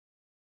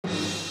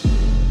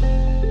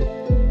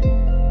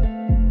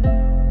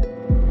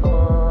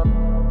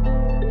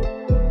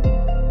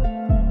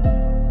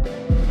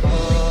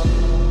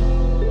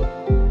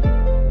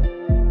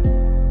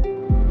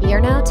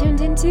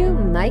to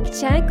Mic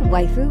Check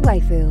Waifu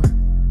Waifu.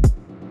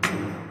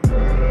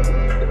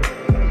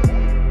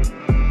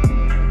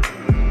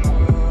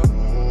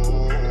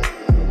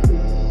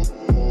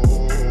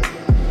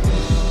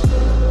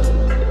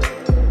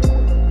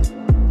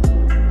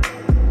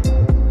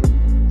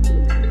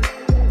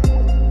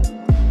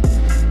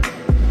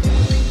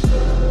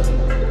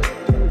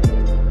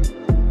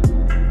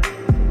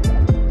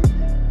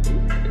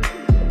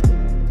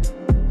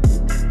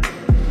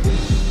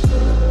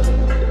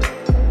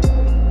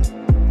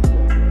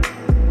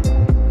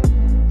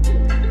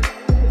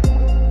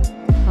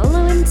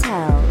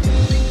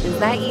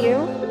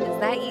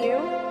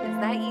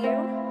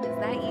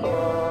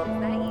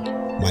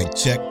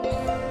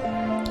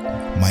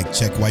 Mic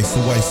check,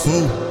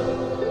 waifu.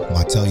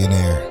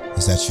 Matillionaire,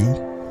 is that you?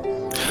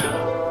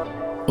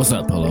 What's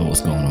up, Polo?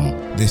 What's going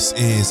on? This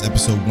is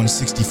episode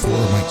 164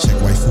 of Mic Check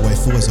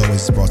Waifu. As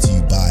always, it's brought to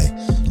you by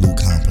Loot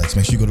Complex.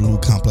 Make sure you go to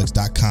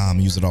lootcomplex.com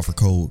and use the offer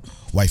code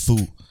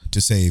waifu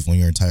to save on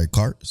your entire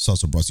cart. It's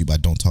also brought to you by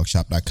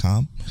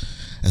don'ttalkshop.com.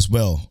 As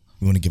well,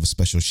 we want to give a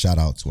special shout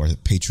out to our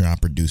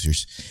Patreon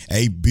producers,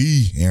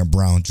 AB, Aaron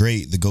Brown,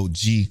 Dre, the GOAT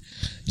G,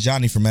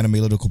 Johnny from Anime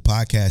Analytical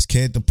Podcast,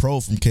 Ked the Pro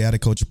from Chaotic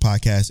Culture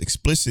Podcast,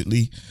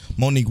 Explicitly,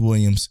 Monique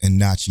Williams, and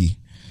Nachi.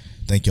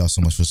 Thank y'all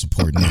so much for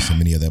supporting us in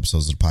many other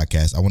episodes of the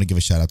podcast. I want to give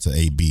a shout out to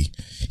AB.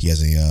 He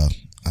has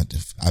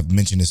I've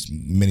mentioned this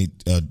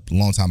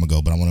long time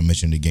ago, but I want to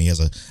mention it again. He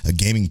has a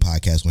gaming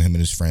podcast with him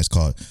and his friends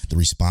called The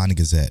Responding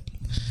Gazette.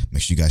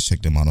 Make sure you guys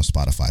check them out on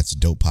Spotify. It's a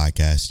dope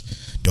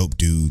podcast, dope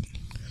dude.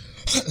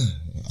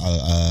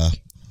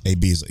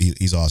 AB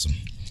he's awesome.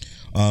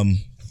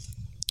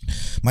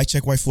 Mic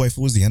Check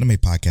Waifu is the anime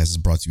podcast. Is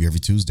brought to you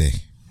every Tuesday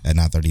at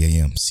 9:30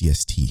 a.m.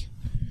 CST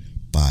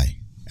by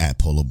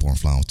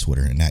 @PoloBornFly on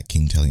Twitter and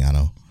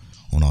 @KingTeliano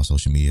on all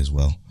social media as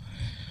well.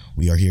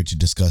 We are here to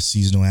discuss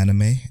seasonal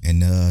anime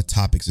and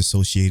topics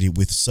associated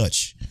with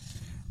such.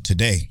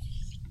 Today,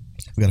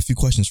 we got a few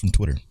questions from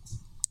Twitter.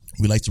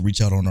 We like to reach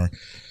out on our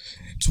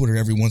Twitter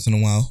every once in a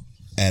while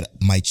at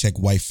Mic Check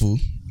Waifu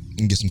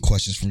and get some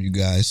questions from you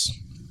guys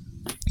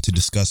to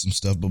discuss some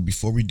stuff. But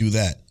before we do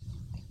that,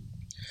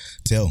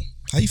 Tell,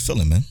 how you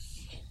feeling, man?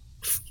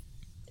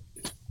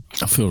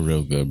 I feel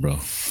real good, bro.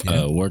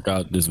 Yeah.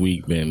 Workout this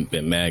week been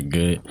mad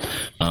good.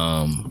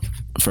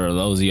 For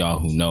those of y'all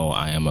who know,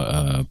 I am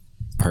a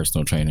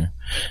personal trainer,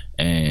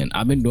 and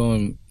I've been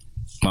doing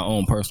my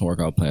own personal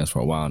workout plans for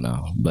a while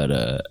now. But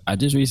I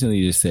just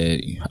recently just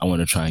said I want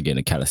to try and get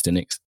into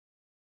calisthenics,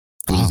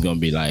 which is gonna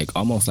be like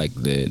almost like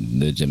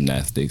the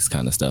gymnastics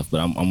kind of stuff.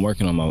 But I'm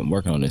working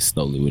on this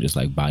slowly with just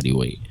like body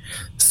weight.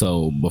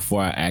 So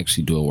before I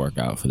actually do a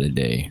workout for the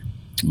day,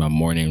 my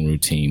morning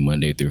routine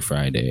Monday through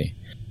Friday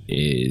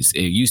it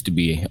used to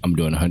be I'm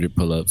doing 100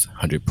 pull-ups,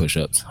 100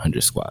 push-ups,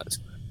 100 squats.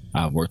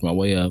 I've worked my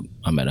way up.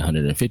 I'm at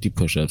 150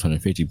 push-ups,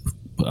 150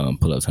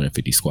 pull-ups,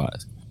 150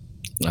 squats.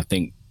 I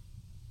think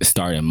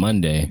starting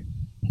Monday,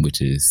 which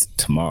is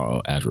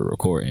tomorrow as we're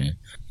recording,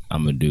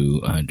 I'm gonna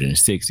do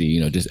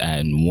 160. Just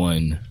adding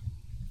one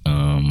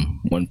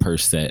per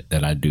set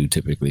that I do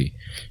typically,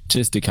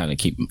 just to kind of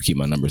keep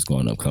my numbers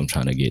going up. Cause I'm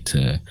trying to get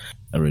to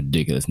a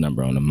ridiculous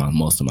number on the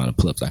most amount of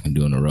pull-ups I can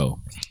do in a row.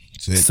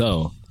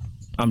 So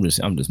I'm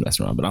just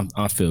messing around, but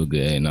I feel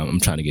good, and I'm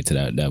trying to get to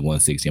that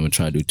 160. I'm gonna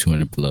try to do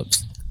 200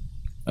 pull-ups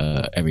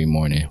every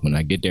morning. When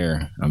I get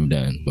there, I'm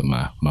done with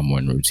my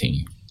morning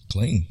routine.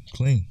 Clean.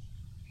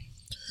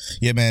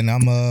 Yeah, man,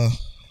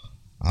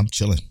 I'm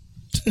chilling.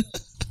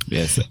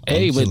 Yes.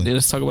 Hey, but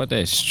let's talk about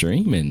that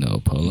streaming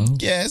though, Polo.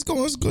 Yeah, it's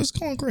going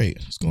great.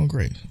 It's going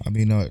great. I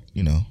mean,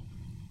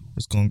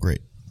 it's going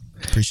great.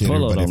 Appreciate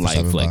Polo everybody don't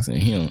for like flexing. by.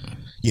 He don't.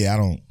 Yeah, I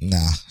don't.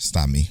 Nah, it's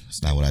not me.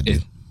 It's not what I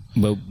do.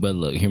 But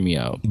look, hear me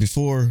out.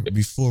 Before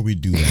we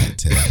do that,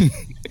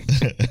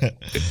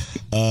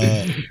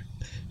 Ted,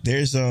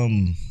 there's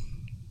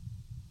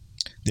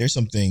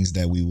some things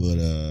that we would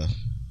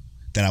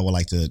that I would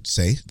like to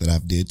say that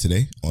I've did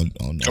today on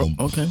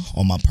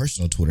my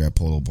personal Twitter at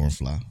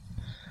PoloBornFly.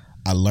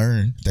 I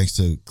learned, thanks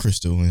to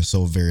Crystal, and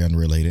so very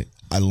unrelated,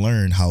 I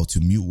learned how to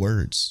mute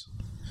words.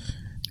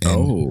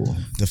 And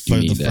the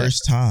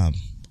first time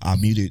I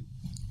muted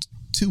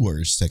 2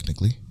 words,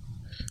 technically.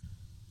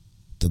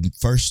 The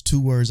first 2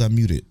 words I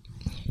muted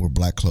were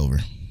Black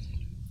Clover.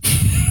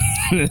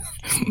 I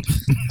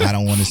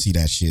don't want to see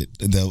that shit.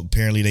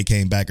 Apparently they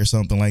came back or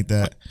something like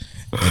that,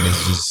 and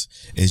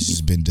it's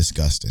just been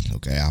disgusting.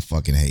 Okay, I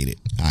fucking hate it.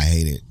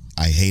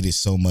 I hate it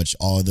so much.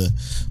 All the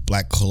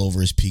Black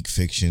Clover is peak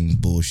fiction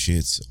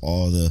bullshits.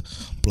 All the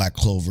Black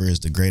Clover is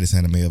the greatest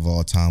anime of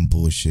all time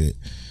bullshit.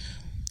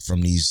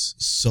 From these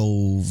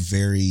so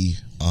very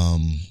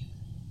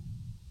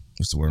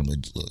what's the word?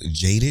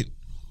 Jaded,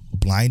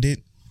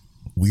 blinded,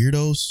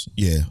 weirdos.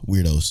 Yeah,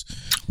 weirdos.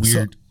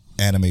 Weird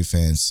anime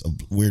fans.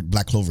 Weird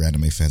Black Clover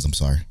anime fans. I'm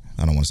sorry.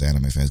 I don't want to say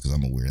anime fans because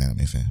I'm a weird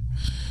anime fan.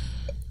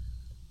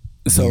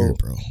 So, weird,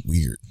 bro.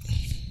 Weird.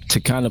 To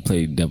kind of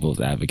play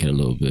devil's advocate a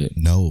little bit.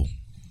 No,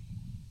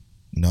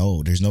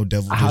 there's no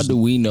devil. How do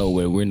we know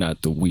where we're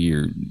not the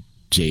weird,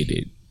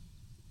 jaded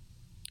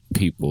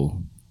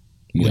people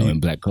You know,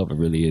 and Black Clover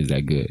really is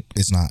that good.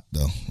 It's not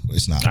though.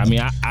 It's not. I mean,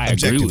 I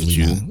agree with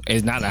you. Not.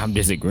 It's not that I'm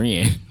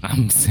disagreeing.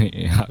 I'm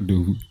saying I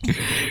do,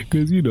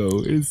 because you know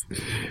it's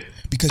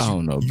because I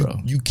don't know, bro.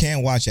 You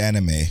can't watch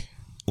anime,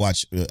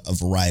 watch a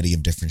variety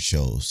of different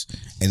shows,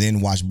 and then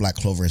watch Black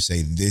Clover and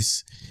say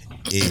this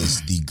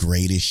is the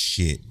greatest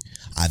shit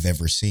I've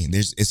ever seen.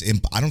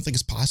 I don't think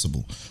it's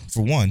possible.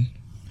 For one.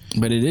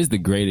 But it is the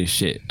greatest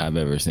shit I've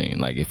ever seen.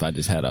 Like, if I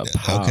just had a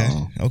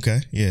pile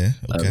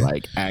of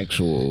like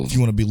actual... If you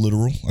want to be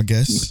literal, I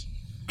guess.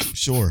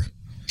 Sure.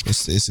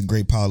 It's a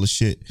great pile of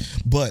shit.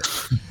 But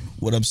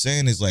what I'm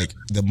saying is, like,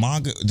 the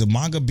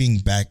manga being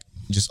back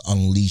just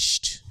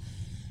unleashed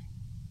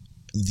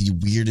the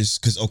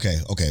weirdest... Because, okay,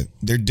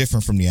 they're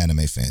different from the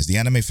anime fans. The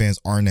anime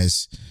fans aren't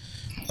as...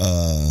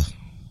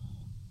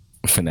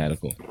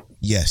 fanatical.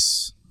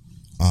 Yes.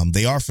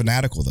 They are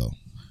fanatical, though.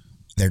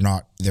 They're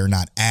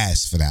not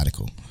as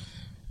fanatical,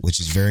 which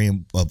is a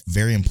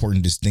very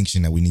important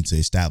distinction that we need to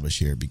establish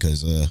here,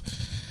 because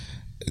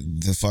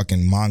the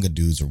fucking manga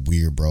dudes are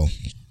weird, bro.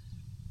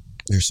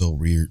 They're so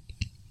weird.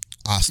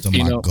 Asta,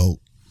 my goat.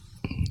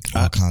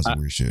 All kinds of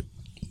weird shit.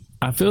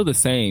 I feel the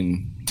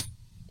same,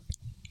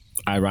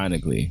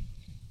 ironically,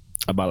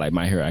 about like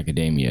My Hero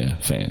Academia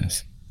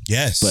fans.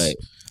 Yes, but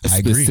I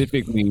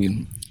specifically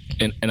agree.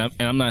 And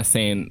I'm not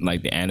saying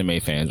like the anime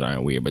fans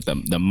aren't weird, but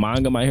the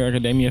manga My Hero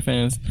Academia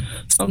fans,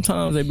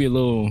 sometimes they be a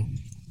little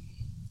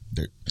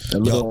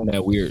on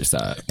that weird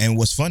side. And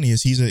what's funny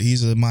is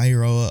he's a My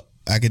Hero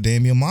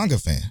Academia manga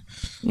fan.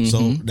 Mm-hmm.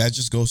 So that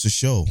just goes to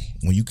show,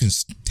 when you can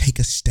take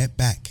a step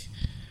back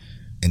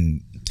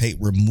and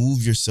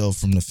remove yourself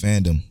from the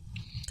fandom.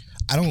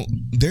 I don't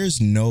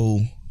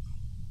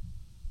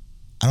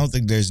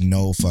think there's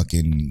no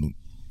fucking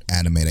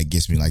anime that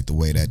gets me like the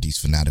way that these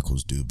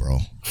fanaticals do, bro.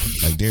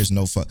 Like, there's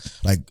no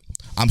like,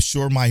 I'm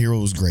sure My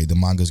Hero is great. The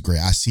manga's great.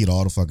 I see it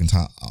all the fucking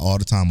time, on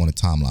the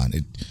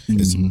timeline.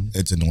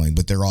 It's annoying,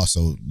 but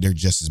they're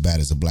just as bad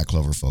as the Black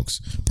Clover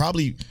folks.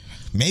 Probably,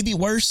 maybe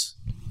worse.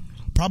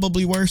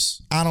 Probably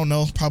worse. I don't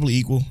know. Probably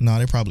equal. No,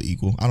 they're probably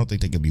equal. I don't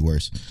think they could be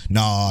worse.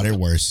 No, they're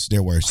worse.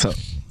 They're worse.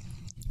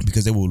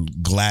 Because they will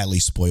gladly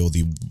spoil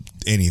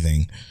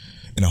anything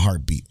in a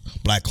heartbeat.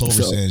 Black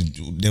Clover said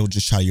they'll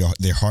just try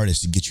their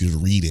hardest to get you to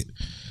read it,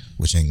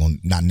 which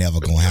never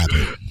gonna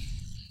happen.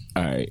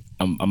 All right,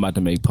 I'm about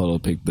to make Polo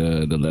pick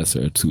the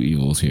lesser of two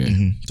evils here.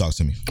 Mm-hmm. Talk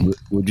to me.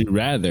 Would you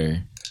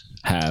rather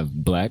have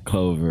Black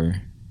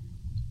Clover,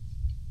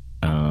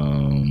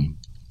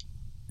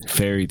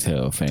 fairy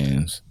tale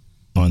fans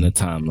on the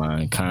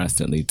timeline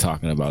constantly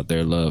talking about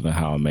their love and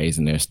how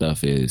amazing their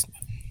stuff is,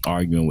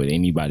 arguing with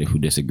anybody who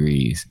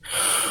disagrees,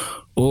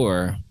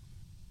 or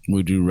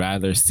would you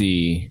rather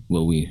see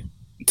what we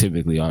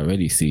typically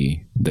already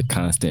see, the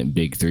constant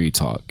big three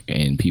talk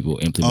and people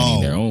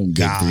implementing their own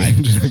big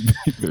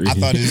three? I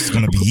thought it was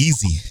going to be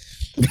easy.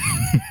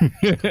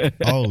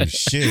 Oh,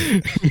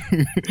 shit.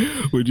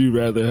 Would you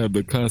rather have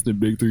the constant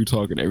big three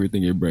talk and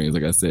everything it brings?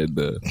 Like I said,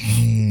 the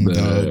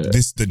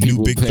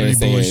new big three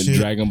bullshit.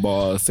 Dragon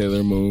Ball,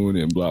 Sailor Moon,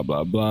 and blah,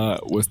 blah, blah.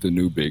 What's the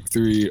new big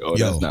three? Oh,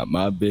 that's not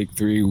my big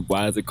three.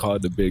 Why is it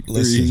called the big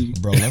three?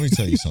 Bro, let me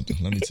tell you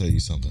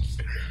something.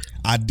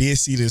 I did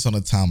see this on a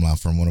timeline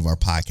from one of our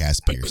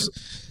podcast peers.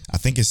 I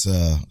think it's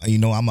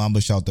I'm gonna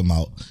shout them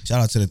out.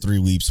 Shout out to the 3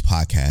 Weeps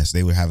podcast.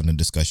 They were having a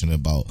discussion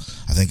about,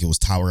 I think it was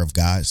Tower of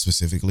God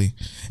specifically,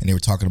 and they were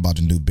talking about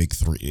the new big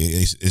three.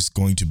 It's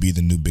going to be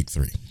the new big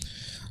three.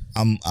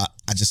 I want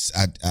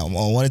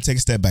to take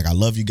a step back. I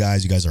love you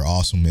guys. You guys are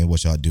awesome, man.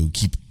 What y'all do.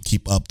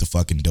 Keep up the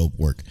fucking dope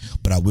work.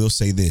 But I will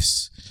say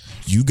this.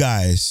 You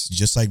guys,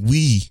 just like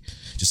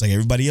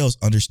everybody else,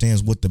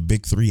 understands what the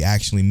big three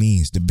actually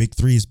means. The big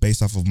three is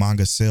based off of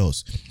manga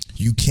sales.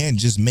 You can't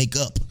just make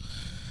up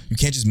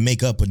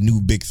a new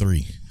big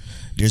three.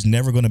 There's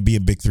never going to be a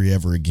big three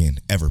ever again.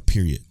 Ever.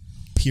 Period.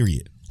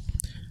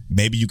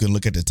 Maybe you can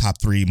look at the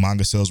top 3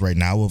 manga sales right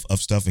now of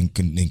stuff and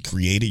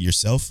create it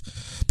yourself,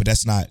 but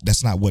that's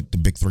not what the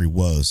big three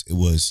was. It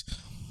was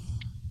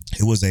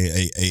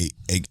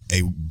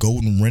a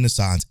golden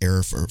renaissance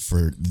era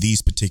for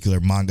these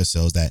particular manga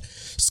sales that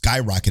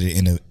skyrocketed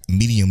in a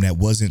medium that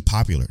wasn't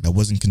popular, that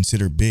wasn't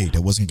considered big,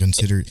 that wasn't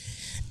considered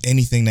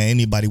anything that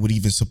anybody would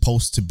even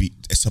supposed to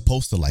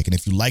like. And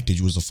if you liked it,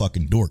 you was a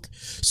fucking dork.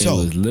 So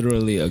it was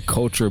literally a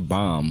culture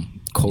bomb,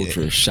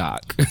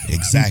 shock.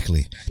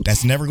 Exactly.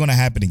 That's never going to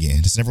happen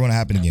again.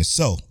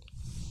 So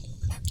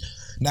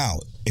now,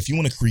 if you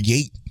want to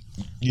create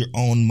your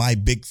own My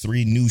Big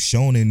Three new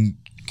shonen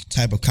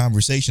type of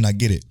conversation, I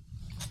get it.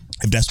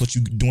 If that's what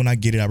you're doing, I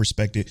get it. I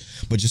respect it.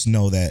 But just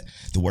know that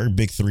the word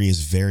big three is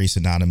very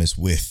synonymous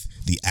with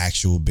the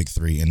actual big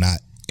three and not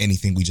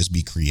anything we just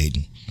be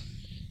creating.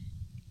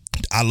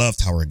 I love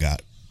Tower of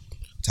God.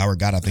 Tower of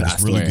God, I think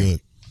it's really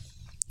good.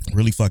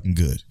 Really fucking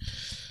good.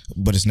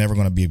 But it's never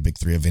going to be a big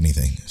three of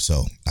anything.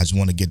 So I just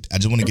want to get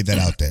that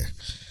out there.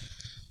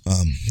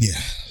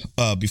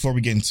 Before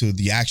we get into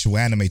the actual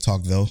anime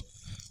talk, though,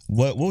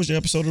 what was your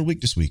episode of the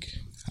week this week?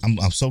 I'm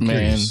so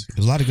curious.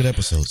 There's a lot of good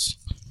episodes.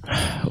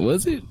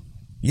 Was it?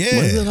 Yeah.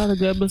 Was it a lot of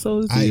good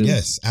episodes?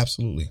 Yes,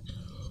 absolutely.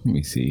 Let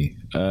me see.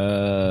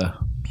 Not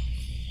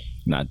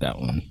that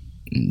one.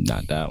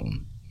 Not that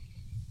one.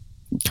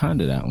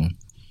 Kind of that one.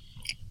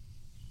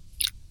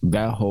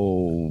 That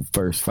whole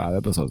first 5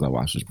 episodes I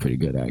watched was pretty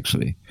good,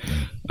 actually.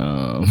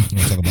 We'll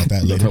talk about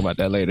that later. We'll talk about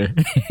that later.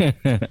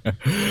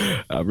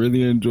 I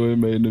really enjoyed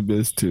Made in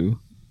Abyss too.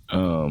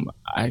 I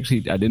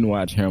didn't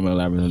watch Harem and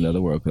Labyrinth of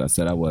Another World because I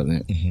said I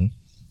wasn't.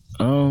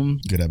 Mm-hmm.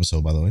 Good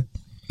episode, by the way.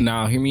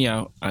 Now, hear me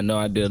out. I know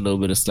I did a little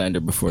bit of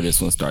slander before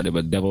this one started,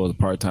 but Devil Was a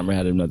Part-Timer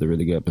had another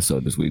really good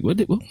episode this week. What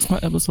was my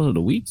episode of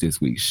the week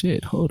this week?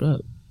 Shit, hold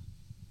up.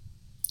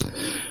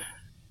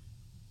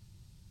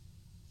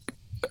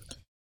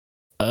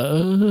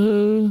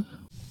 I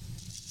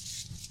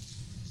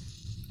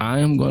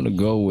am going to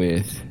go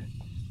with...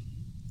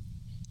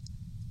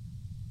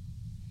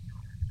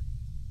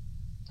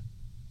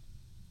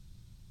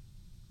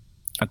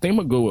 I think I'm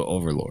going to go with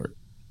Overlord.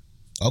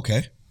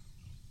 Okay.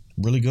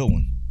 Really good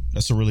one.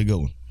 That's a really good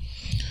one.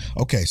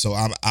 Okay, so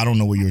I don't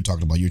know what you were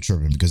talking about. You're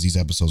tripping because these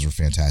episodes are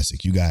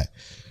fantastic. You got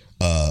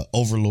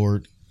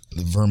Overlord,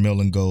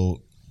 Vermilion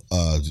Gold.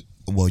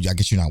 Well, I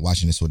guess you're not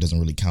watching this, so it doesn't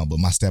really count. But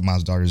My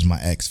Stepmom's Daughter Is My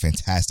Ex,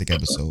 fantastic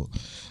episode.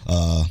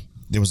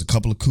 There was a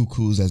couple of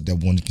cuckoos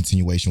that one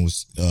continuation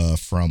was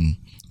from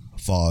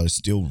Fall. It's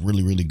still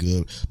really, really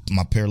good.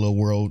 My Parallel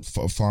World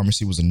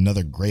Pharmacy was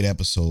another great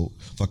episode.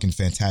 Fucking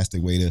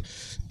fantastic way to.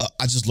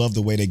 I just love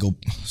the way they go.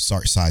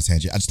 Sorry, side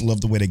tangent. I just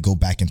love the way they go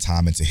back in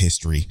time into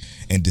history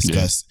and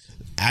discuss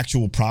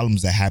actual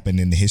problems that happened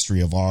in the history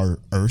of our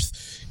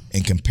Earth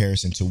in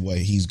comparison to what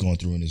he's going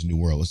through in his new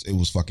world. It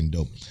was fucking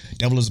dope.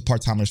 Devil Is a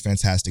Part-Timer is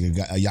fantastic.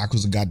 A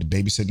Yakuza Guide to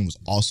Babysitting was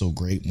also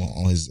great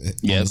on his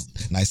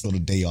nice little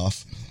day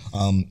off.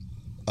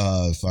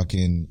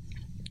 Fucking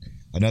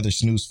another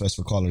snooze fest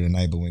for Call of the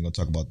Night, but we ain't gonna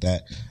talk about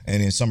that.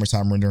 And then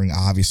Summertime Rendering,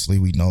 obviously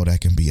we know that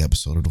can be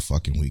episode of the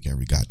fucking week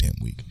every goddamn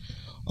week.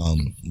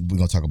 We're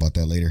gonna talk about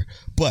that later.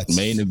 But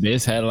Made in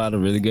Abyss had a lot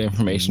of really good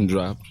information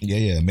drop.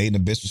 Yeah. Made in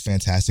Abyss was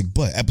fantastic.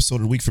 But episode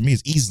of the week for me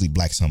is easily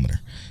Black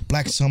Summoner.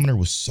 Black Summoner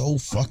was so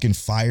fucking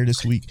fire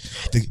this week.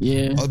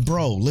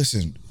 Bro,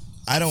 listen,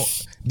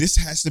 this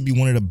has to be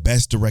one of the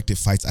best directed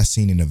fights I've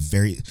seen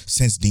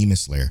since Demon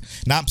Slayer.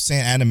 Not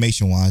saying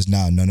animation wise, no.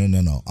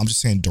 I'm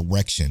just saying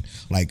direction.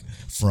 Like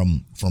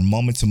from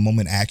moment to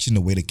moment action,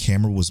 the way the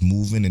camera was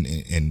moving and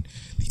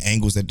the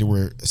angles that they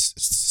were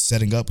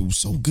setting up, it was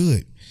so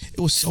good. It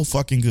was so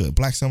fucking good.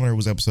 Black Summoner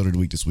was episode of the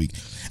week this week.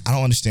 I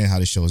don't understand how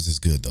this show is this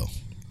good though.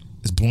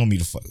 It's blowing me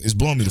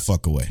the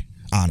fuck away,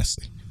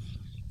 honestly.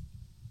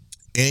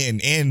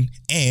 And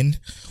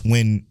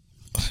when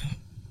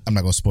I'm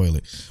not gonna spoil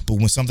it, but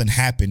when something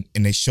happened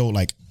and they showed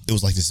like it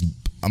was like this,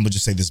 I'm gonna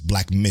just say this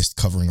black mist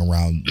covering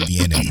around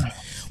the enemy.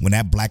 When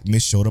that black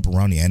mist showed up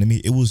around the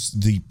enemy, it was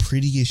the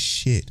prettiest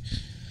shit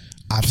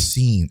I've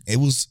seen. It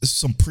was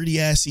some pretty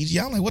ass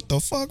CGI. I'm like, what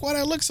the fuck? Why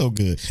that look so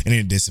good? And then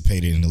it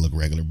dissipated and it looked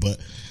regular. But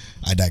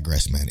I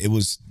digress, man. It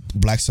was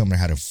Black Summer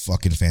had a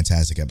fucking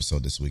fantastic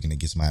episode this week, and it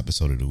gets my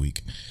episode of the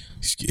week.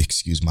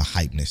 Excuse my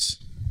hypeness.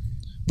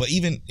 But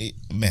it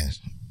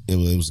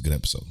was a good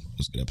episode. It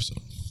was a good episode.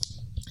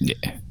 Yeah.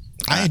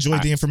 I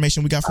enjoyed the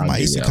information we got from my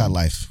Isekai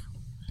life.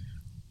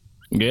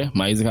 Yeah,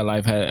 my Isekai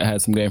life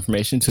had some good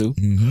information too.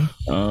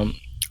 Mm-hmm.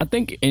 I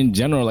think in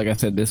general, like I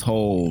said, this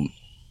whole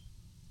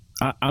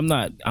I'm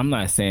not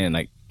saying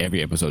like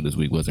every episode this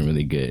week wasn't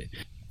really good.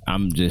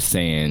 I'm just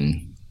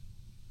saying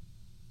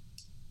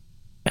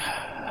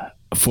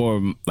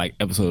for like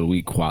episode of the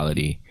week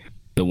quality,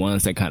 the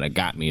ones that kind of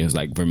got me is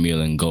like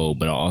Vermilion Gold,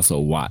 but I also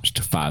watched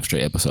 5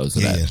 straight episodes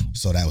of that. Yeah.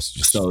 So that was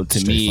just to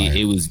me fire.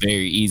 It was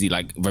very easy.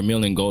 Like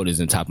Vermilion Gold is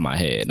in top of my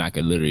head, and I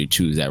could literally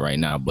choose that right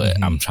now.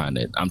 But I'm trying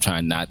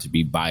not to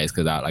be biased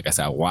because like I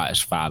said, I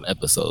watched 5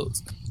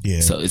 episodes.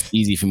 Yeah. So it's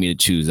easy for me to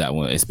choose that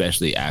one,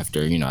 especially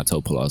after I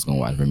told Paul I was gonna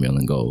watch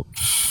Vermilion Gold.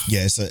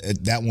 Yeah,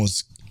 that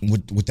one's.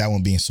 With that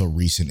one being so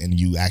recent and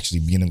you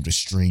actually being able to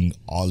string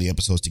all the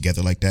episodes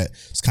together like that,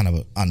 it's kind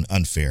of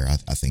unfair,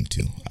 I think,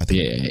 too.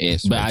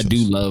 But I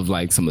do love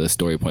like some of the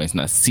story points, and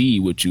I see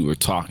what you were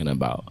talking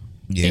about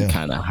and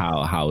kind of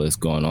how it's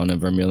going on in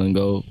Vermilion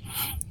Gold.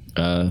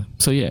 So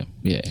yeah.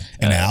 And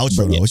the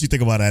outro though, what you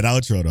think about that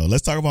outro though?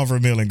 Let's talk about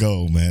Vermilion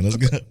Gold, man. Let's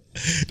go.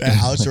 That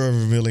outro of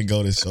Vermilion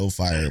Gold is so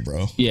fire,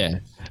 bro. Yeah,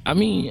 I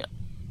mean,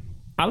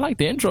 I like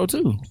the intro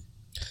too.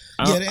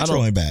 The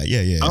intro ain't bad.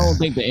 Yeah. I don't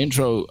think the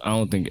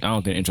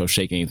intro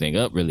shake anything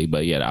up really,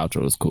 but yeah, the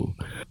outro is cool.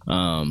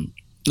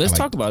 Let's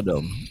talk about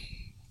though.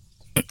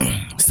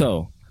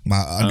 So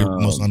my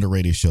most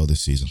underrated show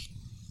this season.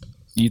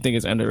 You think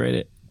it's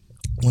underrated?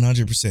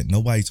 100%.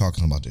 Nobody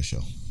talking about this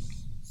show.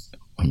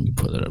 Let me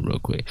pull it up real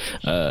quick.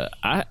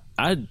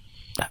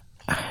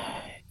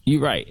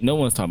 You're right. No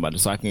one's talking about it,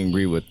 so I can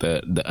agree with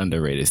the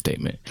underrated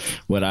statement.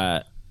 What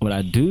I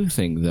do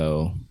think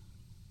though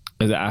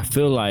is that I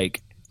feel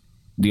like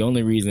the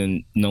only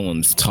reason no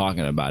one's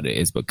talking about it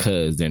is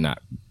because they're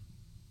not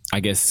I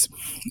guess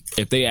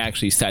if they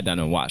actually sat down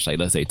and watched, like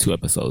let's say 2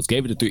 episodes,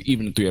 gave it a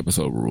 3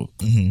 episode rule,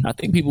 I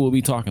think people will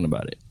be talking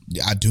about it.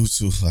 Yeah, I do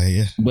too. Like,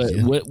 yeah. But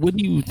what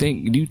do you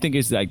think? Do you think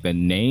it's like the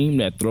name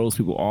that throws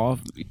people off?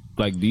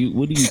 Like,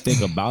 what do you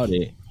think about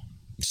it?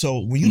 So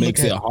when you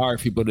makes it hard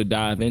for people to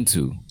dive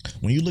into.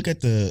 When you look at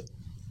the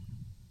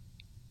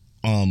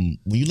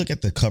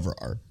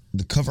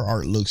cover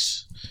art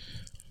looks,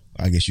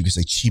 I guess you could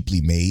say,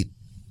 cheaply made.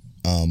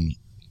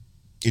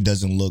 It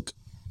doesn't look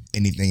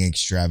anything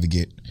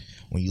extravagant.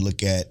 When you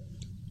look at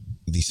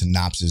the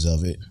synopsis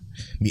of it,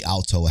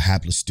 Alto, a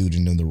hapless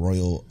student in the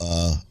Royal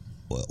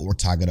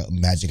Ortega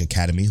Magic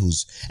Academy,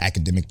 whose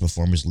academic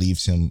performance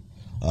leaves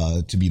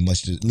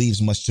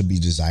much to be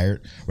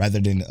desired. Rather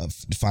than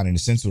finding a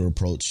sensible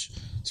approach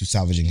to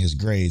salvaging his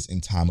grades in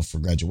time for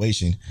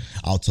graduation,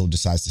 Alto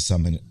decides to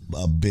summon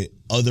a bit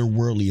of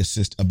otherworldly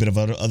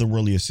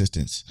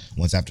assistance.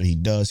 Once after he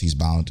does, he's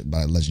bound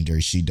by legendary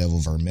she-devil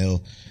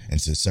Vermeil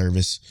into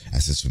service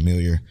as his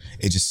familiar.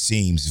 It just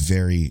seems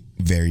very,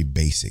 very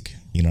basic.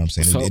 You know what I'm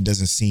saying? So, it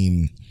doesn't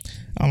seem.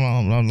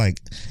 I'm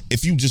like,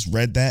 if you just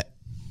read that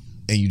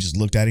and you just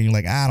looked at it and you're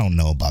like, I don't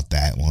know about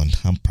that one,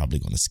 I'm probably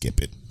going to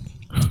skip it.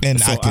 And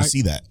so I can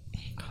see that.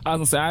 I was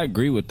gonna say I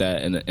agree with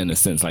that in a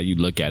sense. Like you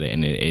look at it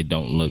and it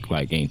don't look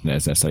like anything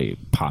that's necessarily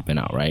popping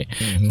out, right?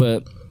 Mm-hmm.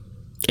 But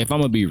if I'm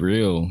gonna be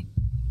real,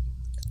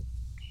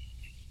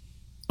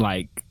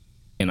 like,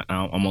 and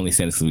I'm only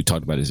saying this because we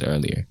talked about this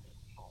earlier.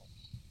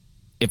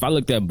 If I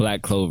looked at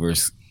Black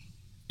Clover's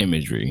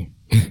imagery,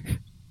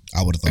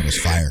 I would have thought it was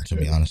fire, to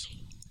be honest.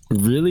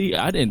 Really?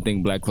 I didn't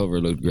think Black Clover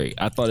looked great.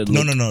 I thought it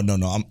looked...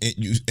 No.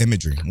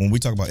 Imagery. When we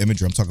talk about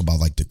imagery, I'm talking about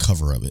like the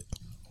cover of it.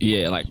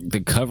 Yeah, like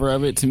the cover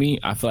of it, to me,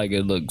 I feel like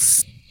it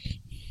looks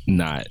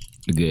not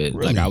good.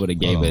 Really? Like I would have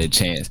gave it a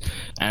chance.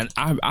 And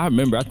I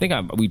remember, I think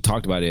we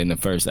talked about it in the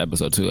first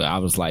episode too. I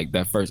was like,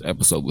 that first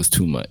episode was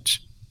too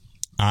much.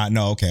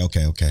 No, okay.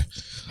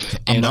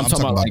 And I'm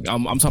talking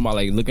about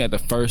like looking at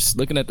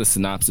the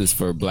synopsis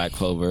for Black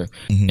Clover.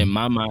 Mm-hmm. In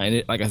my mind,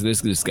 and like I said,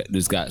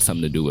 this got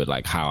something to do with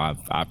like how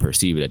I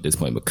perceive it at this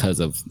point because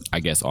of, I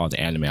guess, all the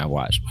anime I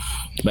watched.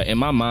 But in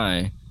my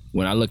mind,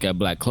 when I look at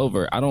Black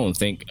Clover, I don't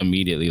think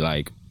immediately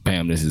like,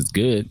 bam, this is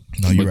good,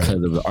 because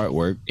of the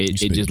artwork.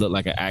 It just looked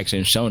like an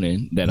action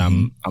shonen that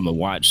I'm gonna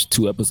watch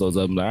 2 episodes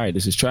of. I'm like, all right,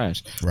 this is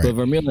trash. Right. But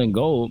Vermilion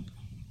Gold,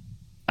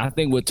 I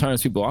think what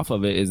turns people off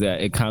of it is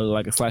that it kind of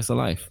like a slice of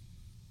life.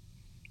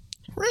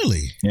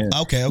 Really? Yeah.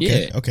 Okay.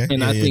 And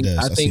yeah,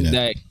 I think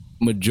that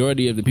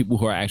majority of the people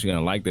who are actually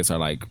gonna like this are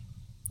like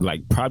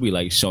probably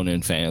like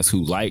shonen fans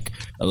who like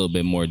a little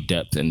bit more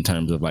depth in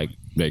terms of like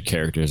their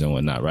characters and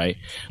whatnot, right?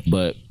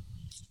 But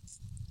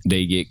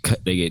they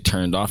get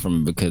turned off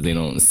from it because they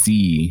don't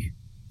see,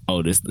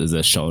 oh, this is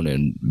a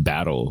shonen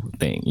battle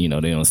thing. You know,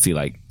 they don't see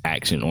like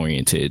action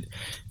oriented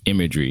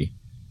imagery.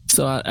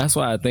 So that's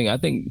why I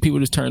think people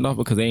just turned off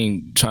because they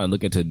ain't trying to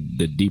look into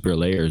the deeper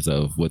layers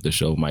of what the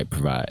show might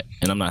provide.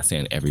 And I'm not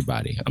saying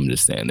everybody. I'm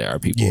just saying there are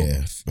people.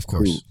 Yeah, of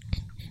course. Who,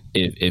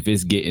 if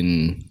it's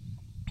getting,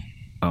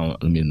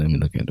 let me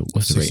look at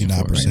what's the rating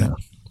for it right now?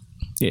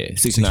 Yeah,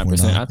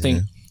 69%. I think.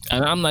 Yeah.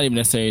 And I'm not even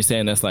necessarily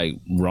saying that's like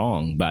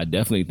wrong, but I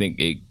definitely think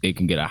it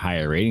can get a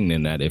higher rating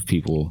than that if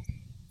people,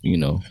 you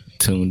know,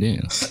 tuned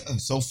in.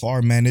 So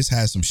far, man, this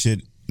has some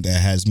shit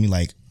that has me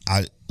like,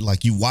 I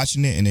like you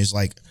watching it, and it's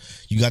like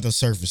you got the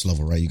surface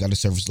level, right? You got the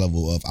surface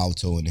level of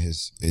Alto and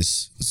his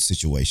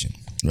situation,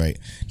 right?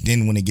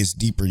 Then when it gets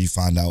deeper, you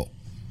find out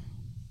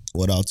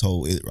what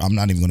Alto is. I'm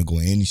not even going to go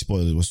into any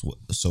spoilers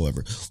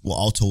whatsoever. What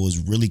Alto is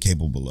really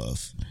capable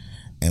of,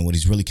 and what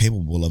he's really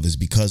capable of is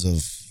because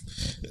of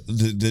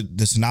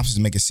the synopsis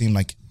make it seem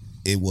like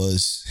it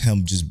was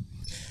him just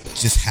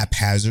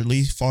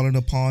haphazardly falling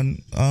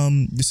upon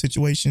the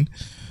situation,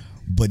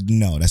 but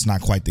no, that's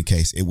not quite the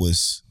case. It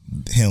was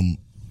him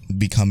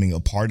becoming a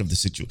part of the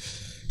situation,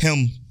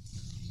 him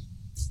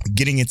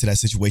getting into that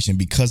situation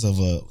because of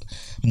a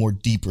more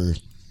deeper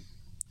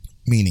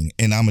meaning.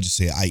 And I'm gonna just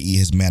say, i.e.,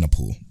 his mana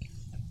pool,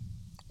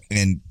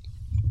 and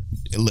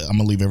I'm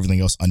gonna leave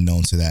everything else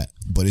unknown to that.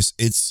 But it's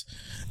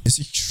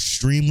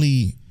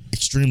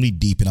extremely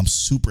deep, and I'm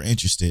super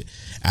interested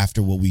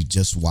after what we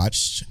just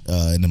watched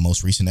in the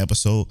most recent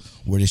episode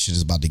where this shit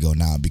is about to go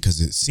now, because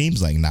it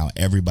seems like now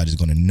everybody's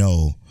going to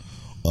know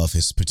of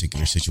his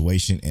particular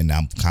situation, and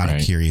I'm kind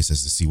of curious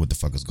as to see what the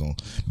fuck is going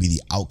to be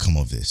the outcome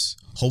of this.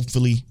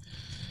 Hopefully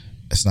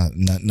it's not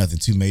nothing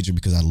too major,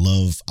 because I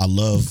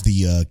love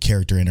the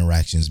character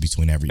interactions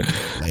between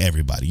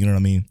everybody, you know what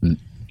I mean?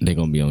 They're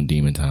going to be on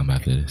Demon Time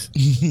after this.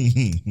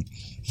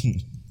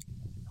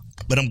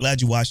 But I'm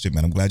glad you watched it,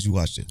 man. I'm glad you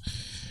watched it,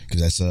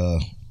 because that's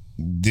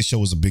this show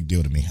was a big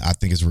deal to me. I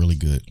think it's really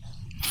good.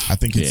 I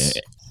think it's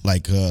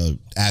like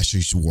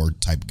Asterisk War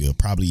type good,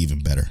 probably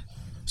even better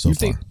so far.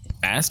 Think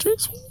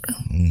Asterisk War?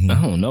 Mm-hmm.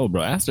 I don't know,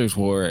 bro. Asterisk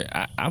War,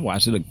 I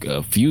watched it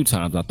a few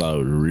times. I thought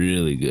it was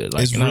really good.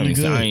 Like, it's really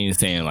good. I ain't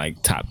saying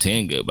like top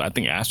 10 good, but I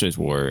think Asterisk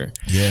War,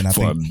 and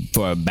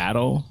for a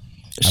battle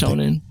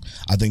shonen,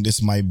 I think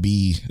this might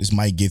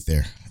get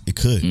there. It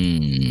could,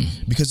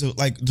 because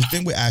like the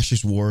thing with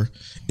Asterisk War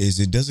is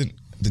it doesn't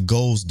the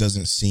goals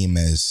doesn't seem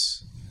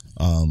as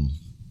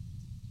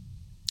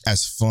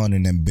fun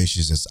and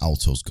ambitious as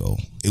Alto's goal.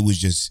 It was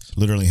just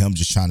literally him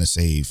just trying to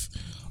save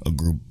a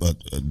group,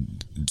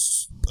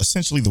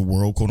 essentially the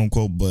world, quote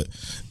unquote, but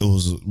it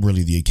was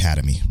really the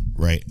academy,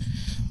 right?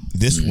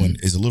 This one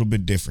is a little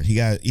bit different. He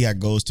got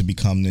goals to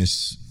become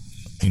this,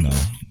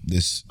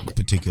 this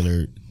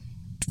particular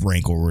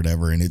rank or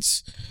whatever, and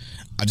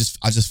I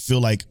just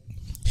feel like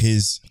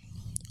his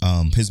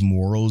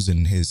morals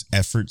and his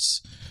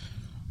efforts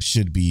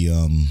should be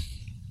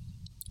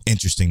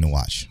interesting to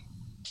watch,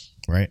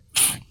 right?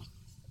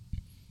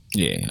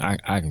 Yeah,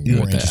 I can agree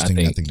more with that. I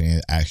think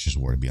than Asher's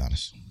War, to be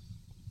honest.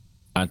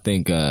 I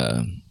think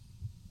a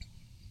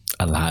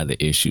lot of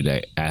the issue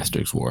that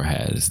Asterix War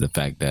has is the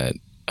fact that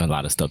a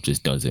lot of stuff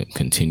just doesn't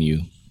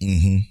continue.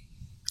 Mm-hmm.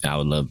 I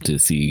would love to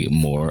see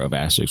more of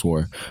Asterix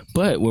War.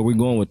 But where we're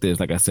going with this,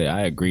 like I said,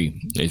 I agree.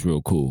 It's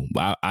real cool.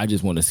 But I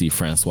just want to see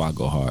Francois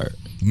go hard.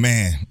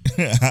 Man.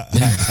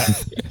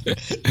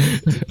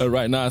 A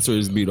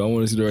rhinoceros beetle. I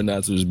want to see the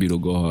rhinoceros beetle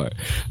go hard.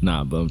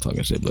 Nah, but I'm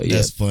talking shit. But yeah.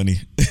 That's funny.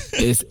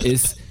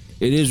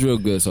 It is real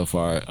good so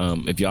far.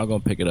 If y'all gonna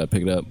pick it up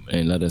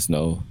and let us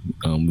know.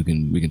 We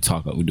can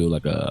talk. We do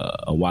like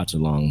a watch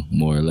along,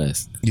 more or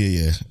less.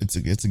 Yeah. It's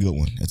a good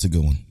one. It's a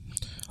good one.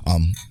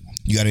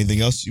 You got anything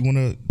else you want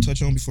to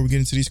touch on before we get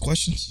into these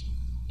questions?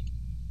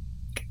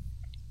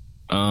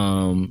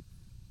 How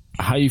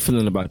you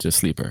feeling about your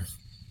sleeper?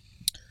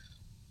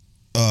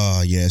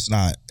 Yeah,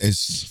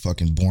 it's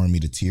fucking boring me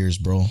to tears,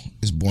 bro.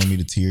 It's boring me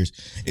to tears.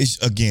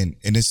 And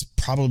it's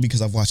probably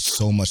because I've watched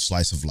so much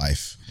Slice of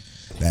Life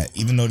that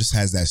even though this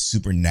has that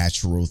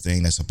supernatural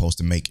thing that's supposed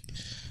to make,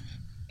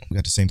 we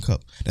got the same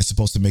cup, that's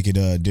supposed to make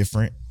it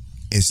different,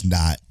 it's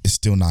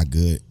still not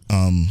good.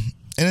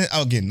 And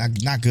again,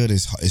 not good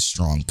is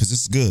strong, because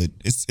it's good.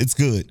 It's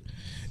good.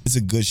 It's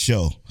a good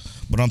show.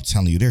 But I'm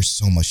telling you, there's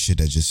so much shit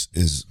that just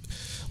is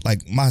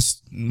like my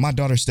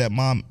daughter's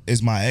stepmom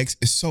is my ex.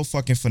 It's so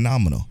fucking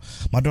phenomenal.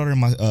 My daughter and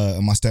my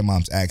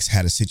stepmom's ex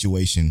had a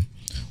situation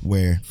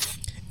where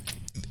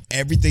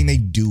everything they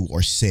do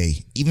or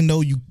say, even though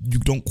you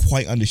don't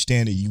quite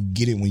understand it, you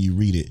get it when you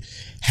read it,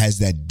 has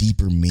that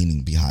deeper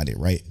meaning behind it,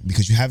 right?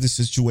 Because you have this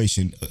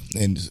situation,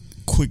 and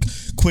quick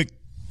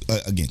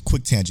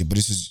tangent, but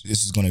this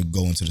is going to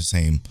go into the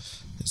same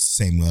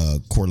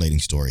correlating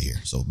story here,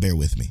 so bear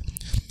with me.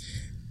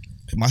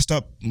 My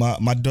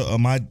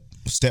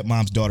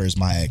stepmom's daughter is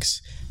my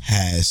ex,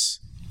 has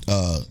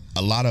a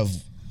lot of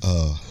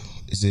I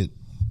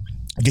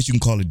guess you can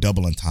call it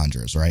double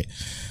entendres, right?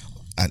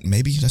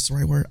 Maybe that's the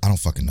right word. I don't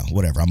fucking know.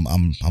 Whatever.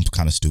 I'm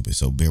kind of stupid,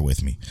 so bear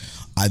with me.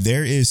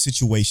 There is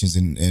situations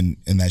in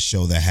that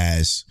show that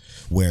has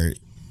where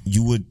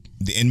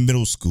in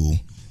middle school,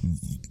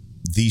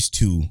 these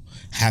two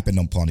happen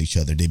upon each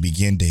other. They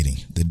begin dating.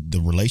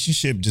 The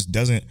relationship just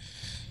doesn't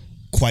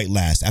quite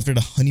last. After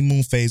the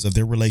honeymoon phase of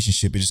their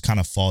relationship, it just kind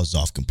of falls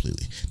off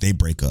completely. They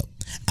break up.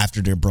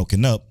 After they're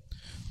broken up,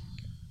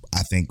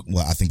 I think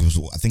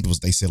it was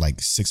they said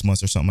like 6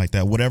 months or something like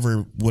that.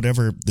 Whatever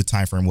the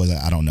time frame was,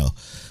 I don't know.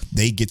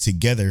 They get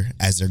together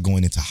as they're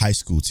going into high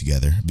school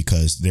together,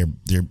 because the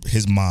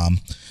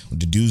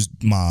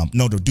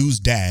dude's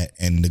dad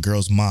and the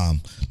girl's mom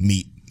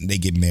meet. They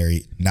get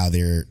married. Now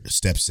they're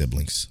step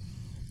siblings,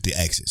 the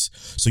exes.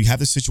 So you have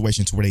this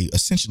situation to where they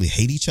essentially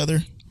hate each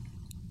other.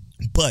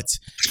 But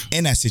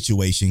in that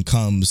situation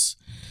comes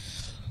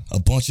a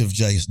bunch of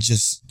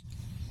just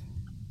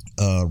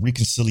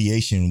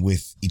reconciliation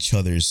with each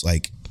other's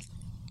like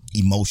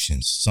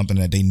emotions, something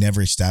that they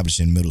never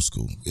established in middle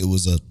school. It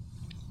was a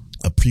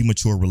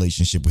premature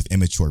relationship with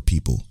immature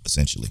people,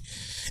 essentially.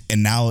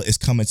 And now it's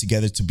coming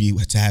together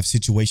to have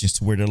situations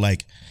to where they're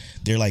like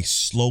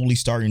slowly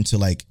starting to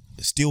like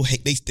still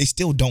hate. They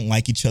still don't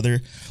like each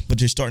other, but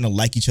they're starting to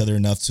like each other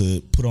enough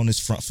to put on this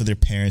front for their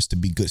parents, to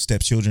be good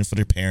stepchildren for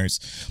their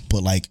parents,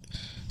 but like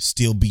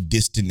still be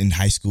distant in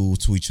high school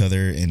to each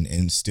other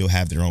and still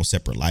have their own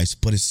separate lives.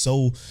 But it's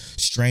so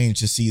strange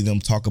to see them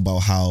talk about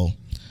how,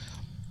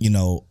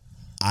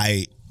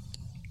 I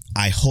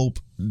hope,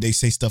 they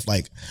say stuff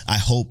like, I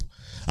hope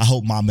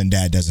mom and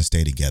dad doesn't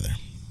stay together.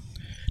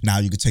 Now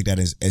you could take that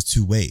as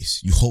two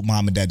ways. You hope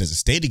mom and dad doesn't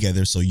stay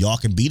together so y'all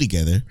can be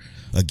together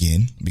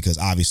again, because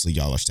obviously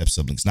y'all are step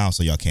siblings now,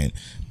 so y'all can't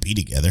be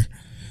together.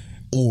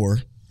 Or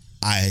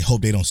I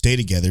hope they don't stay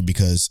together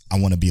because I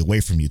want to be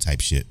away from you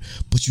type shit.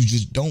 But you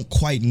just don't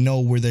quite know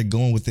where they're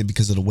going with it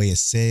because of the way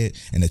it's said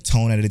and the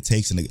tone that it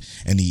takes and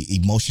the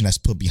emotion that's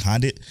put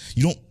behind it.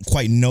 You don't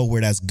quite know where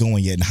that's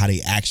going yet and how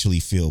they actually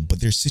feel. But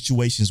there's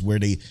situations where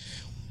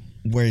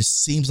it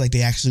seems like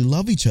they actually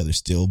love each other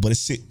still, but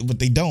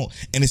they don't.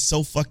 And it's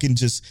so fucking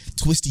just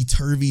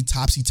twisty-turvy,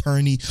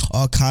 topsy-turvy,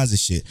 all kinds of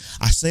shit.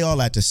 I say all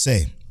that to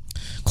say,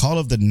 Call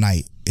of the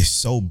Night is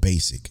so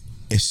basic.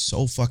 It's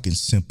so fucking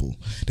simple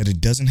that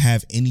it doesn't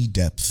have any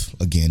depth.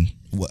 Again,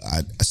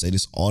 I say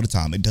this all the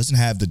time. It doesn't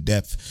have the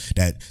depth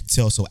that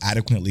Tell so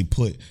adequately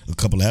put a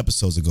couple of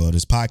episodes ago of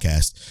this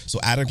podcast. So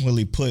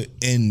adequately put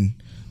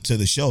into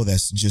the show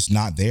that's just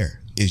not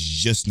there. It's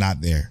just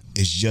not there.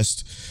 It's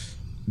just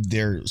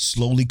they're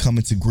slowly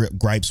coming to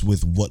gripes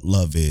with what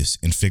love is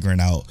and figuring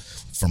out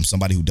from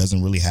somebody who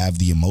doesn't really have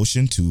the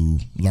emotion to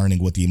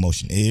learning what the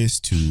emotion is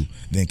to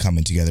then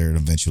coming together and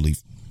eventually,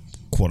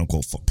 quote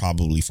unquote,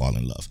 probably fall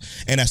in love.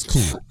 And that's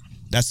cool.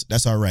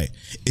 That's all right.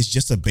 It's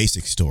just a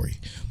basic story.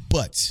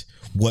 But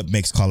what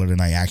makes Call of the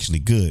Night actually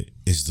good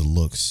is the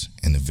looks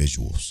and the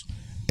visuals.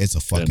 It's a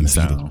fucking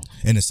sound.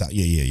 And the sound.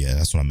 Yeah.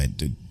 That's what I meant.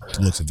 The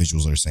looks and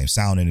visuals are the same.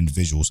 Sound and the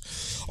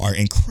visuals are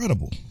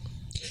incredible.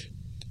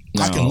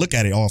 I can look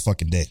at it all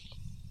fucking day,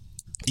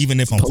 even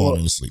if I'm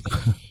falling asleep.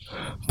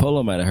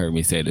 Polo might have heard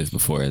me say this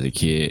before as a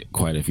kid,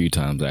 quite a few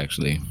times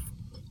actually.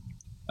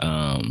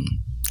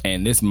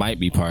 And this might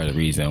be part of the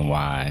reason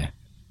why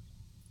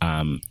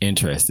I'm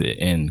interested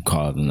in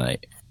Call of the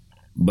Night.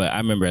 But I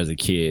remember as a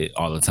kid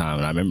all the time,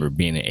 and I remember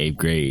being in 8th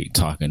grade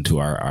talking to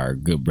our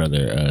good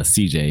brother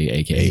CJ,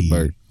 aka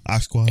Bert,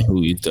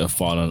 who used to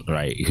fall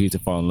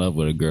in love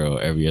with a girl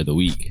every other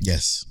week.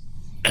 Yes.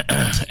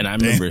 And I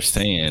remember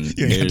saying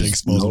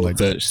there's no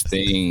such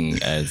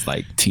thing as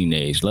like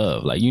teenage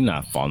love. Like, you're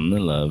not falling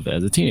in love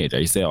as a teenager.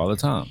 You say it all the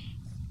time.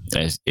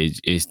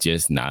 It's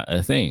just not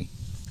a thing.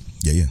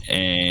 Yeah.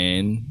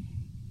 And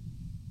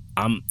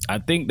I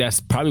think that's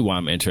probably why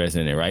I'm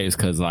interested in it, right? It's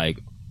because like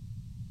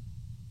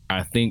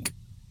I think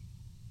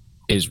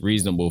it's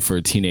reasonable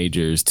for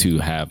teenagers to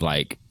have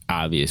like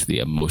obviously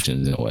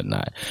emotions and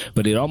whatnot,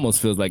 but it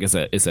almost feels like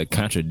it's a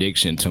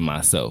contradiction to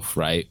myself,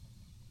 right?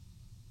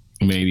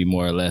 Maybe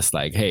more or less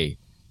like, hey,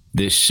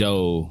 this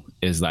show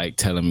is like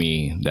telling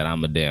me that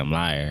I'm a damn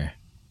liar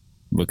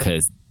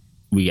because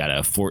we got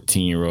a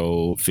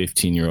 14-year-old,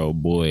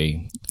 15-year-old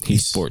boy.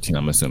 He's 14,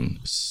 I'm assuming.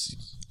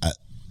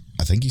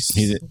 I think he's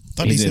in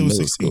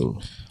middle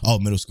school. Oh,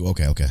 middle school.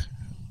 Okay.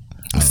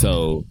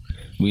 So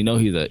we know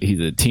he's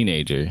a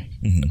teenager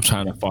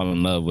trying to fall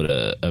in love with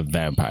a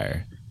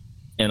vampire.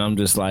 And I'm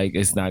just like,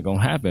 it's not going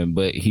to happen.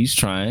 But he's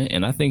trying.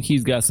 And I think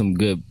he's got some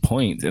good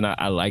points. And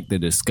I like the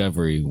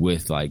discovery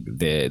with like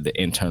the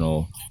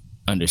internal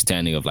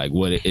understanding of like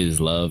what it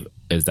is love.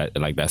 Is that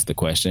like that's the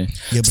question?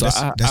 Yeah, but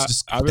so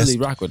I really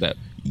rock with that.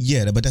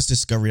 Yeah, but that's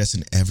discovery that's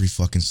in every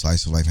fucking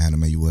slice of life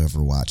anime you will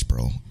ever watch,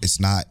 bro.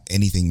 It's not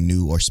anything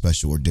new or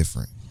special or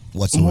different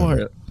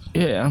whatsoever.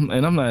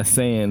 I'm not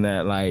saying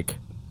that like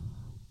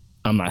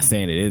I'm not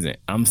saying it isn't.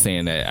 I'm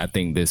saying that I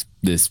think this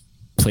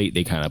plate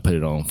they kind of put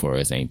it on for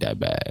us ain't that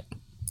bad.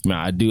 No,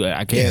 I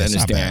can't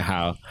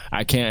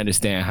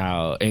understand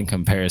how in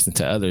comparison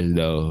to others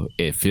though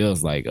it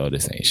feels like, oh,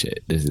 this ain't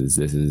shit. This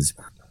is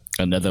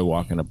another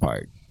walk in the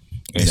park.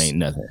 It ain't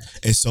nothing.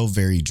 It's so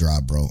very dry,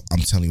 bro. I'm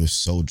telling you, it's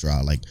so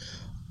dry. Like,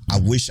 I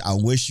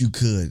wish you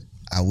could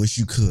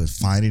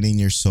find it in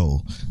your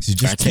soul. So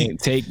just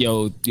take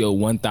your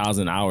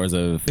 1,000 hours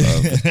of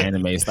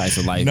anime slice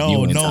of life.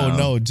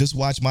 No. Just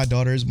watch My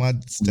Daughter Is My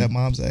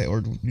Stepmom's Ex,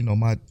 or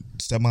My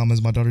Stepmom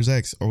Is My Daughter's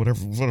Ex, or whatever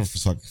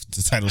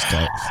the title's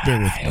called.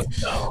 Bear with me.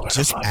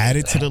 Just add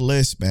it to the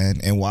list, man,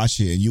 and watch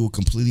it, and you will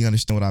completely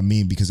understand what I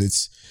mean, because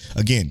it's,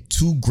 again,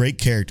 two great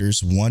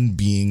characters. One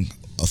being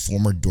a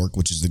former dork,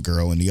 which is the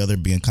girl, and the other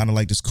being kind of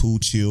like this cool,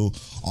 chill,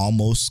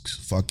 almost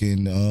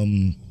fucking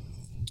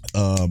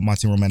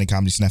Monty romantic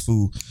comedy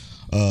snafu.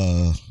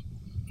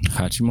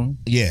 Hachiman?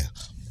 Yeah.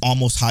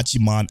 Almost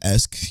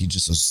Hachiman-esque. He's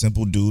just a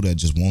simple dude that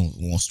just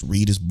wants to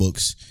read his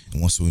books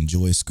and wants to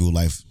enjoy his school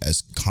life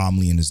as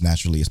calmly and as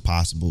naturally as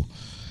possible.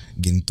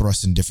 Getting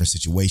thrust in different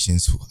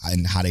situations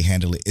and how they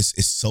handle it.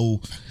 It's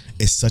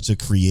such a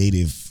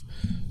creative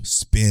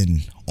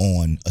spin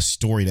on a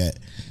story that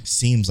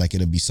seems like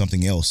it'll be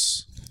something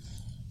else,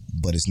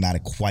 but it's not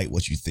quite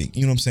what you think.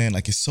 You know what I'm saying?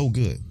 Like, it's so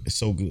good. It's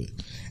so good.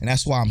 And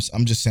that's why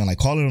I'm just saying, like,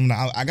 calling them,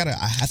 I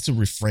have to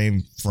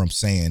refrain from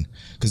saying,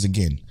 because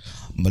again,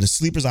 but the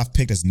sleepers I've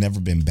picked has never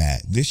been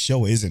bad. This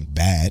show isn't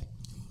bad.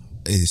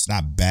 It's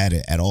not bad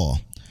at all.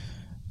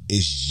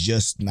 It's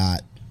just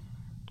not,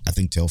 I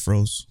think Tail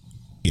froze.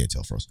 Yeah,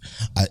 Tail froze.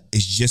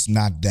 It's just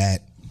not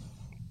that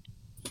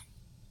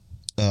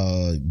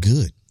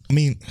good. I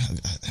mean,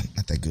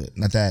 not that good.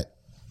 Not that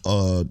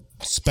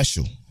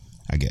special,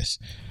 I guess.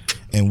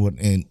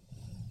 And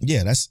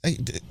yeah, it's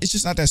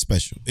just not that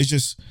special.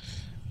 It's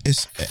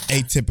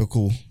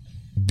atypical,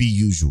 be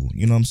usual.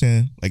 You know what I'm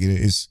saying? Like, it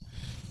is.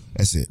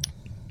 That's it.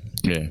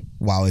 Yeah.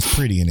 While it's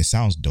pretty and it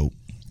sounds dope,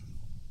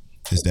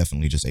 it's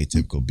definitely just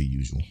atypical, be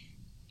usual.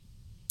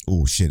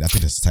 Oh shit! I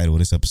think that's the title of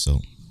this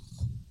episode.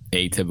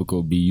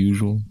 Atypical, be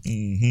usual.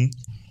 Mm-hmm.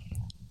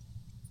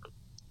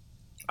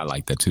 I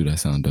like that too. That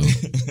sounds dope.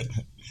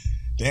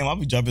 Damn, I'll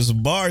be dropping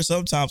some bars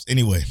sometimes.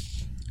 Anyway.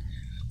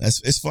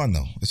 It's fun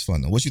though. It's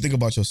fun though. What you think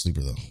about your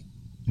sleeper though?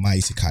 My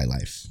Isekai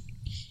life.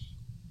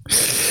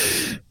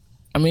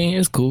 I mean,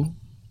 it's cool.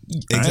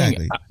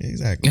 Exactly.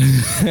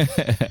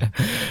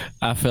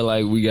 I feel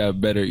like we got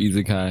better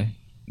Isekai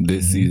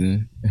this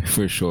season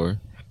for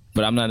sure,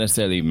 but I'm not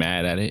necessarily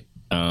mad at it.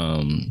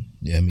 I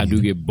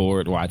do get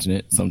bored watching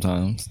it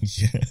sometimes.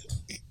 Yeah.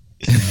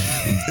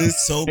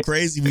 It's so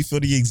crazy. We feel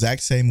the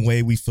exact same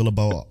way we feel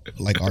about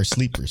like our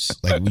sleepers.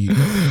 Like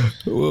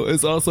well,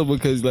 it's also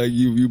because like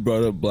you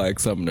brought up Black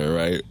Summoner,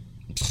 right?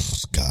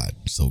 God,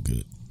 so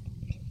good.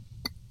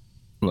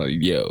 Like,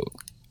 yo,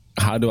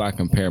 how do I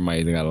compare My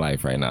Easy Kind of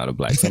Life right now to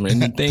Black Summer?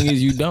 And the thing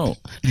is, you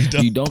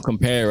don't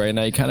compare it right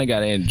now. You kind of got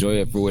to enjoy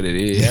it for what it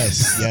is.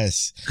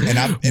 Yes.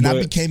 And I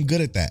became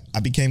good at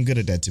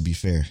that. To be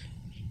fair.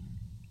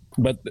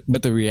 But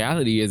the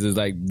reality is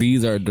like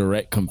these are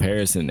direct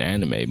comparison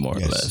anime, more or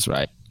less,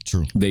 right?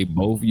 True. They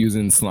both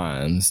using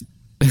slimes.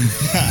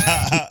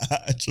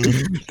 True.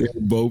 They're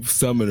both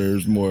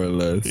summoners, more or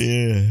less.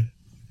 Yeah.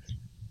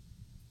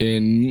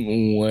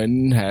 And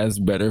one has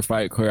better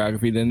fight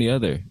choreography than the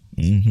other.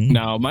 Mm-hmm.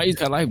 Now, My Easy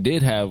Kind of Life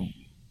did have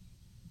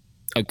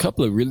a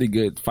couple of really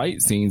good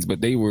fight scenes,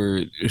 but they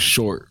were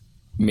short,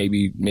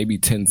 maybe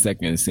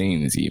 10-second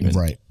scenes even.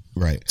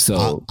 Right.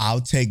 So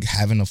I'll take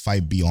having a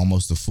fight be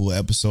almost a full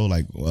episode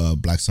like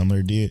Black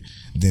Summer did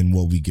than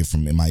what we get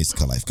from My Easy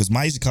Kind of Life. Because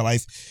My Easy Kind of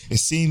Life, it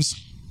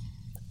seems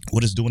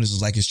what it's doing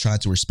is like it's trying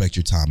to respect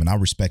your time, and I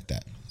respect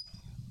that.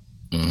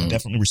 I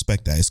definitely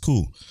respect that. It's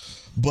cool.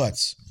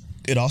 But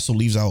it also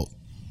leaves out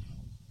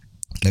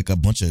like a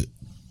bunch of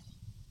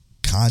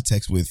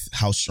context with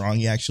how strong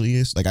he actually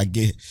is. Like I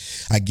get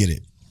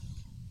it.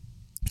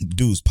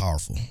 Dude's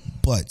powerful.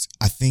 But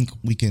I think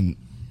we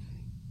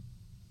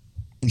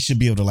should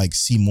be able to like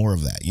see more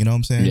of that. You know what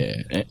I'm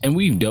saying? Yeah. And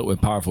we've dealt with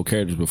powerful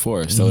characters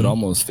before, so it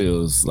almost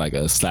feels like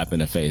a slap in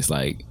the face.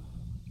 Like,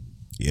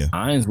 yeah,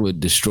 Ainz would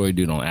destroy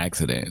dude on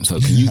accident. So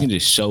you can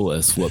just show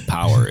us what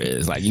power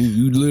is. Like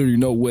you literally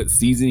know what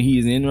season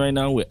he's in right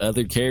now with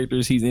other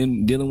characters he's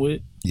in dealing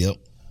with. Yep.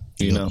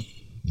 You know?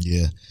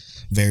 Yeah.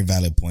 Very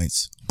valid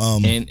points.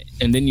 And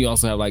then you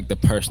also have like the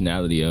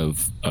personality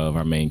of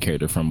our main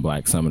character from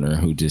Black Summoner,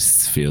 who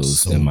just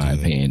feels, in my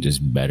opinion,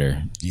 just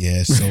better.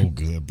 Yeah, so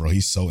good, bro.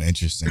 He's so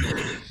interesting.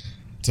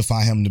 To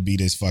find him to be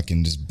this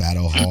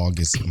battle hog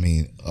is,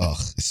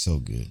 it's so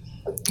good.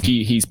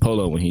 He's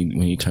Polo when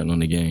he turned on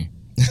the game.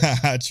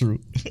 True.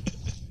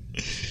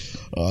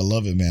 I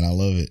love it, man. I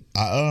love it.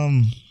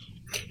 I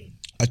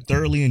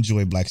thoroughly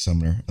enjoy Black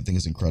Summoner. I think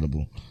it's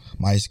incredible.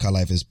 My Easy Kind of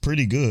Life is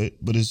pretty good,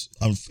 but it's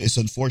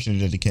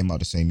unfortunate that it came out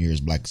the same year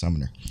as Black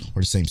Summoner,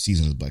 or the same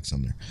season as Black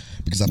Summoner,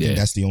 because I think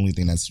that's the only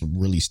thing that's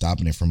really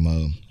stopping it from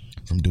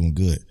doing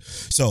good.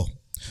 So,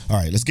 all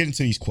right, let's get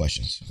into these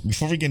questions.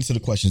 Before we get into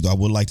the questions, though, I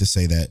would like to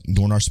say that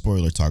during our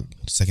spoiler talk,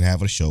 the second half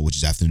of the show, which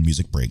is after the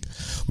music break,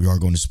 we are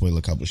going to spoil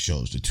a couple of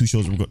shows. The two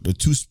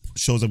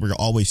shows that we're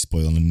always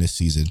spoiling in this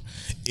season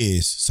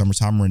is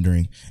Summertime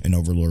Rendering and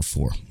Overlord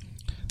 4.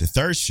 The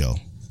third show,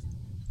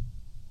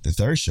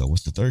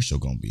 what's the third show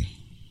going to be?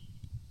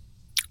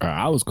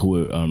 I was cool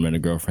with Rent a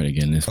Girlfriend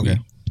again this week.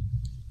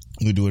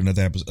 We'll do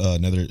another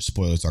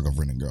spoiler talk of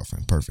Rent a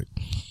Girlfriend. Perfect.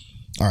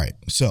 All right,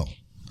 so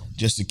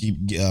just to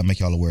make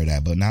y'all aware of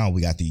that. But now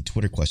we got the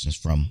Twitter questions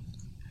from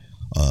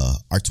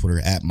our Twitter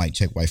at Mike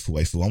Check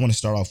Waifu. I want to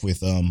start off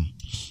with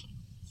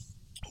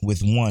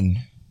one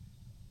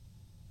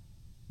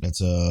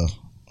that's a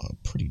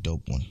pretty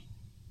dope one.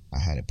 I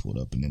had it pulled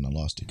up and then I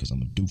lost it because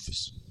I'm a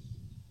doofus.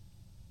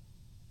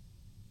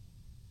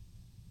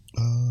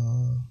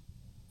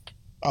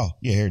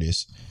 Here it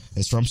is.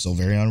 It's from So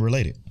Very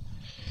Unrelated.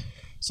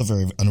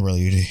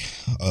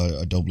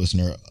 A dope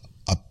listener.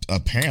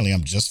 Apparently,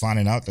 I'm just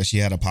finding out that she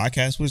had a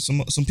podcast with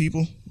some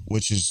people,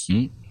 which is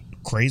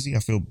crazy. I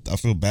feel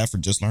bad for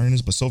just learning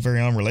this, but So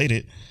Very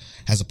Unrelated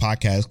has a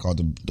podcast called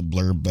the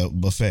Blur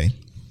Buffet,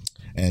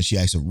 and she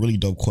asked a really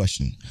dope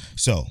question.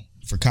 So,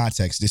 for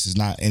context, this is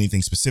not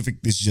anything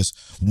specific. This is just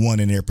one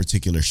in their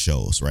particular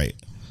shows, right?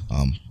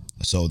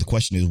 So the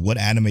question is, what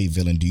anime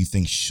villain do you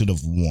think should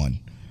have won?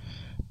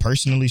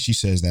 Personally, she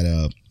says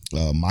that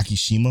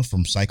Makishima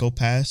from Psycho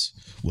Pass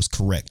was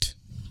correct.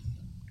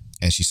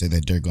 And she said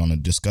that they're going to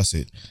discuss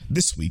it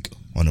this week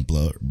on a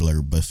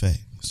Blur Buffet.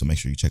 So make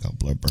sure you check out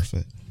Blur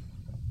Buffet.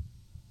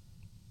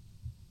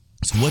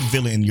 So what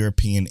villain, in your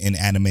opinion, in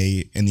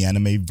the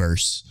anime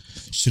verse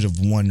should have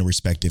won the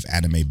respective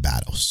anime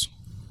battles?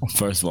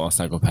 First of all,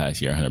 Psycho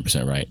Pass, you're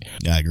 100% right.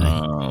 Yeah, I agree.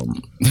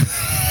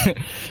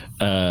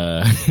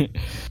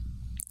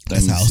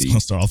 That's how I was going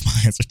to start off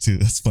my answer too.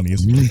 That's funny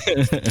as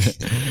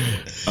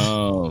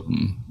well.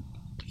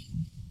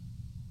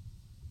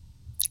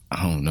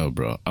 I don't know,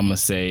 bro. I'm gonna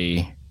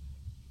start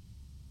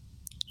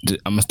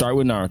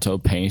with Naruto.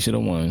 Pain should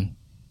have won.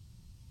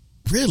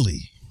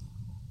 Really?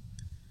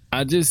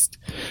 I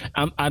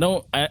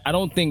don't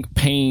think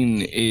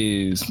Pain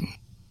is.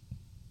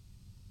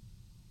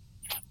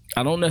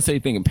 I don't necessarily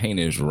think Pain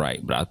is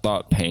right, but I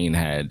thought Pain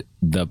had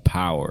the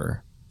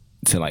power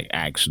to like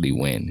actually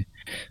win.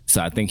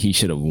 So I think he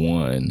should have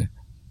won.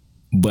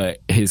 But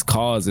his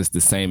cause is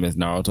the same as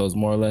Naruto's,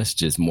 more or less,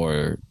 just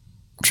more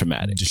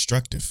traumatic.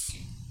 Destructive.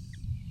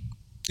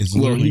 It's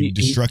literally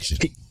destruction.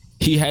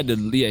 He had to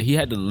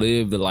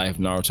live the life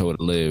Naruto would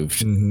have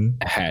lived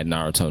had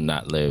Naruto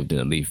not lived in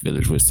a Leaf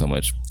Village with so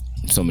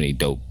many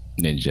dope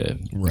ninja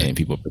and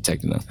people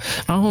protecting them.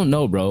 I don't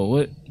know, bro.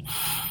 What?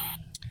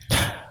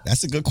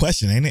 That's a good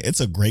question, ain't it? It's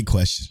a great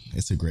question.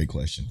 That's a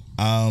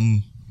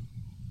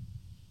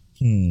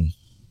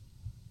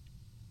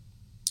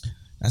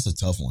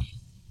tough one.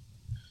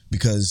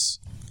 Because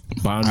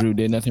Bondru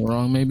did nothing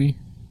wrong, maybe?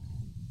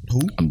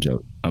 Who? I'm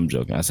joking. I'm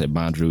joking. I said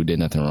Bondrew did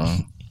nothing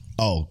wrong.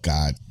 Oh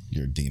God,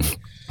 you're a demon.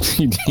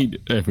 He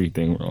did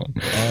everything wrong.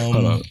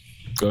 Hold on.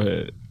 Go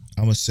ahead.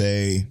 I'm gonna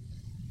say,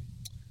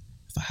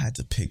 if I had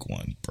to pick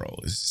one, bro,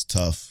 this is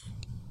tough.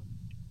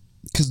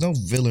 Because no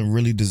villain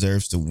really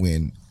deserves to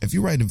win. If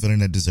you write a villain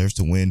that deserves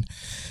to win,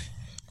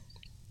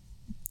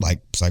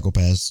 like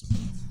Psycho-Pass,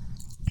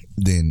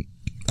 then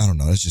I don't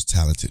know. That's just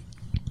talented.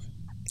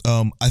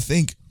 I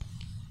think.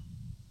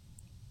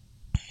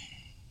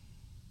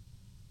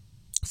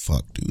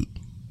 Fuck, dude.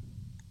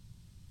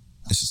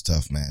 This is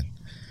tough, man.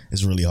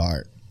 It's really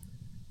hard.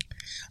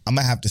 I'm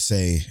gonna have to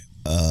say,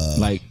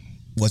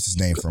 what's his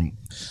name from?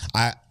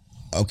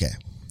 Okay.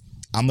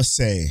 I'm gonna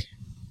say,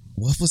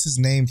 what was his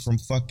name from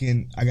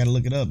fucking? I gotta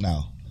look it up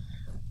now.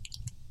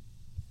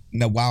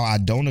 Now, while I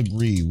don't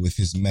agree with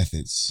his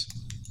methods,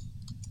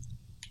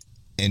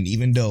 and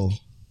even though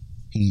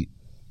he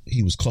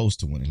was close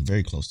to winning,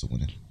 very close to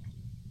winning.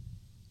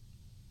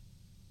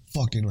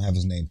 Fuck, they don't have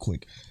his name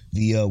quick.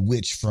 The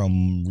witch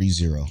from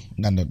ReZero.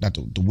 Not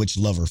the witch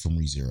lover from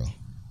ReZero.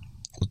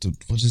 What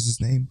is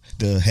his name?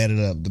 The head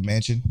of the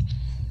mansion.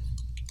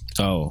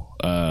 Oh,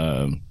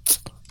 I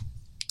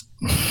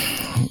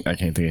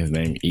can't think of his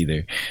name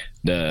either.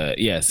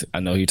 Yes, I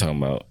know who you're talking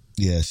about.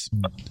 Yes,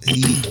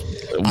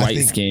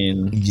 white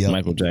skin, yep.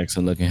 Michael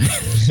Jackson looking,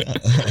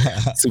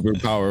 super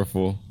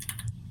powerful.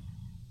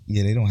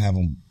 Yeah, they don't have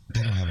him.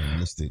 They don't have him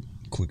listed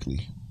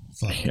quickly.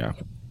 Fuck. Yeah,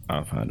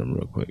 I'll find him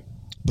real quick.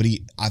 But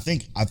I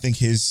think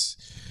his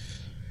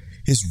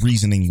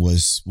reasoning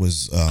was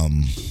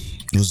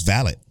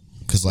valid,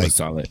 because like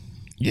solid.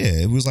 Yeah,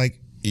 it was like,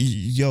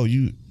 yo,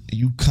 you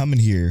coming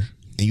here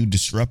and you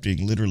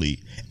disrupting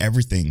literally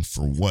everything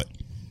for what?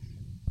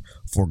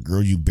 For a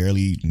girl you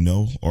barely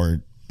know,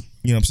 or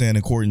you know what I'm saying,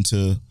 according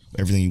to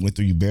everything you went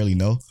through, you barely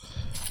know.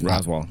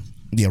 Roswaal.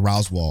 Yeah,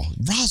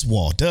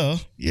 Roswaal, duh.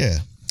 Yeah.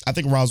 I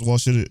think Roswaal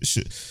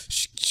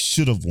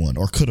should have won,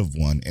 or could have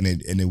won, and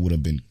it would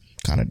have been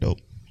kind of dope.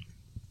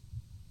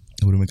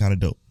 It would have been kind of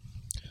dope.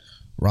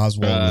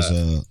 Roswaal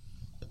was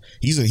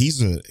he's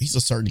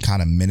a certain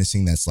kind of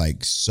menacing that's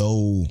like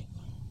so.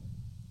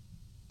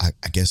 I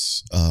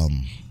guess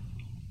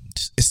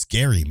it's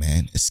scary,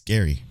 man. It's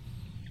scary.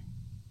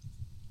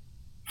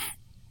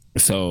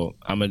 So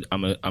I'm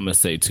gonna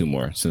say two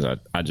more since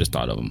I just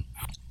thought of them.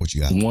 What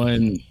you got?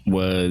 One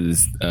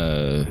was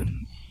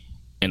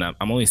and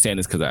I'm only saying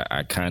this because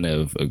I kind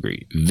of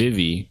agree.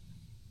 Vivi,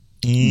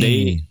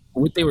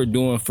 what they were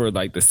doing for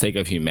like the sake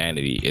of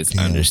humanity is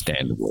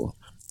understandable,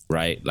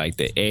 right? Like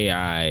the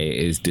AI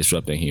is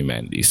disrupting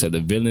humanity, so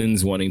the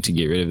villains wanting to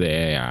get rid of the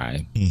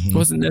AI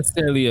wasn't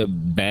necessarily a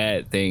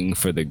bad thing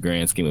for the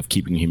grand scheme of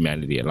keeping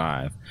humanity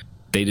alive.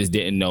 They just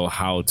didn't know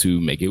how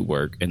to make it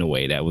work in a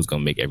way that was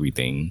going to make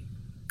everything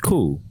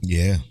cool.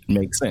 Yeah.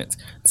 Makes sense.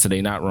 So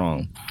they're not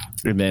wrong.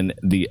 And then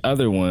the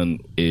other one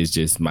is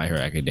just My Hero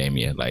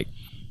Academia. Like,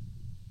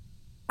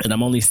 and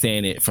I'm only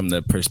saying it from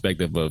the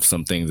perspective of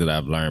some things that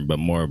I've learned, but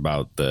more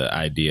about the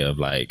idea of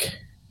like,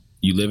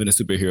 you live in a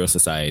superhero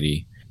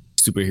society,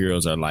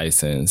 superheroes are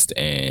licensed,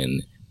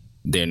 and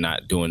they're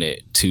not doing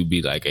it to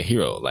be like a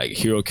hero. Like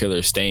Hero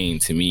Killer Stain,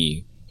 to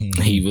me,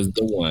 he was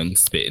the one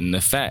spitting the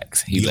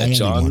facts. He let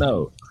y'all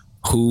know,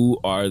 who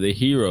are the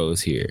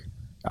heroes here?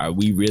 Are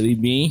we really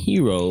being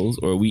heroes,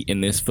 or are we in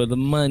this for the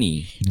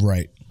money?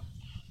 Right.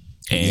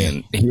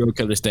 And Hero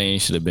Killer Stain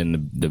should have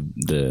been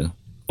the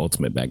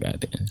ultimate bad guy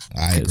then.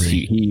 I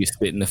agree. He's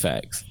spitting the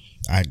facts.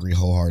 I agree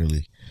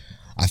wholeheartedly.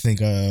 I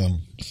think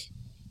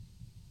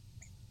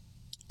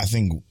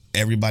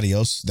everybody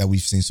else that we've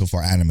seen so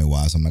far, anime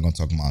wise, I'm not gonna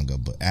talk manga,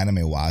 but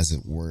anime wise,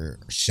 it were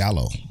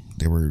shallow.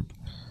 They were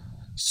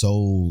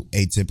so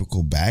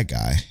atypical bad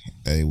guy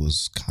that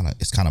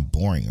it's kind of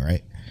boring,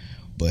 right?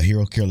 But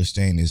Hero Killer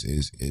Stain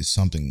is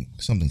something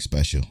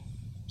special.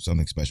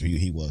 Something special.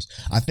 He was.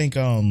 I think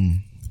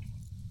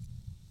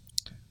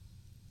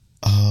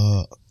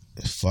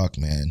fuck,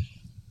 man.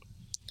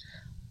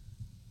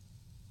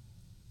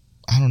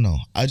 I don't know.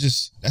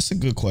 That's a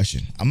good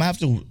question. I'm gonna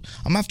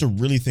have to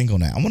really think on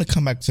that. I want to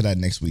come back to that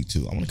next week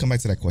too. I want to come back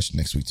to that question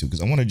next week too,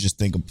 because I want to just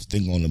think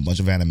on a bunch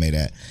of anime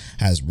that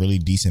has really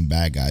decent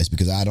bad guys.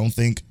 Because I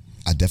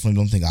definitely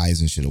don't think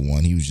Aizen should have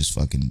won. He was just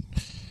fucking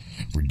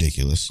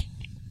ridiculous.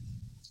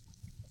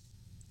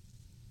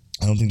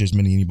 I don't think there's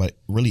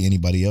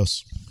anybody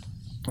else.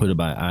 What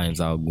about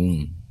Ainz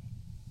Al-Gun?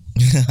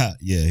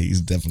 Yeah,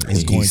 he's definitely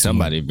he's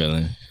somebody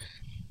villain.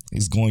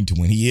 He's going to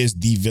win. He is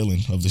the villain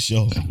of the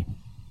show.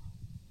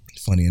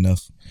 Funny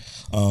enough.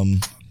 All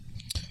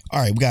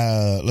right, we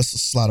got let's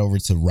slide over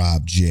to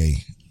Rob J.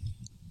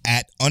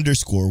 At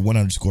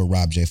 _1_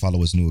 Rob J.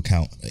 Follow his new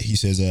account. He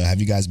says,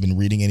 have you guys been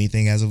reading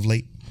anything as of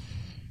late?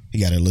 He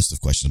got a list of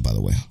questions, by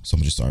the way. So I'm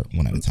gonna just start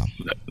one at a time.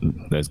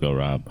 Let's go,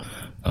 Rob.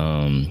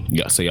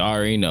 Yeah, so y'all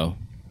already know.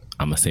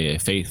 I'm gonna say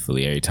it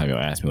faithfully every time y'all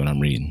ask me what I'm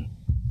reading.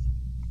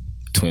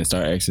 Twin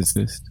Star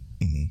Exorcist.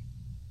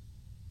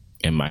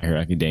 And My Hero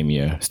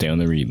Academia stay on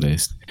the read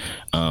list.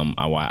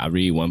 I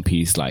read One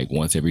Piece like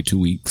once every 2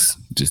 weeks,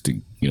 just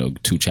to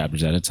 2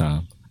 chapters at a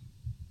time.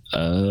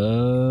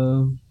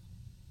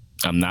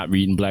 I'm not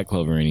reading Black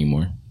Clover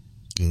anymore.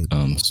 Good.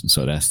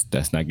 So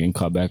that's not getting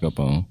caught back up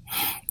on.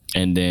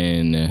 And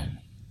then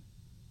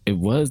it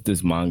was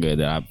this manga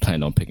that I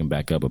planned on picking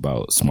back up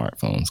about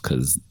smartphones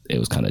because it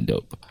was kind of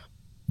dope.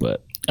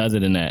 But other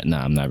than that,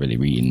 I'm not really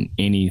reading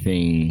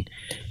anything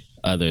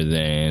other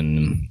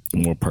than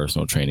more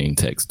personal training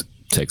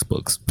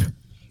textbooks.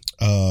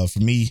 For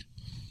me,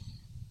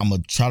 I'm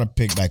gonna try to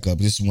pick back up.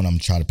 This is when I'm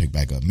trying to pick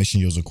back up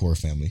Mission Yozakura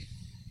Family.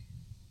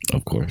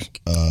 Of course.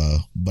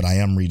 But I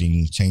am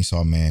reading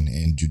Chainsaw Man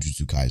and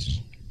Jujutsu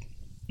Kaisen.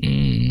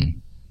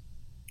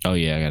 Oh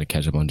yeah, I gotta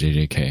catch up on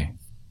JJK.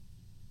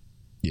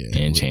 Yeah.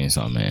 And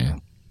Chainsaw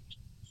Man.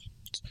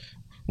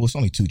 Well, it's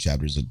only 2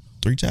 chapters.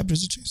 3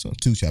 chapters of Chainsaw?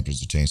 2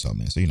 chapters of Chainsaw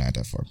Man, so you're not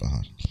that far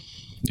behind.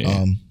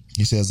 Yeah.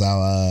 He says,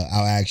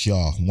 I'll ask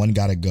y'all, one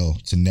gotta go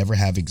to never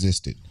have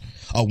existed.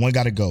 Oh, one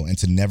gotta go and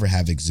to never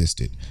have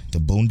existed. The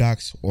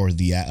Boondocks or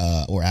the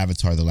or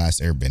Avatar: The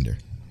Last Airbender?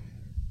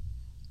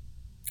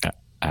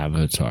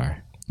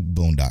 Avatar.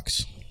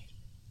 Boondocks.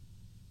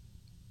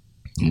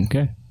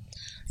 Okay.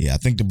 Yeah, I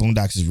think the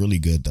Boondocks is really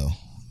good though.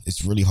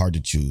 It's really hard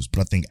to choose,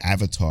 but I think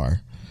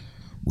Avatar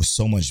was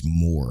so much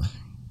more.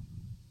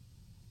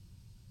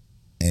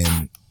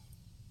 And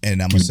I'm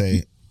gonna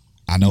say,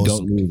 I know you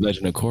don't lose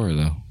Legend of Korra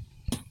though.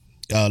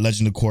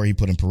 Legend of Korra, he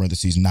put in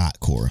parentheses, not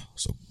Korra.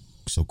 So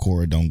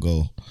Korra don't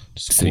go.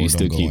 So you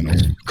still keep in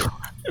there.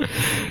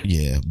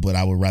 Yeah, but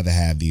I would rather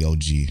have the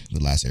OG, The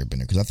Last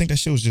Airbender, because I think that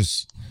show is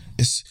just,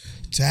 it's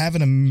to have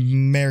an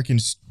American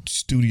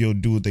studio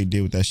do what they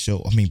did with that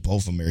show. I mean,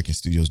 both American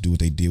studios do what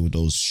they did with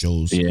those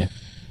shows. Yeah,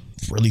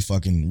 really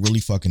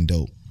fucking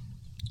dope.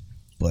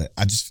 But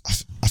I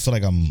feel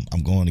like I'm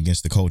going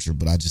against the culture,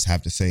 but I just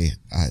have to say,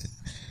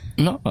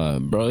 no,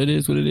 bro, it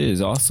is what it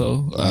is.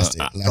 Also, Last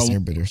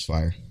Airbender is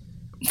fire.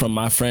 From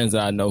my friends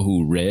that I know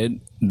who read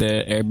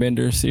the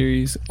Airbender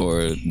series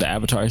or the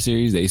Avatar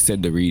series, they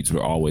said the reads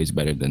were always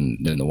better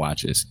than the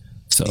watches.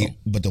 So,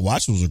 but the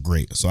watches were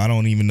great. So I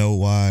don't even know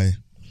why.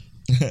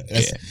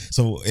 Yeah.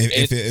 So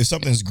if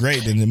something's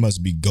great, then it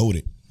must be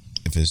goated.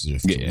 If the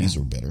reads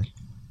were better.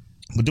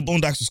 But the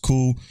Boondocks was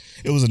cool.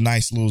 It was a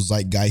nice little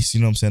zeitgeist.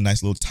 You know what I'm saying?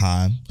 Nice little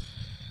time.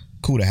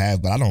 Cool to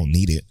have, but I don't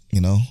need it.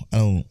 You know, I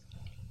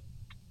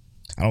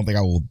don't think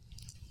I will.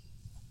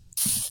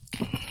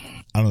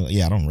 I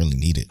don't really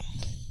need it.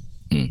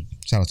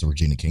 Shout out to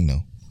Regina King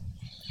though.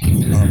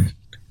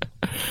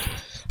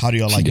 How do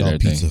y'all like y'all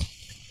pizza?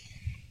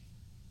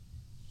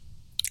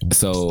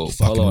 So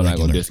Polo and I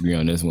gonna disagree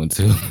on this one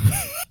too.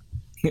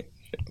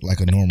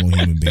 Like a normal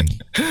human being.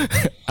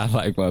 I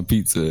like my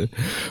pizza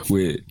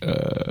with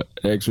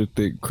extra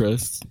thick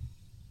crust.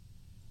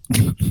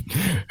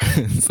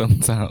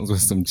 Sometimes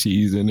with some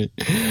cheese in it.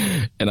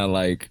 And I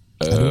like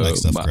I do like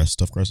stuffed crust.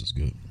 Stuffed crust is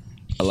good.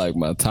 I like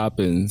my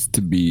toppings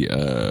to be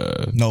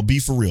no, be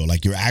for real.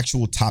 Like your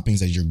actual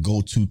toppings as your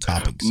go-to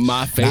toppings.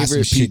 My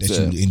favorite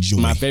pizza that you enjoy.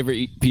 My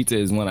favorite pizza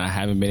is one I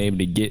haven't been able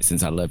to get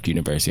since I left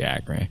University of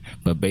Akron.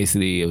 But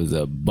basically it was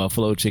a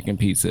buffalo chicken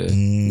pizza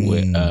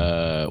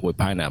with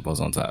pineapples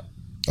on top.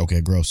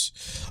 Okay, gross.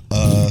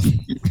 But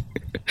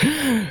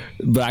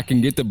I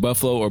can get the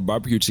buffalo or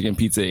barbecue chicken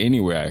pizza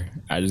anywhere.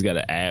 I just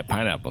gotta add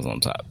pineapples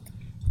on top.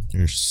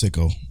 You're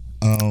sicko.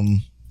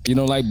 You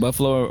don't like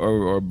buffalo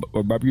or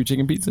barbecue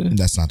chicken pizza?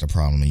 That's not the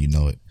problem, and you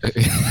know it.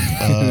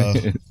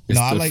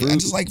 No, I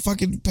just like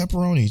fucking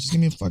pepperoni. Just give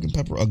me a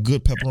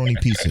good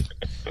pepperoni pizza.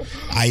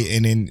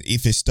 And then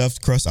if it's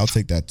stuffed crust, I'll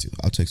take that too.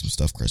 I'll take some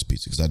stuffed crust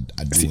pizza because I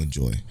do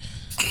enjoy.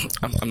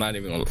 I'm not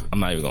even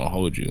gonna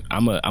hold you.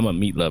 I'm a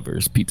meat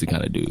lover's pizza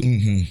kind of dude.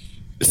 Mm-hmm.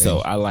 So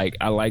I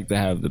like to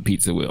have the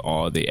pizza with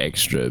all the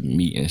extra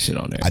meat and shit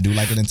on there. I do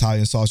like an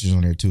Italian sausage on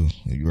there too.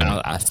 You're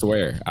right. I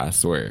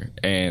swear.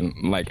 And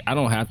like I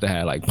don't have to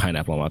have like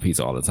pineapple on my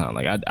pizza all the time.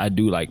 Like I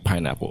do like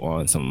pineapple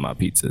on some of my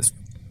pizzas.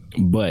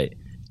 But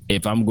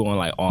if I'm going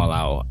like all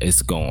out,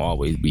 it's gonna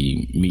always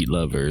be meat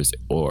lovers,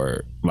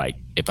 or like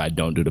if I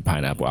don't do the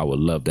pineapple, I would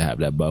love to have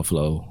that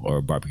buffalo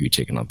or barbecue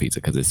chicken on pizza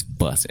because it's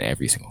busting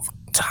every single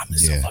time.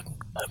 It's so fucking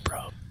good,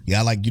 bro. Yeah,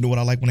 I like. You know what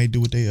I like when they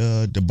do with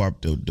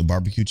the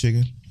barbecue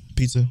chicken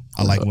pizza.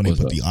 I like when they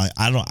put I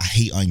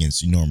hate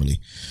onions normally,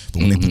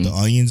 but when they put the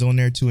onions on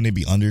there too, and they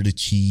be under the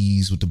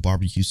cheese with the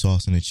barbecue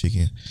sauce and the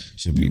chicken,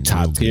 should be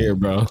top tier,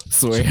 bro. I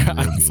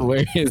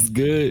swear it's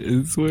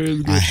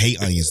good. I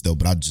hate onions though,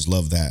 but I just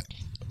love that.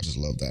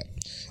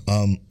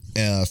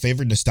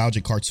 Favorite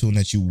nostalgic cartoon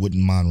that you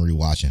wouldn't mind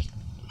rewatching?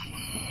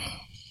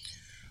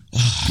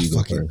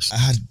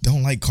 I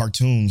don't like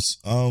cartoons.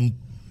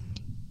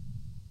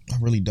 I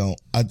really don't.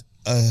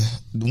 The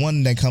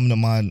one that come to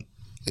mind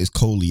is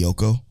Code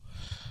Lyoko.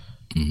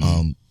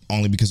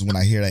 Only because when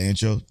I hear that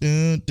intro,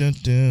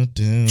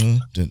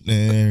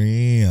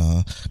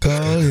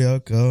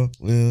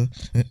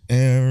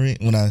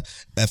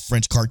 that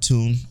French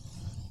cartoon,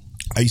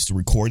 I used to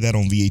record that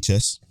on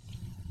VHS.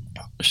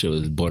 Shit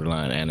was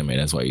borderline anime.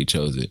 That's why you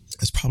chose it.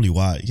 That's probably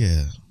why.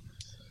 Yeah.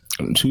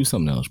 Choose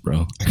something else,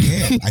 bro.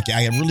 I can't.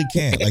 I really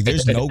can't. Like,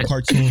 there's no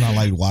cartoon I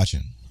like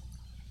watching.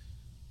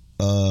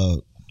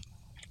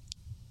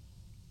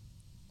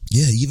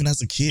 Yeah, even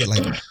as a kid,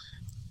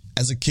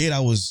 as a kid, I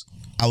was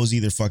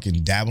either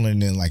fucking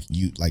dabbling in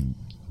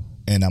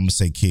and I'm gonna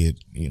say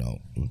kid,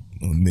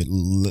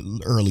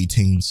 early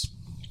teens.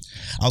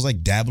 I was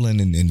like dabbling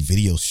in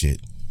video shit.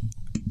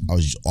 I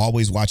was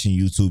always watching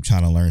YouTube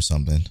trying to learn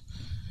something.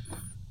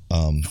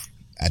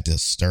 At the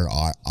stir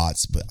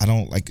arts, but I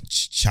don't like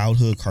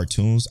childhood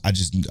cartoons. I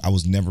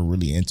was never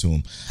really into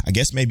them. I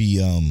guess maybe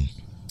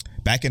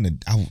back in the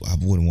I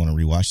wouldn't want to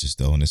rewatch this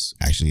though, and this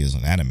actually is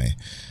an anime.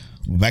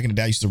 Back in the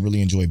day, I used to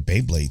really enjoy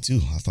Beyblade too.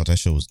 I thought that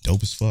show was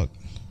dope as fuck.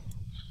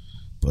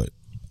 But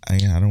I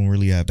don't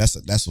really have. That's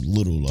a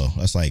little low.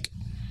 That's like.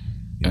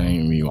 I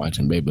ain't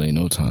rewatching Beyblade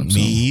no time.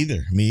 Me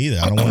either.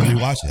 I don't want to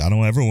rewatch it. I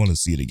don't ever want to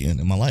see it again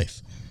in my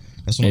life.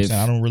 That's what I'm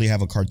saying. I don't really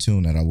have a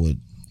cartoon that I would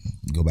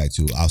go back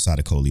to outside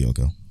of Code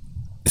Lyoko.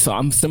 So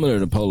I'm similar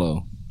to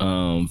Polo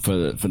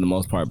for the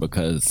most part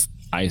because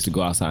I used to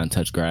go outside and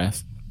touch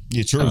grass.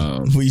 Yeah, true.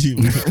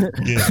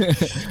 Yeah.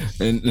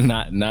 And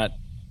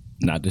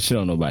not to shit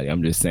on nobody.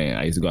 I'm just saying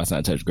I used to go outside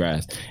and touch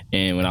grass.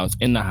 And when I was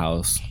in the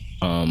house,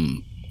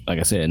 like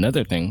I said,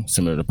 another thing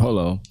similar to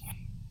Polo,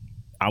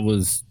 I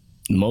was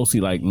mostly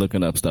like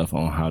looking up stuff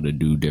on how to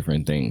do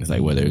different things,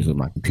 like whether it's with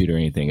my computer or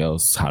anything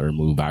else, how to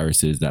remove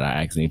viruses that I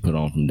accidentally put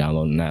on from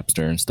downloading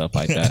Napster and stuff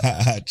like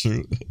that.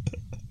 True.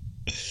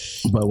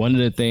 But one of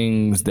the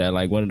things that,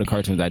 like, one of the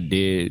cartoons I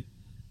did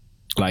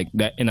like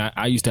that, and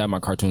I used to have my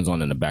cartoons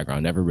on in the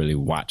background, never really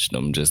watched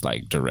them just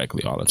like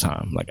directly all the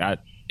time. Like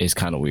it's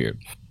kind of weird,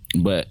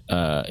 but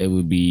it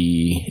would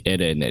be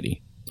Ed, Edd n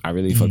Eddy. I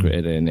really fucked with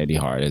Ed, Edd n Eddy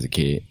hard as a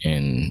kid,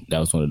 and that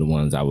was one of the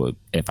ones I would,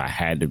 if I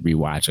had to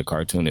rewatch a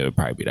cartoon, it would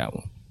probably be that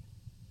one.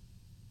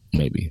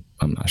 Maybe,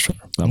 I'm not sure.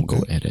 I'm gonna go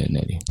with Ed, Edd n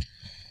Eddy.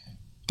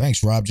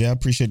 Thanks, Rob J. I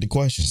appreciate the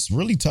questions.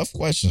 Really tough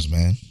questions,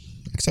 man.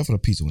 Except for the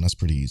pizza one, that's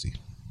pretty easy.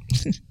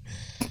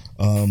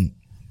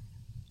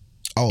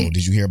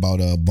 Did you hear about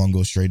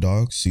Bungo Stray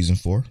Dogs season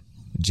 4?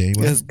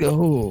 January. Let's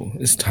go.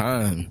 It's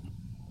time.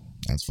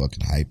 That's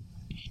fucking hype.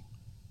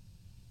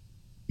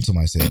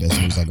 Somebody said that's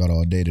news. I got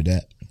all day to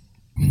that.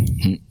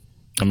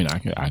 I mean, I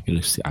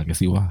can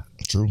see why.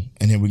 True.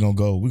 And then we're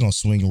gonna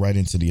swing right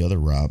into the other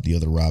Rob. The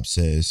other Rob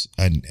says,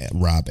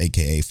 Rob,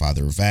 aka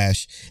Father of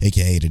Ash,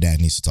 aka the Dad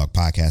Needs to Talk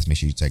podcast. Make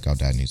sure you check out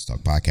Dad Needs to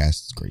Talk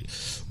podcast. It's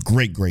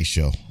great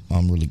show.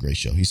 Really great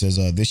show. He says,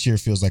 this year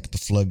feels like the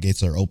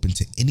floodgates are open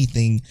to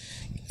anything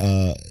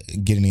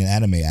getting an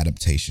anime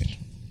adaptation.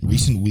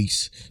 Recent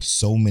weeks,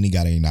 so many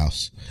got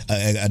announced.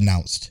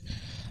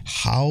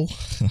 How,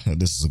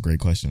 this is a great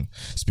question.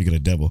 Speaking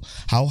of devil,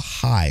 how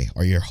high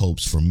are your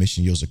hopes for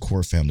Mission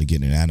Yozakura Family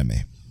getting an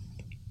anime?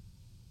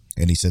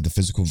 And he said the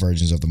physical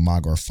versions of the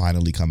manga are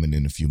finally coming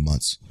in a few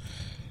months.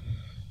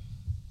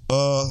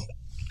 Yeah,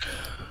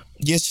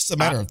 it's just a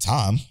matter of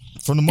time.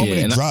 From the moment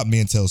it dropped, me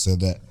and Tel said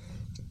that.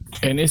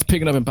 And it's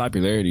picking up in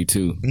popularity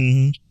too.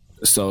 Mm-hmm.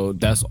 So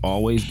that's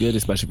always good,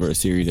 especially for a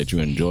series that you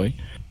enjoy.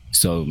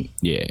 So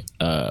yeah,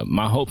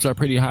 my hopes are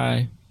pretty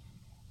high.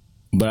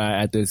 But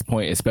at this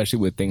point, especially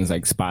with things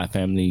like Spy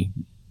Family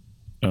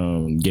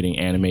getting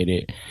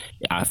animated,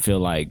 I feel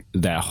like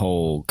that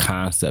whole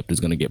concept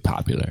is going to get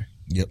popular.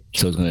 Yep.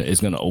 So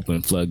it's gonna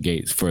open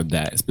floodgates for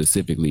that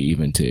specifically,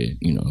 even to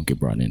get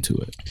brought into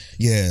it.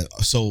 Yeah.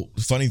 So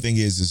the funny thing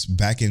is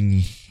back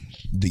in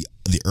the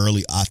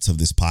early aughts of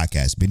this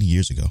podcast, many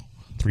years ago,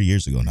 3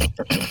 years ago now.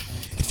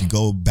 If you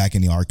go back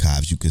in the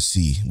archives, you could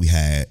see we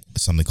had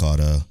something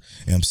called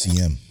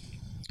MCM.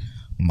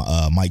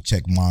 Mic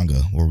Check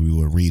Manga, where we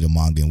would read a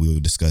manga and we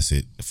would discuss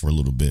it for a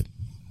little bit.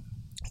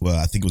 Well,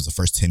 I think it was the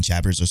first 10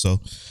 chapters or so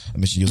of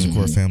Mission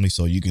Yozakura Family.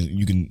 So you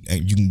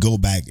can go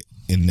back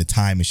in the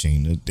time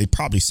machine. They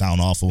probably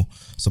sound awful,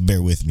 so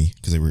bear with me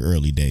because they were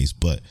early days.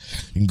 But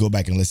you can go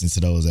back and listen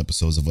to those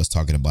episodes of us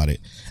talking about it.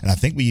 And I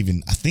think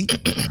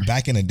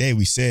back in the day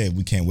we said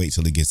we can't wait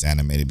till it gets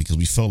animated because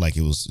we felt like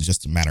it was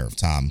just a matter of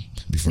time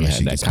before that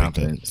shit gets picked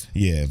up.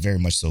 Yeah, very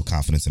much so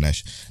confidence in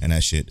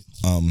that shit.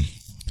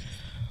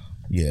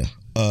 Yeah.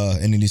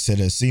 And then he said,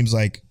 it seems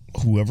like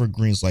whoever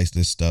greenslights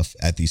this stuff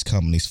at these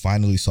companies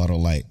finally saw the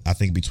light. I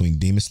think between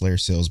Demon Slayer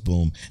sales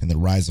boom and the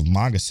rise of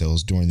manga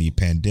sales during the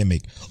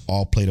pandemic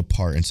all played a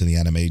part into the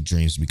anime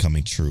dreams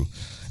becoming true.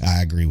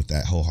 I agree with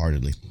that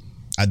wholeheartedly.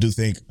 I do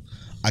think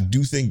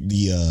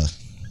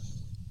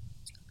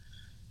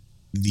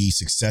the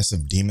success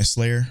of Demon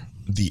Slayer,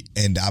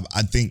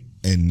 I think,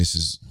 and this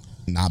is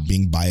not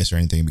being biased or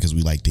anything because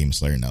we like Demon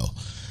Slayer, no.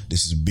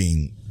 This is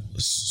being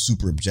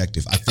super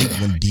objective. I think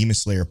when Demon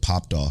Slayer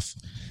popped off,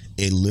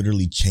 it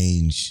literally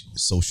changed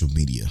social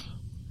media.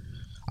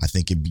 I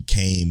think it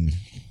became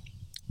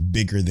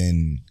bigger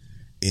than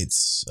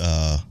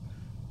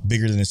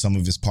some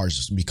of its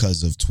parts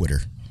because of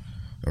Twitter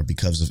or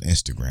because of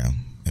Instagram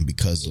and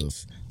because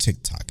of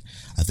TikTok.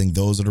 I think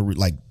those are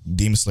like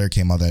Demon Slayer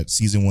came out that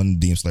season 1.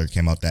 Demon Slayer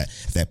came out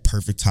that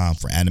perfect time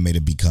for anime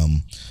to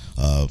become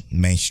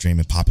mainstream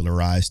and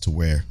popularized to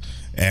where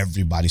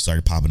everybody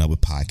started popping up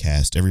with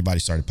podcasts. Everybody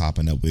started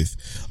popping up with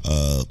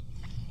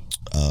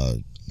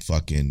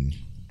fucking,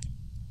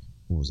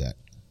 what was that?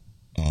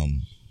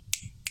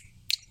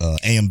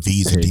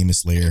 AMVs of Demon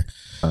Slayer.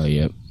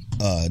 Yep.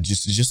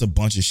 just a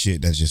bunch of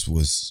shit that just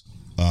was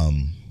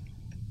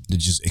that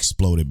just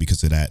exploded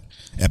because of that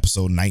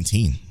episode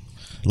 19.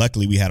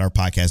 Luckily, we had our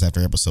podcast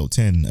after episode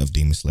 10 of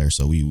Demon Slayer,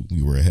 so we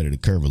were ahead of the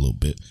curve a little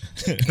bit.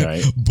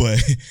 Right. but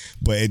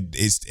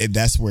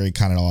that's where it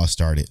kind of all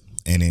started.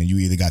 And then you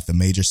either got the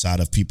major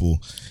side of people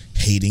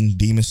hating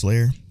Demon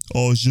Slayer.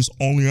 Oh, it's just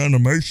only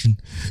animation.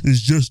 It's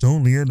just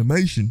only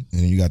animation.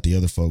 And then you got the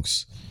other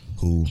folks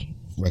who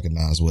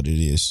recognize what it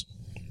is.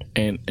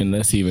 And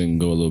let's even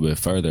go a little bit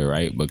further,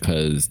 right?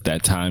 Because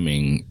that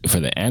timing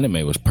for the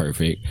anime was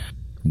perfect,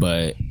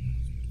 but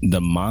the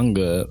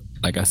manga,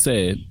 like I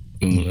said,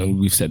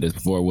 we've said this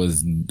before,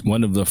 was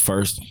one of the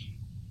first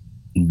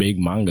big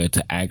manga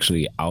to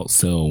actually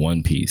outsell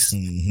One Piece,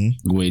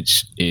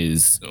 which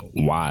is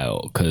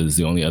wild because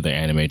the only other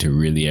anime to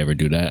really ever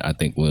do that, I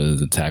think,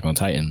 was Attack on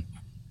Titan.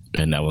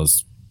 And that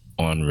was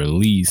on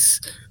release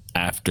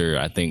after,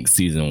 I think,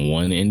 season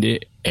 1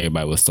 ended.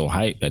 Everybody was so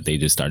hyped that they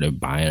just started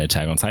buying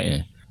Attack on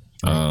Titan.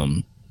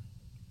 And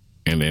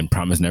then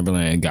Promised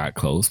Neverland got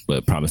close,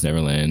 but Promised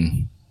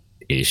Neverland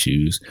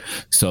issues.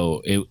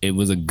 So it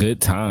was a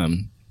good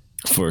time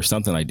for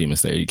something like Demon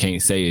Slayer. You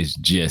can't say it's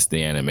just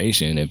the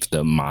animation if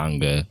the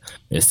manga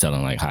is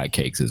selling like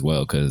hotcakes as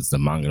well, because the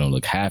manga don't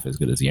look half as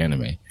good as the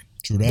anime.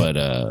 True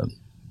that.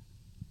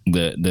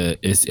 But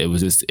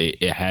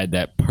it had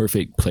that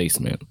perfect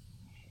placement,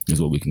 is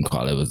what we can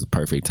call it. It was the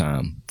perfect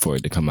time for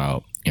it to come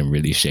out and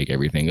really shake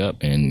everything up,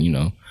 and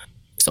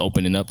it's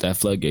opening up that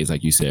floodgates,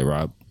 like you said,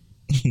 Rob.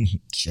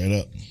 Straight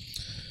up.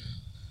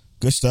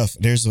 Good stuff.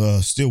 There's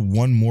still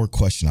one more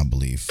question, I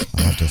believe.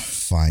 I have to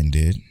find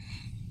it.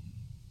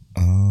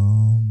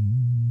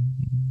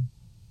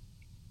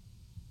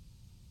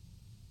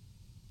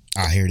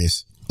 Here it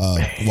is.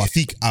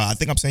 Wafiq. I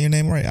think I'm saying your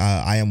name right.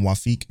 I am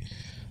Wafiq.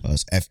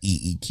 It's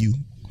Feeq.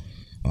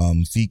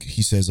 Feek,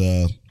 he says,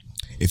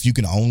 if you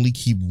can only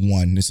keep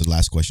one, this is the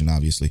last question,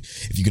 obviously.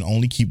 If you can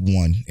only keep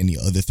one and the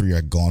other three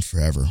are gone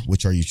forever,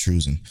 which are you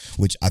choosing?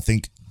 Which I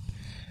think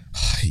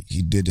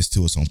he did this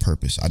to us on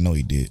purpose. I know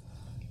he did.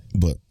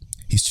 But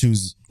he's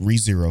choose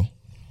ReZero,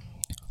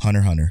 Hunter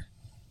x Hunter,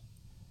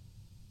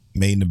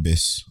 Made in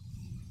Abyss,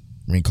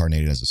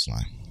 reincarnated as a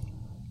slime.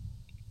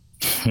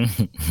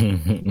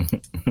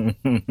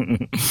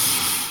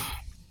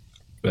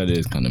 That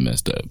is kind of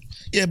messed up.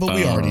 Yeah, but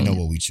we already know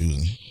what we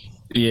choosing.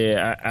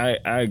 Yeah,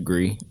 I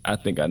agree. I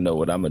think I know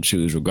what I'm gonna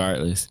choose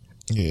regardless.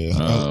 Yeah,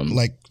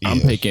 I'm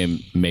picking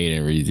Made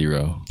in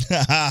ReZero.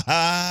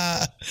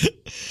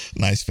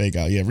 Nice fake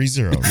out. Yeah,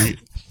 ReZero.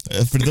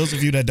 For those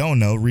of you that don't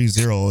know,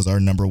 ReZero is our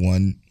number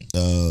one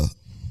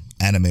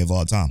anime of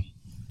all time.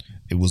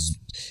 It was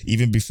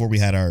even before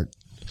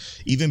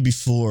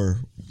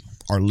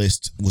our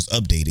list was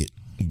updated,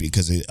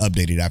 because it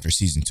updated after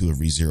season 2 of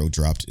ReZero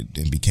dropped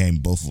and became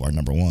both of our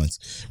number ones.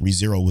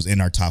 ReZero was in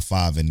our top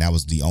 5, and that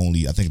was the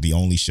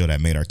only show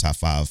that made our top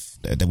 5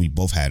 that we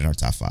both had in our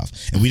top 5.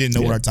 And we didn't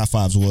know what our top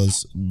 5s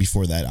was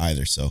before that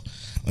either. So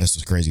that's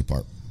the crazy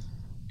part.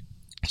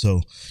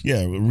 So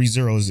yeah,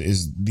 ReZero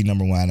is the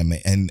number one anime,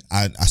 and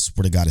I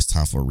swear to God, it's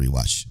time for a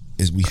rewatch.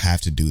 We have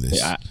to do this.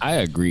 Yeah, I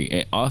agree,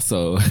 and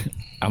also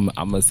I'm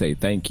gonna say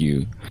thank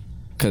you.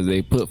 Because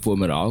they put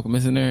Fullmetal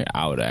Alchemist in there,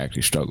 I would have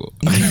actually struggled.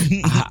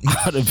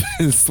 I would have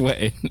been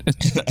sweating.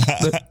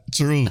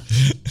 True.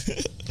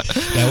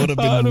 That would have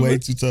been way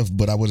too tough,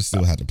 but I would have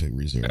still had to pick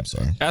ReZero. I'm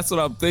sorry. That's what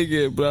I'm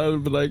thinking, but I would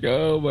have been like,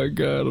 oh my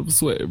God, I'm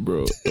sweating,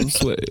 bro. I'm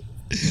sweating.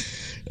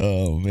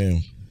 Oh,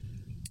 man.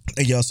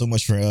 Thank y'all so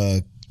much for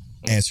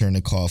answering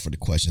the call for the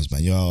questions,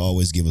 man. Y'all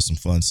always give us some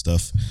fun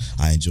stuff.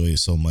 I enjoy it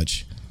so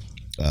much.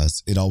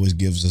 It always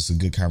gives us a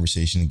good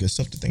conversation and good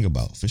stuff to think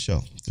about, for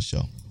sure.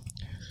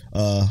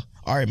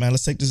 All right, man,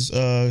 let's take this.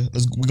 We're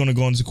going to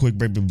go on this quick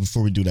break, but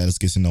before we do that, let's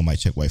get to know Mic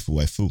Check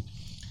Waifu.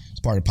 It's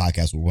part of the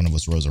podcast where one of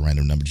us rolls a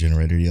random number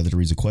generator, the other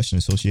reads a question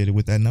associated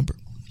with that number.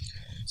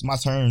 It's my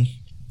turn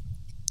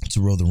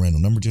to roll the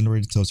random number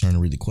generator. It's your turn to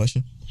read the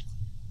question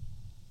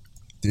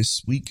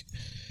this week,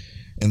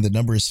 and the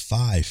number is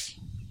 5.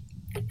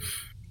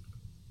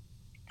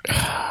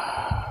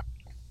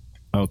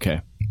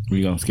 Okay,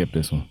 we're going to skip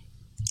this one.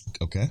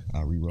 Okay,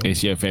 I'll re-roll.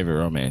 It's your favorite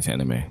romance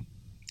anime.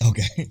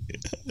 Okay,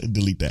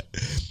 delete that.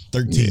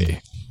 13. Yeah.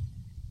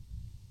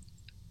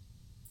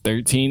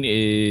 13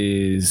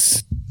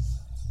 is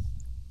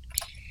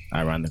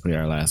ironically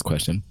our last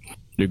question.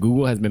 Your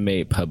Google has been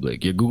made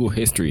public. Your Google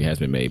history has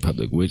been made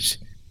public. Which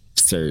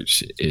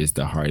search is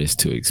the hardest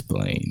to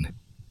explain?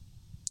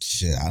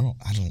 Shit, I don't.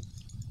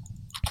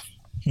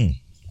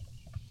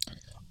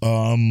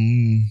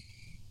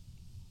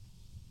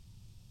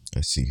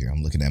 Let's see here.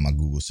 I'm looking at my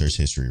Google search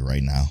history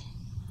right now.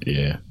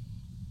 Yeah.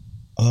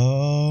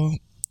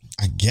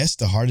 I guess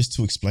the hardest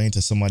to explain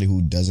to somebody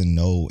who doesn't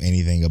know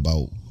anything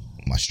about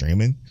my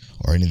streaming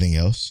or anything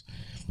else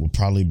would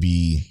probably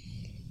be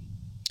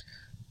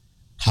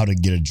how to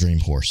get a dream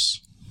horse.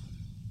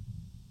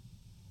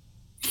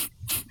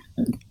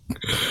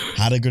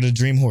 How to get a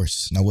dream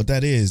horse. Now, what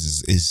that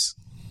is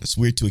it's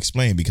weird to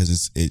explain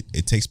because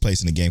it takes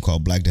place in a game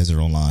called Black Desert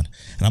Online,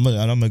 and I'm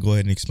gonna go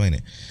ahead and explain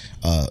it.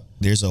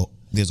 There's a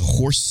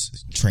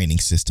horse training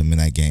system in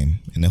that game,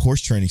 and the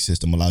horse training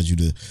system allows you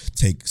to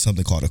take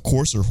something called a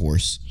courser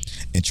horse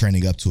and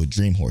training up to a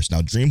dream horse.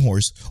 Now, dream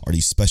horse are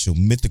these special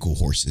mythical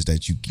horses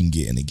that you can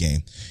get in the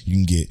game. You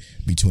can get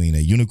between a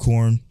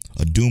unicorn,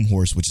 a doom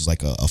horse, which is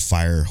like a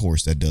fire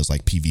horse that does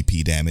like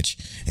PvP damage,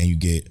 and you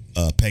get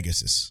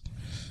Pegasus.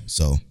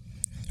 So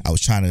I was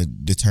trying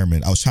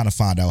to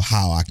find out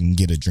how I can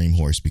get a dream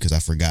horse because I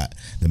forgot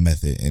the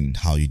method and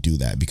how you do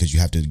that, because you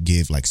have to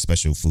give like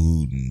special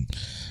food and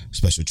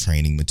special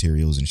training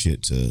materials and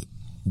shit to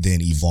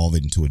then evolve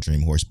it into a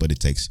dream horse, but it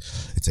takes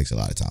a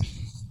lot of time.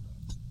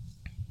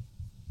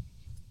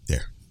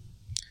 There.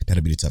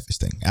 That'll be the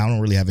toughest thing. I don't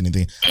really have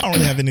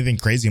anything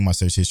crazy in my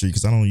search history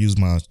because I don't use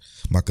my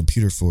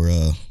computer for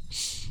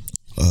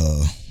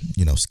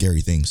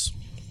scary things.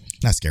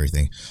 Not scary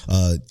thing.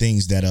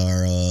 Things that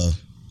are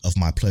of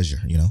my pleasure,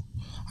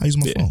 I use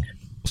my phone.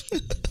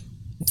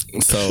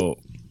 So,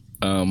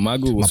 my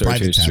Google search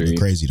private history. Tab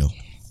crazy though.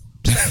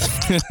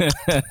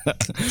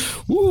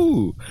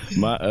 Woo!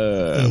 My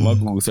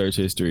Google search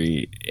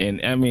history,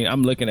 and I mean,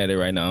 I'm looking at it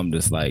right now. I'm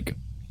just like,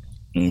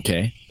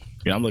 okay,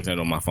 I'm looking at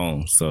it on my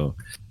phone. So,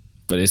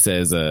 but it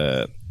says,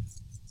 and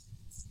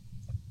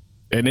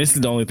this is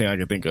the only thing I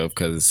can think of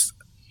because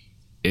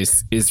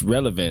it's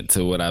relevant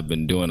to what I've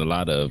been doing a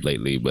lot of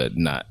lately, but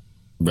not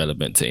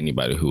relevant to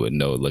anybody who would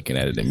know looking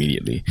at it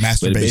immediately.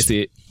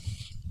 Masturbation.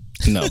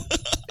 No.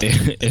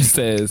 It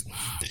says,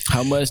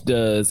 how much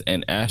does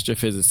an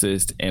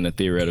astrophysicist and a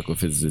theoretical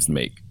physicist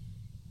make?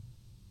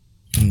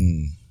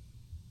 And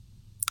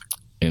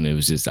I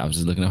was just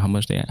looking at how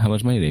much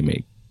money they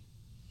make.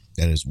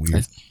 That is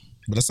weird.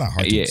 But that's not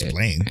hard to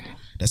explain.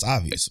 That's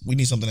obvious. We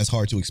need something that's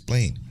hard to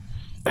explain.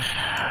 You're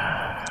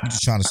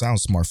just trying to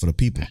sound smart for the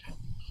people.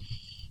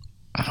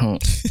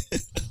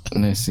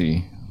 Let's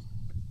see.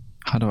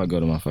 How do I go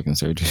to my fucking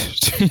search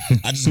history?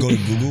 I just go to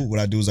Google. What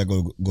I do is I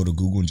go to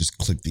Google and just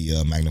click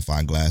the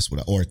magnifying glass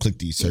or click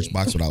the search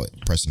box without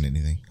pressing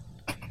anything.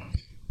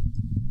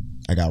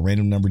 I got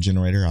random number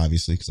generator,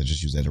 obviously, because I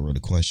just used that to wrote a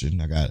question.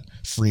 I got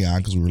Freon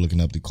because we were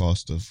looking up the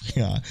cost of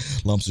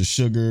lumps of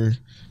sugar.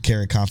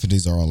 Carrot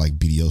Confidence are all like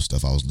BDO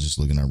stuff I was just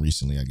looking at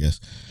recently, I guess.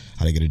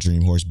 How to get a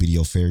dream horse,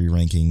 BDO fairy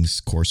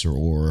rankings, Courser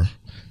or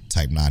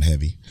Type 9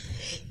 heavy.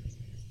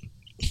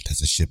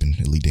 That's a shipping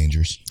Elite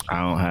Dangerous. I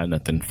don't have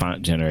nothing.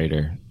 Font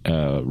generator,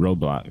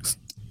 Roblox,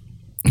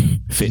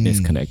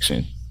 fitness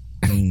connection.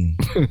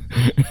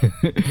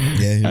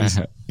 Yeah,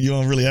 you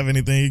don't really have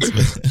anything.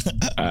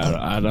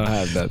 I don't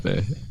have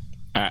nothing.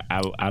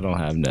 I don't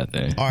have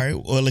nothing. All right,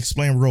 well,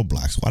 explain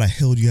Roblox. Why the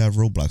hell do you have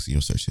Roblox in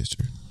your search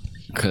history?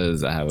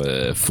 Because I have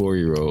a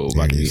 4-year-old,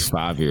 like a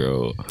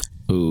 5-year-old,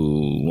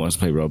 who wants to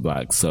play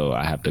Roblox. So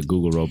I have to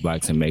Google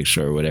Roblox and make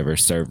sure whatever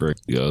server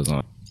he goes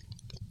on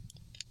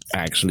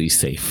actually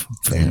safe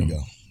for him.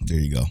 There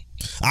you go.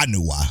 I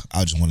knew why.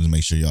 I just wanted to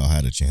make sure y'all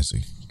had a chance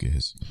to get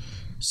his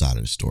side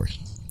of the story.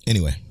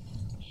 Anyway.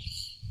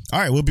 All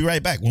right, we'll be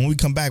right back. When we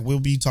come back, we'll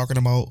be talking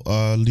about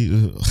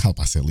how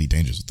I said Elite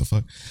Dangerous. What the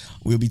fuck?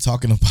 We'll be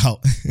talking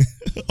about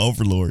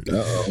Overlord.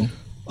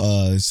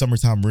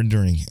 Summertime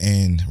Rendering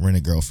and Rent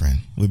a Girlfriend.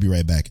 We'll be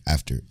right back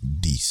after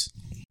these.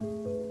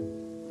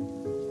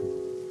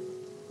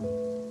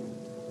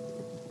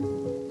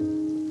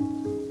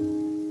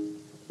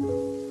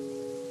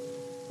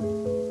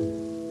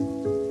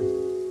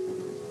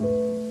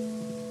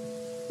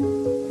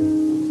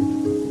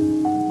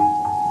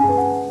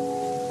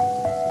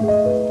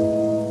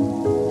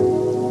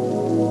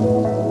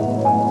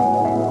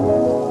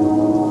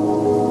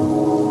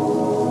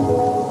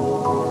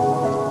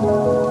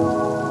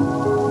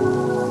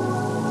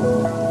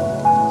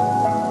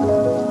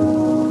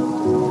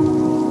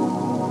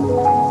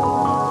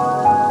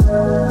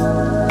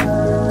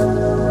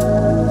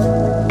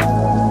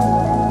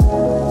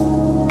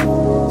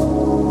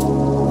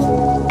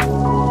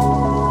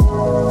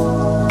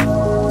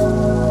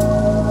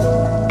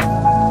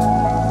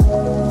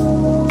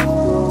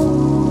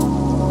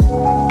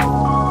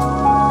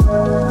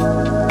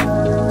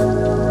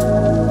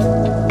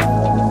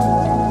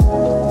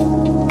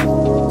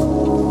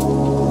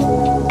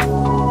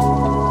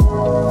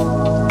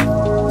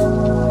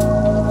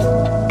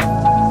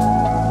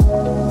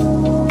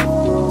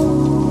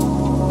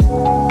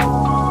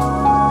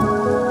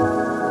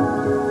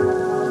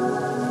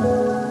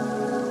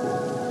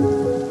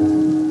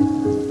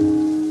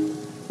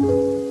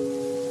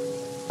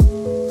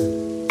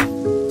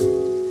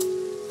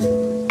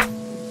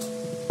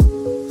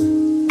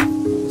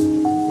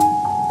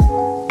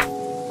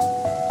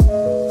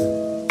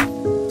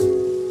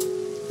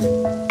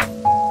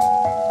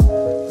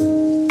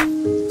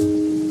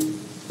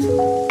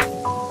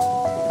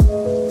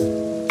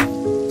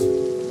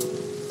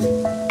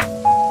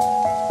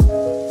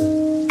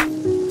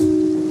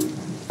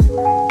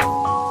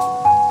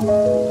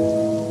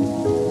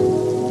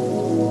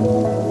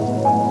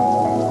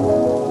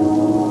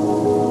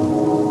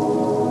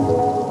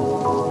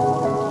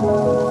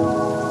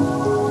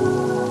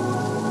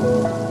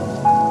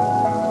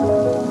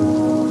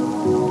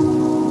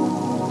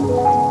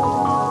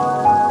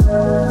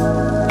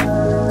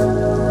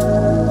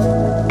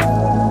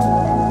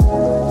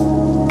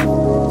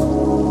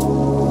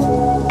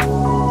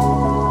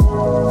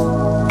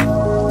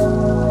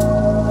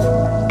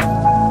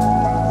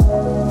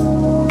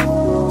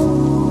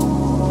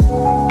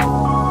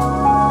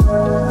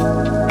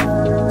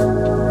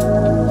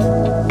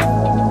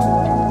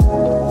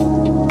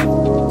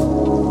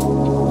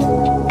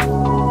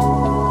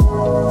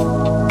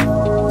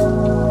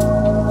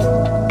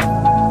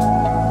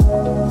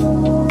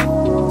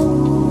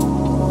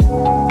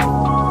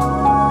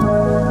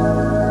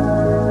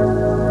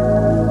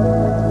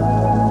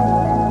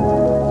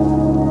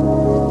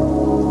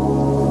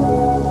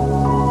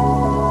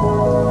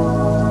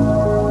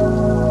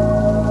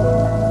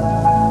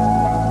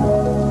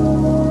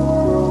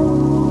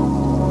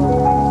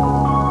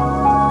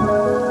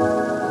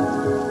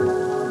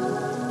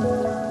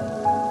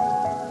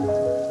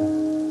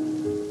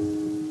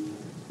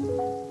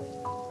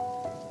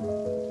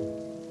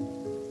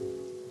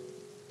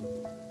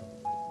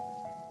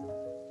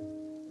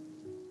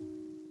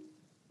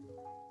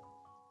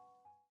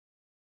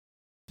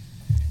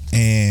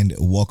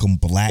 welcome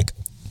Black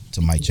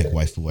to Mic Check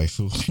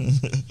Waifu.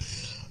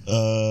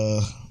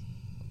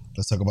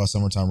 Let's talk about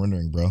Summertime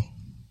Rendering, bro.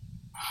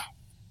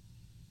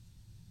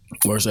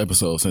 Worst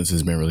episode since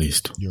it's been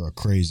released. You're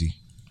crazy.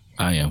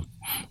 I am.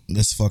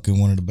 That's fucking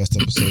one of the best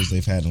episodes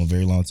they've had in a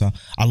very long time.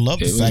 I love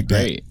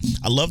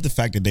the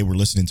fact that they were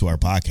listening to our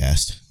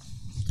podcast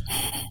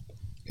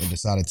and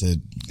decided to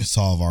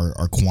solve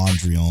our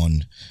quandary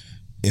on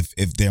if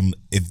them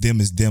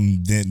is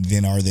them,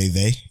 then are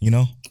they? You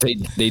know,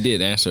 they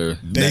did answer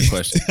that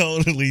question.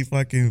 Totally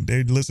fucking.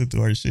 They listened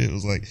to our shit. It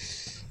was like,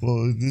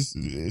 well,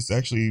 it's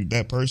actually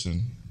that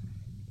person.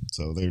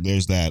 So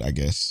there's that, I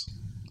guess.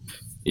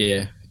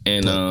 Yeah,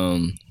 and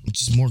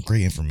just more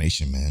great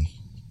information, man.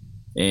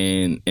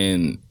 And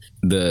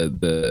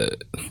the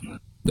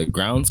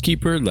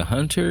groundskeeper, the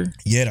hunter.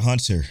 Yeah, the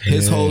hunter.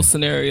 His whole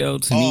scenario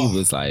to me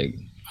was like,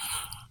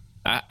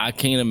 I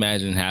can't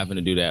imagine having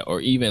to do that,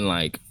 or even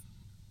like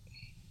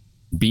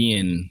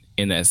being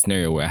in that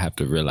scenario where I have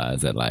to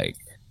realize that like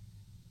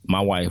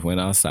my wife went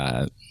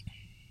outside,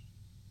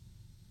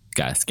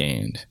 got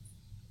scanned,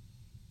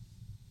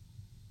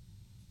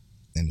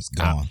 and it's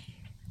gone.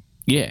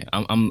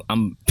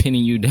 I'm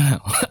pinning you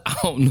down. I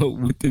don't know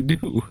what to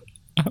do.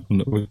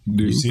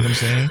 You see what I'm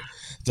saying?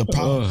 The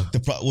problem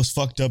what's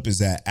fucked up is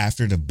that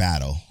after the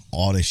battle,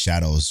 all the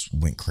shadows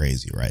went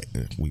crazy, right?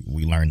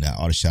 We learned that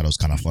all the shadows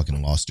kind of fucking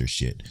lost their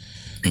shit.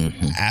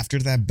 Mm-hmm. After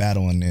that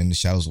battle and then the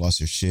shadows lost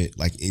their shit,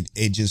 like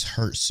it just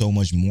hurt so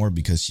much more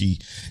because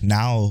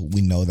now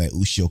we know that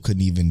Ushio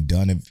couldn't even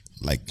done it.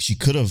 Like she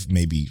could have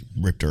maybe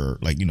ripped her,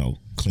 like, you know,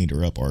 cleaned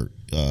her up or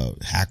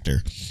hacked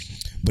her,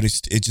 but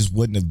it just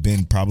wouldn't have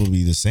been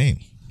probably the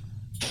same.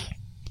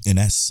 And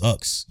that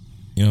sucks.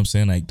 You know what I'm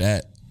saying? Like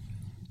that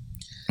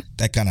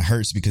kind of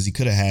hurts because he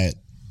could have had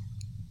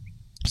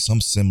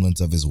some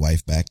semblance of his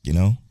wife back, you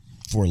know,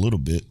 for a little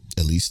bit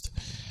at least.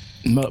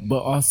 But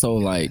also,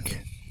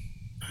 like,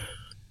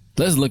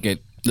 let's look at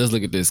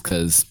this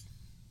because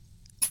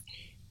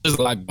there's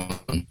a lot going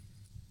on.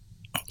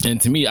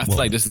 And to me, I feel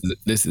like this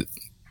is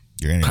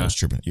your internet was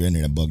tripping. Your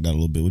internet bugged out a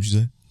little bit. What'd you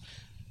say?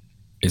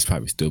 It's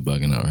probably still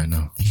bugging out right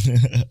now.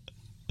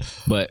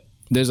 But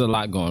there's a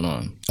lot going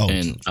on,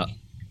 and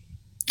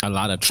a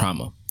lot of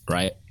trauma,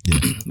 right? Yeah.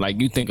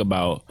 Like you think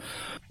about,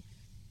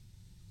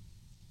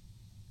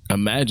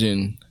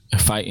 imagine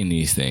fighting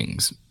these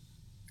things,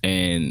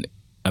 and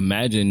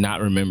imagine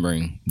not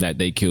remembering that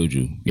they killed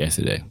you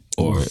yesterday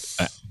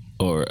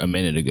or a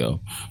minute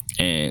ago,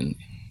 and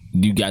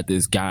you got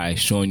this guy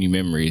showing you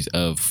memories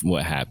of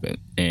what happened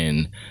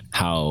and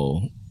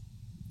how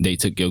they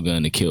took your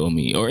gun to kill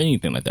me or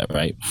anything like that,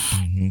 right?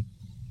 Mm-hmm.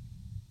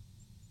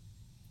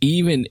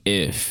 Even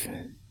if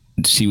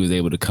she was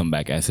able to come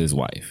back as his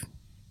wife,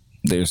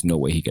 there's no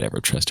way he could ever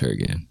trust her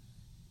again.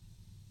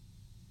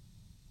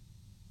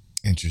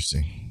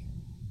 Interesting.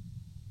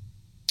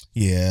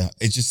 Yeah,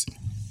 it just...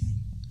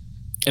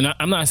 And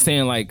I'm not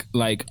saying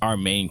like our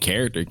main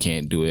character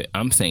can't do it.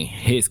 I'm saying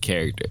his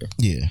character.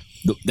 Yeah.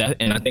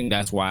 And I think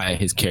that's why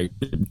his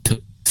character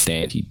took the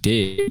stand he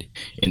did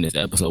in this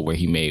episode where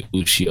he made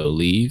Ushio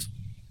leave.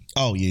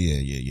 Oh,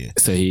 yeah.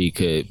 So he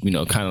could, you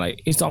know, kind of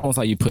like, it's almost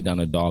like you put down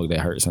a dog that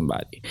hurt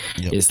somebody.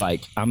 Yep. It's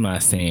like, I'm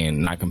not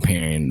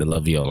comparing the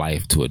love of your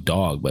life to a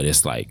dog, but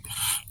it's like,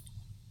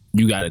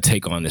 you got to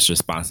take on this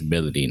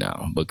responsibility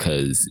now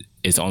because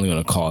it's only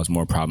going to cause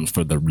more problems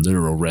for the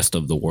literal rest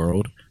of the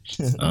world.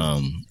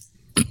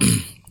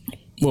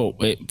 Well,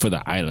 for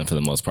the island for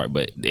the most part,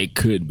 but it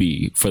could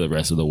be for the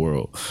rest of the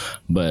world.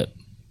 But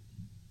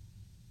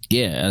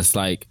yeah, it's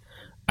like,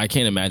 I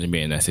can't imagine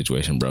being in that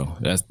situation, bro.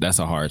 That's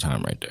a hard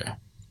time right there.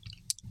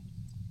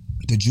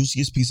 The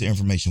juiciest piece of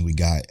information we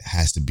got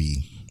has to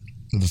be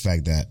the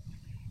fact that,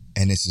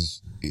 and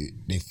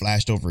they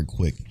flashed over it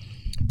quick,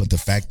 but the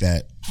fact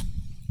that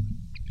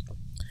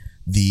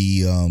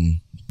the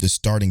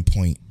starting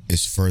point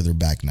is further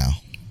back now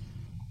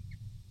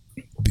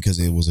because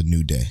it was a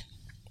new day.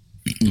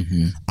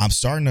 Mm-hmm. I'm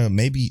starting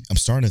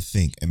to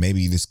think, and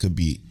maybe this could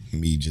be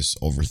me just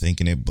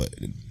overthinking it, but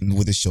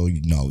with this show, you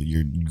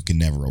can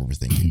never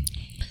overthink it.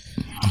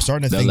 I'm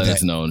starting to think that, let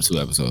us know in 2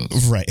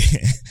 episodes, right?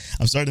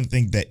 I'm starting to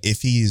think that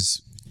if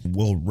he's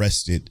well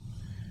rested,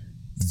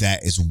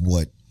 that is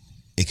what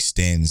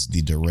extends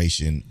the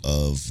duration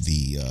of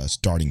the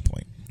starting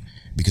point.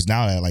 Because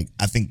now that, like,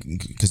 I think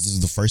because this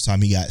is the first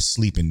time he got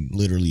sleep in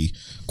literally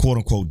quote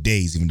unquote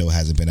days, even though it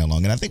hasn't been that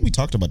long. And I think we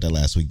talked about that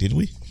last week, didn't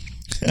we?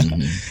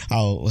 Mm-hmm.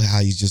 how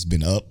he's just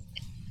been up.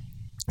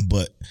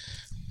 But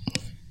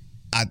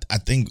I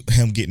think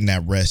him getting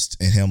that rest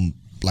and him,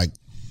 like,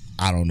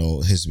 I don't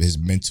know, his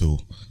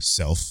mental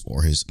self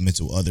or his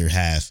mental other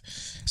half,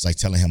 it's like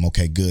telling him,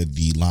 okay, good,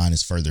 the line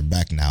is further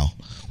back now,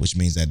 which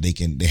means that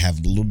they have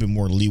a little bit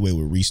more leeway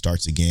with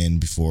restarts again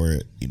before,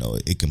 you know,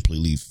 it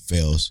completely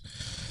fails.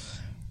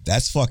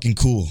 That's fucking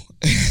cool.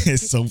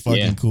 It's so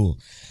fucking cool.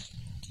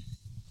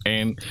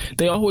 And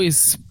they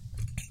always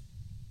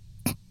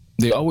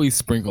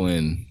sprinkle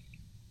in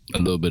a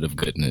little bit of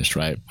goodness,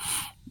 right?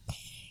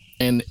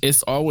 And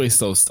it's always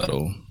so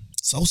subtle.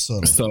 So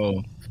subtle.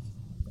 So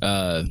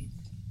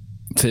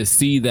to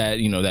see that,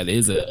 you know, that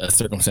is a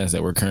circumstance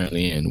that we're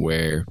currently in,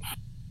 where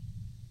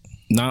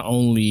not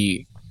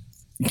only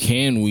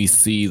can we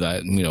see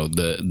that, you know,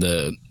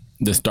 the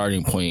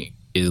starting point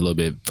is a little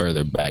bit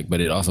further back,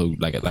 but it also,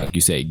 like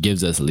you said,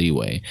 gives us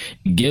leeway.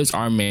 It gives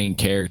our main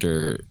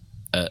character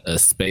a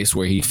space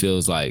where he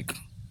feels like,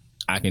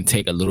 I can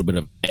take a little bit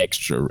of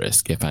extra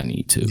risk if I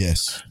need to.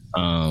 Yes.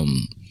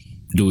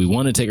 Do we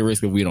want to take a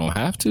risk if we don't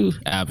have to?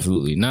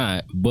 Absolutely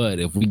not. But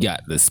if we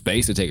got the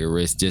space to take a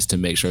risk just to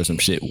make sure some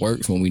shit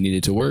works when we need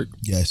it to work,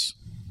 yes,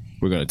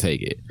 we're going to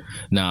take it.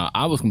 Now,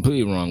 I was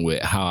completely wrong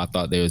with how I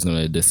thought they was going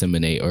to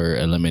disseminate or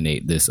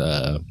eliminate this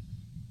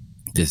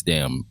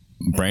damn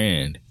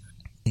brand.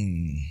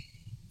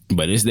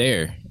 But it's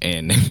there,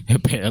 and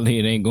apparently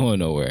it ain't going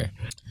nowhere.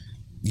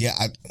 Yeah,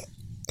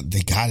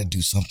 they got to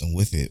do something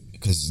with it,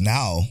 because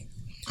now,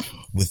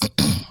 with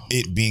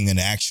it being an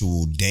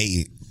actual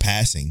day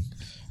passing,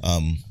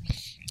 and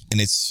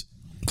it's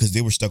because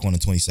they were stuck on the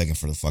 22nd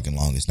for the fucking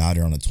longest. Now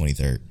they're on the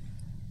 23rd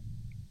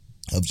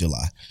of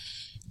July.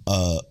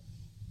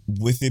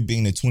 With it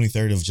being the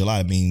 23rd of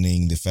July,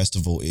 meaning the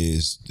festival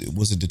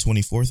was it the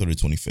 24th or the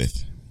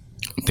 25th?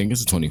 I think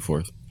it's the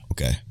 24th.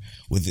 Okay.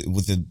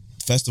 With the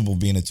festival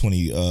being the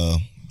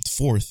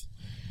 24th,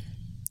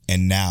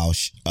 and now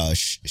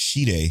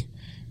Shide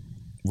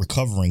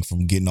recovering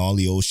from getting all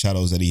the old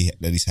shadows that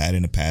he's had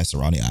in the past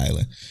around the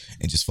island,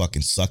 and just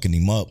fucking sucking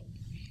him up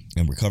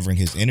and recovering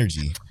his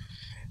energy,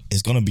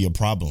 is going to be a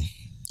problem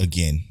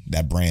again,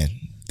 that brand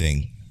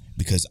thing,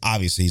 because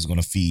obviously he's going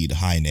to feed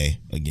Haine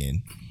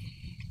again.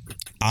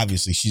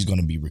 Obviously she's going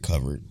to be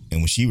recovered,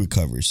 and when she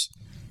recovers,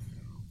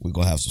 we're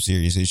going to have some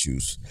serious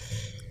issues,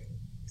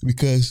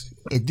 because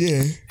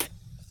again,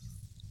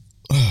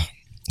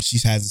 she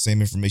has the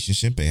same information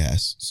Shinpei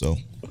has. So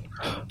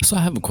I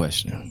have a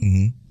question.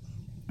 Mm-hmm.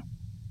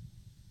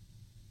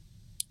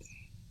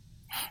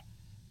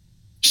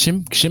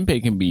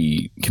 Shinpei can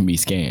be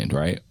scanned,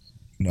 right?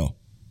 No.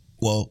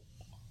 Well,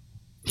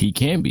 he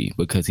can be,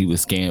 because he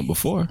was scanned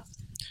before.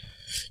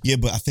 Yeah,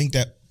 but I think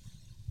that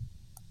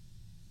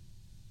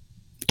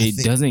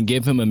it doesn't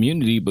give him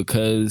immunity,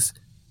 because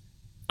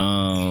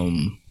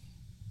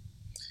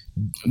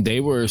they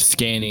were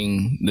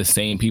scanning the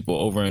same people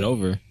over and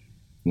over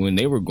when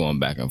they were going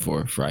back and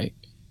forth, right?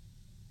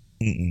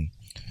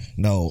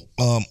 No.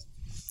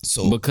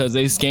 So because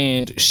they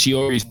scanned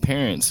Shiori's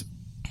parents,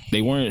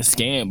 they weren't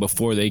scanned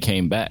before they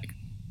came back.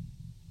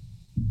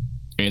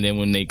 And then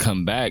when they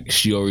come back,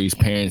 Shiori's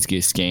parents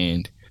get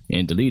scanned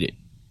and deleted.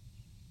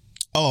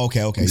 Oh,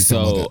 okay.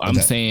 So I'm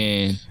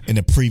saying in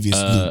the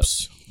previous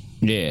loops.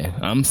 Yeah,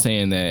 I'm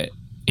saying that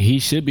he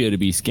should be able to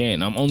be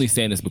scanned. I'm only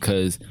saying this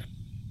because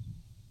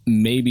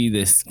maybe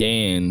the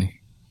scan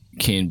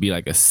can be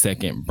like a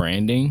second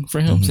branding for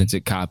him, since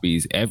it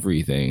copies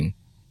everything.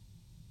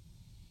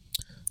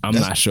 I'm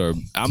not sure.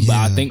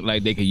 I think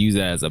like they could use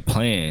that as a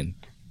plan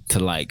to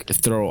like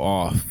throw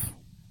off.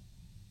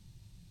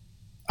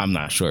 I'm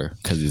not sure,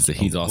 because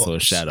he's also a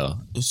shadow.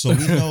 So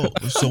we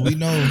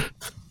know.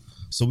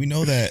 So we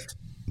know that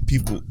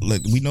people,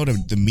 like, we know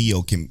that the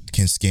Mio can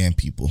scan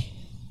people,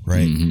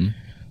 right? Mm-hmm.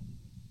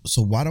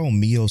 So why don't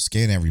Mio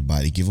scan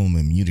everybody, give them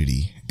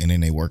immunity, and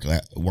then they work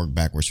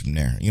backwards from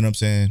there? You know what I'm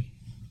saying?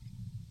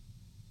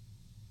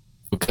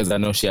 Because I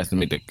know she has to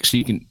make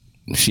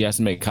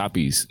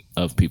copies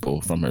of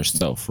people from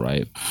herself,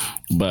 right?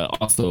 But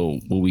also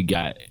what we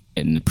got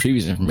in the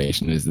previous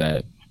information is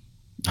that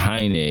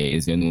Haine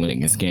is the only one that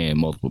can scan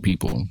multiple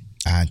people.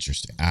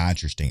 Interesting. So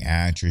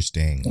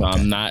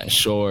I'm not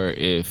sure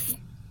if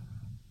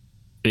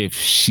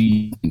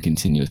she can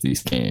continuously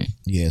scan.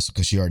 Yes,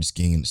 because she already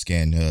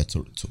scanned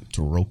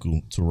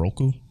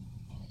Toroku,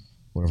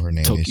 whatever her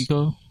name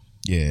Tokiko? is.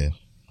 Yeah.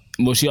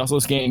 Well, she also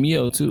scanned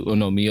Mio too. Oh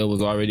no, Mio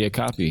was already a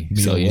copy.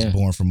 Mio was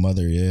born from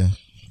Mother. Yeah.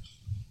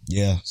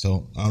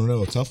 So I don't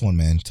know. Tough one,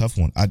 man. Tough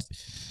one. I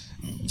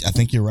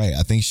think you're right.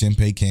 I think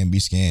Shinpei can be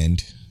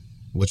scanned,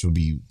 which would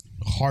be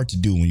hard to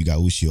do when you got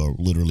Ushio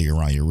literally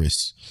around your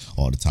wrists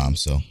all the time.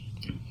 So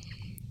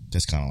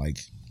that's kind of like,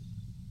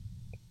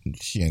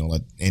 she ain't gonna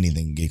let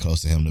anything get close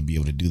to him to be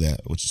able to do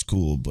that, which is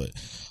cool. But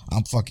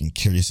I'm fucking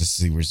curious to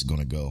see where it's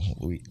gonna go.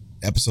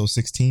 Episode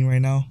 16 right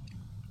now?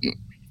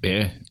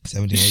 Yeah.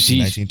 17, 18,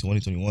 19,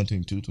 20, 21,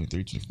 22,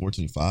 23, 24,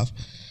 25.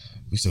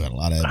 We still got a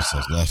lot of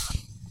episodes left.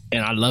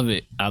 And I love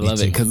it. I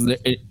love it because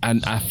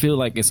I feel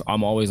like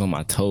I'm always on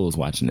my toes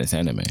watching this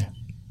anime.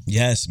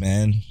 Yes,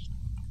 man.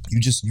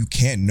 You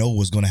can't know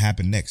what's going to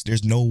happen next.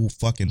 There's no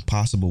fucking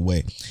possible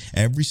way.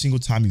 Every single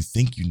time you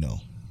think you know,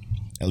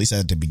 at least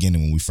at the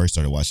beginning when we first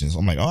started watching this,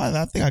 I'm like, oh,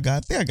 I think I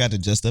got the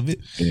gist of it.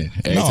 Yeah.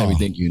 Every time you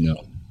think you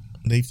know,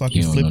 they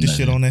fucking flip the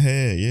shit on the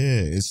head.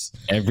 Yeah, it's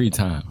every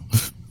time.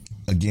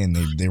 again,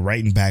 they're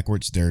writing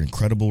backwards. They're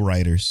incredible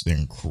writers. They're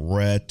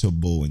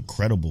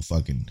incredible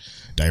fucking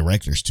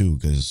directors too.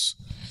 Because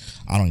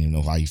I don't even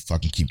know how you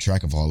fucking keep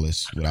track of all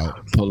this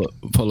without.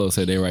 Polo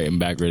said they writing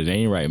backwards. They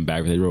ain't writing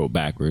backwards. They wrote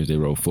backwards. They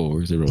wrote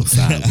forwards. They wrote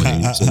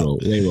sideways.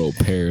 they wrote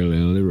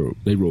parallel.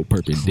 They wrote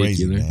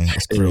perpendicular. Crazy,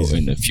 they wrote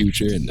in the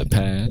future, in the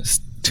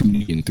past,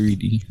 2D and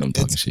 3D. I'm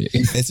talking shit.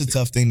 It's a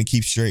tough thing to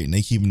keep straight, and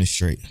they keeping it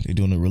straight. They're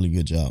doing a really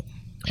good job.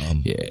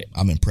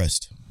 I'm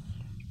impressed.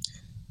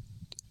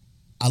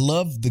 I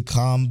love the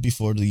calm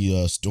before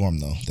the storm,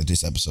 though, that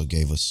this episode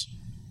gave us.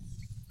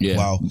 Yeah.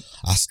 While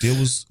I still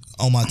was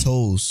on my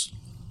toes,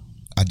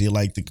 I did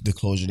like the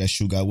closure that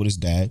Shu got with his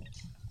dad.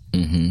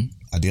 Mm-hmm.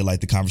 I did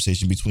like the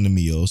conversation between the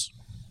Mios.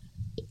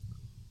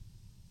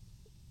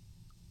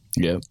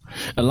 Yeah.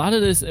 A lot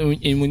of this,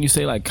 and when you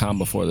say like calm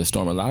before the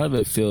storm, a lot of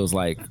it feels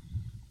like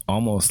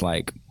almost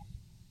like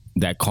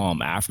that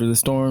calm after the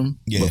storm,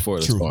 before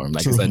the storm.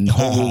 Like it's a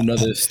whole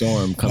nother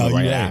storm coming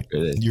right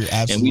after this. You're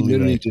absolutely and we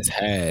literally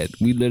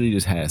right.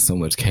 just had so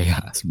much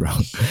chaos, bro.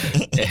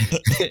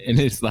 And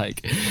it's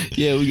like,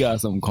 yeah, we got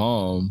some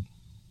calm.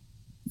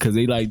 Because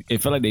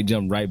it felt like they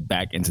jumped right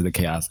back into the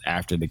chaos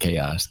after the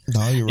chaos.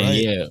 No, you're right. And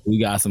yeah, we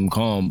got some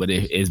calm, but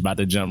it's about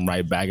to jump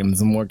right back into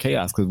some more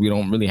chaos because we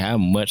don't really have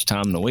much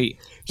time to wait.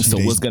 So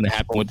what's going to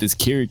happen with this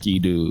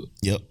Kiriki dude?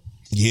 Yep.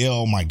 Yeah,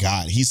 oh my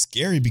God. He's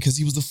scary because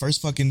he was the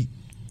first fucking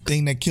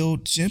thing that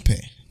killed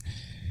Shinpei.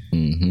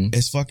 Mm-hmm.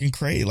 It's fucking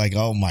crazy. Like,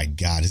 oh my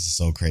God, this is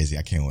so crazy.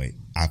 I can't wait.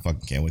 I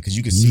fucking can't wait because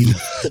you can see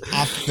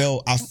I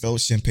felt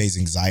Shinpei's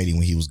anxiety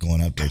when he was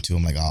going up there too.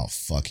 I'm like, oh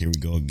fuck, here we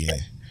go again.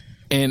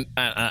 And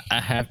I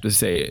have to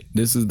say it.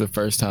 This is the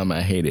first time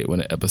I hated when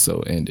the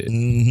episode ended.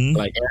 Mm-hmm.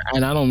 Like,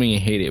 and I don't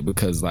mean hate it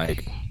because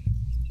like,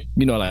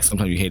 you know, like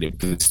sometimes you hate it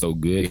because it's so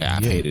good.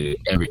 I've hated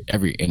it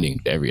every ending,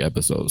 every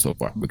episode so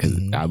far because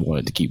I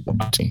wanted to keep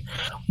watching.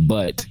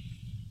 But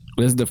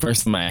this is the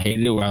first time I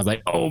hated it where I was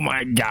like, oh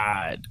my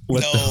God.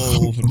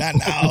 Not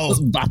now. What's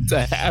about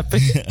to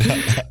happen?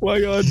 Why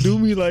y'all do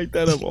me like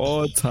that of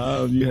all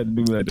time? You had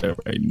to do me like that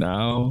right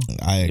now.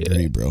 I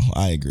agree, bro.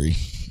 I agree.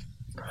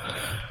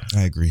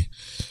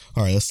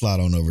 All right, let's slide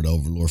on over to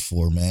Overlord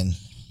 4, man.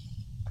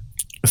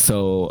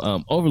 So,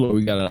 Overlord,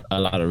 we got a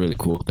lot of really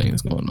cool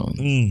things going on.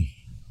 Yeah.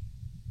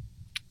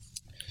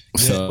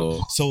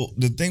 So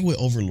the thing with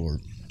Overlord,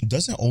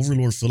 doesn't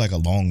Overlord feel like a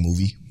long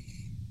movie?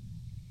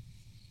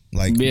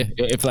 Like, yeah,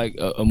 it's like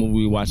a movie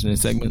we watching in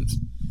segments.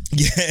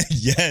 Yeah,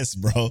 yes,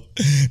 bro.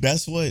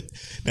 That's what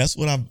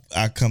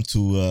I come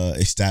to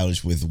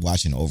establish with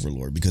watching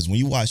Overlord, because when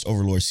you watch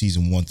Overlord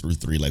season 1 through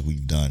 3, like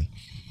we've done,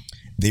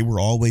 they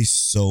were always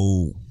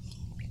the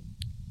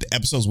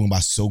episodes went by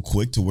so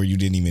quick to where you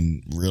didn't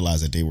even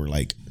realize that they were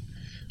like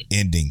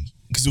ending,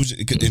 because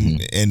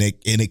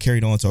it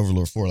carried on to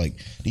Overlord 4. Like,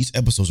 these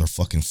episodes are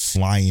fucking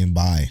flying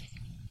by,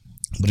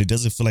 but it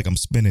doesn't feel like I'm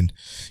spending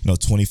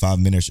 25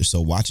 minutes or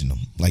so watching them.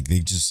 Like, they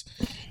just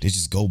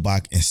go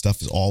back and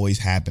stuff is always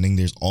happening.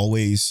 There's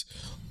always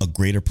a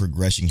greater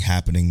progression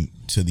happening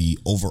to the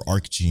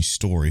overarching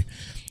story,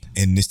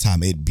 and this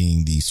time it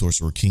being the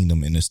Sorcerer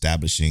Kingdom and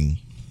establishing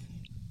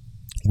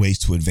ways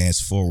to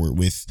advance forward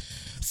with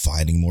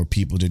finding more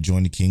people to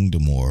join the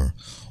kingdom, or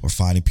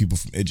finding people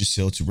from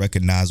Yggdrasil to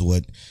recognize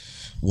what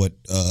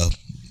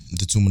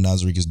the Tomb of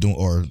Nazarick is doing,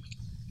 or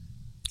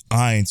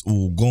Ainz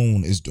Ooal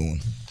Gown is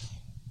doing.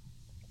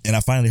 And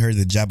I finally heard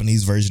the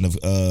Japanese version of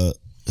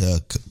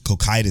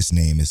Cocytus'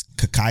 name is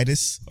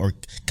Cocytus or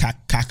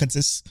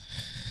Cocytus.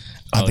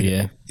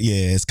 Yeah,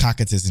 it's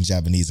Cocytus in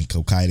Japanese and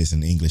Cocytus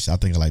in English. I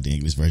think I like the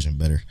English version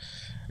better.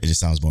 It just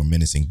sounds more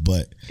menacing.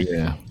 But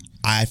yeah,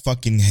 I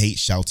fucking hate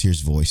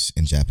Shalltear's voice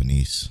in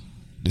Japanese.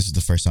 This is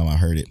the first time I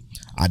heard it.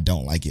 I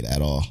don't like it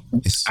at all.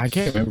 I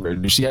can't remember.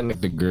 Did she have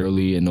like the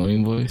girly,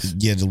 annoying voice?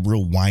 Yeah, the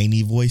real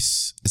whiny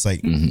voice. It's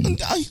like,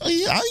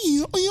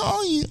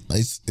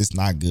 it's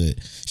not good.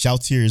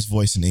 Shalltear's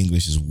voice in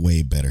English is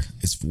way better.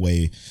 It's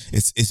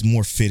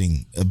more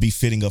fitting,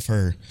 befitting of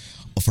her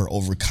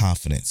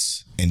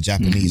overconfidence. In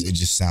Japanese, it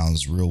just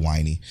sounds real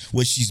whiny.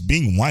 Which she's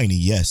being whiny,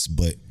 yes,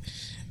 but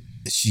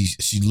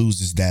she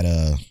loses that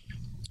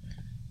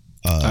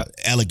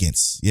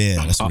elegance. Yeah,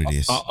 that's what it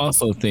is. I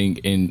also think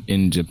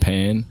in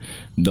Japan,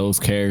 those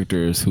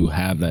characters who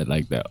have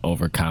that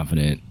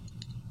overconfident,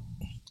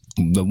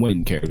 the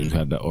women characters who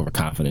have that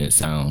overconfident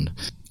sound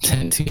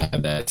tend to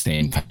have that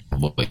same kind of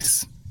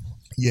voice.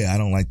 Yeah, I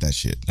don't like that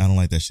shit. I don't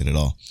like that shit at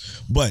all.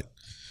 But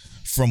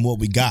from what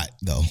we got,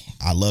 though,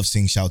 I love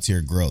seeing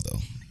Shalltear grow, though.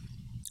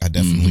 I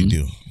definitely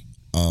do.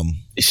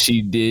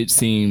 She did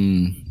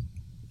seem...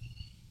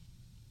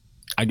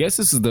 I guess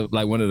this is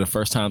one of the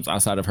first times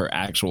outside of her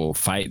actual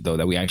fight, though,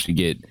 that we actually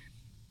get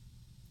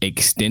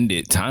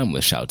extended time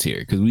with Shalltear,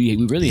 because we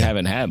really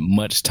haven't had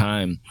much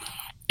time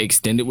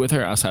extended with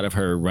her outside of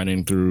her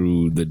running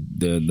through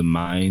the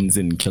mines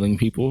and killing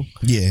people.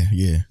 Yeah.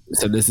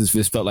 So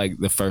this felt like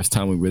the first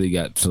time we really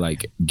got to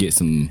get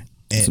some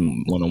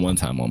one-on-one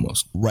time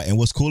almost. Right, and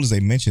what's cool is they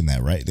mentioned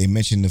that, right? They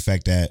mentioned the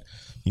fact that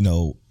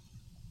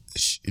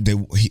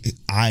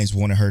Ainz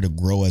wanted her to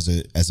grow as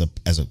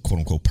a quote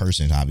unquote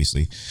person,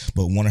 obviously,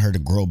 but wanted her to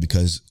grow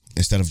because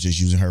instead of just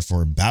using her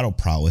for battle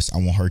prowess, I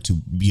want her to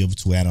be able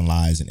to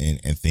analyze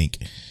and think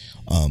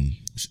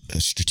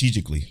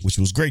strategically, which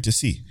was great to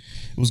see.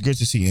 It was good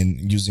to see,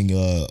 and using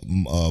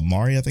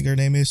Mari, I think her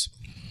name is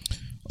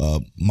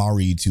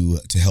Mari, to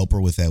help her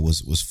with that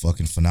was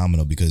fucking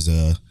phenomenal, because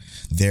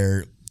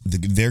their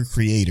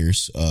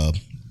creators, I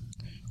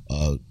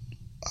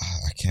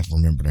can't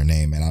remember their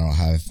name, and I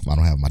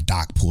don't have my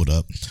doc pulled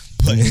up,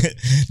 but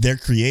their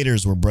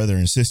creators were brother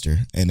and sister,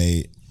 and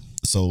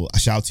so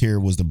Shalltear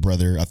was the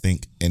brother, I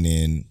think, and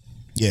then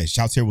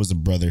Shalltear was the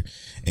brother,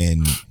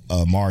 and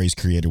Mari's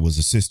creator was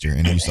the sister,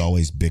 and they used to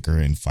always bicker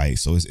and fight.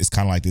 So it's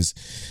kind of like this.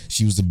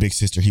 She was the big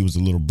sister, he was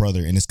the little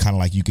brother, and it's kind of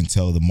like you can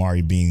tell the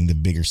Mari being the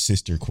bigger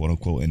sister, quote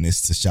unquote, and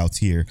this to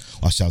Shalltear,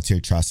 while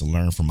Shalltear tries to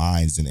learn from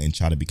Ainz and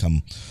try to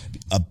become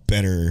a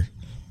better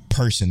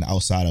person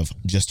outside of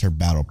just her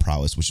battle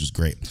prowess, which was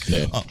great.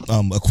 Yeah.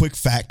 A quick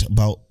fact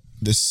about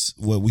this,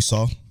 what we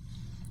saw,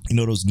 you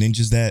know, those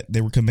ninjas that they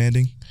were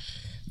commanding.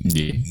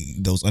 Yeah,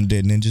 those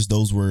undead ninjas.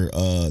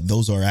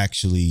 Those are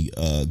actually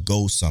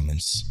gold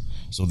summons.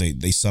 So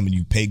they summon,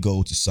 you pay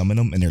gold to summon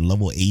them, and they're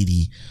level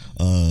 80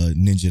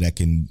 ninja that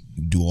can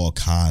do all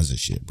kinds of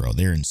shit, bro.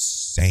 They're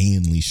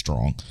insanely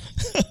strong,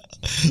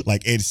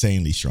 like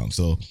insanely strong.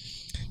 So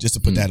just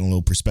to put that in a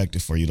little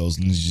perspective for you, those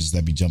ninjas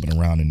that be jumping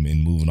around and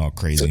moving all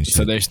crazy. And shit.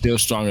 So they're still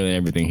stronger than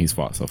everything he's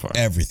fought so far.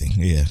 Everything,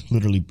 yeah,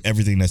 literally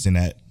everything that's in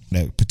that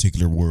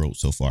particular world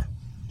so far.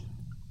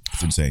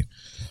 It's insane.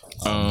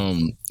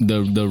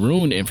 The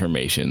rune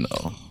information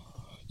though.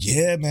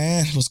 Yeah,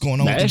 man, what's going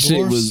on? That with the shit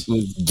dwarves?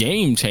 was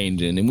game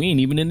changing, and we ain't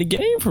even in the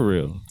game for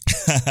real.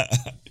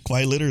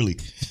 Quite literally,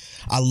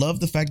 I love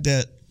the fact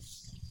that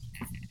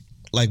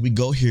like we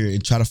go here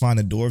and try to find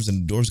the dwarves,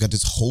 and the dwarves got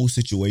this whole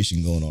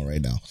situation going on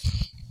right now.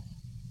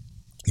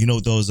 You know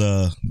what those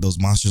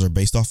monsters are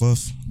based off of?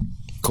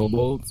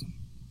 Kobolds.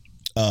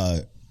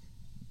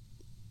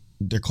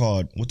 They're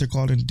called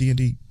in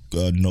D&D.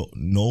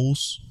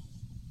 Gnolls.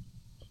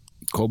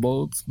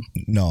 Kobolds?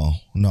 No,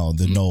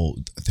 the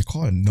Gnoll. They're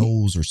called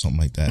Gnolls or something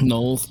like that.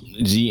 Gnolls,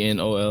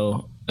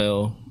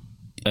 Gnolls.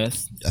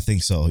 I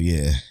think so.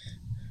 Yeah.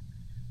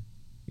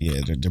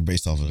 Yeah, they're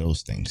based off of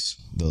those things.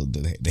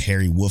 The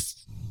hairy wolf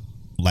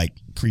like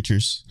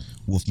creatures,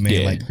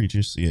 wolfman like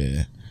creatures.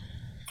 Yeah.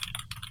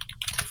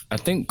 I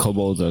think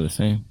kobolds are the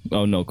same.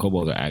 Oh no,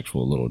 kobolds are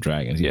actual little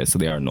dragons. Yeah, so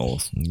they are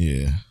gnolls.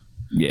 Yeah.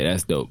 Yeah,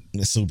 that's dope.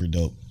 That's super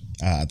dope.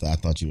 I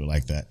thought you would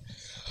like that.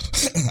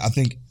 I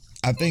think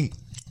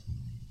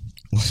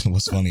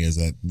what's funny is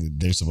that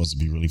they're supposed to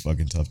be really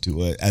fucking tough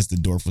too. As the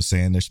dwarf was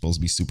saying, they're supposed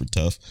to be super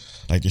tough.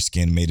 Like their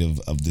skin made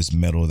of this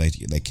metal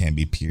that can't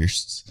be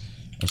pierced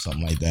or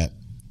something like that.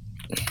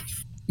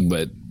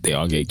 But they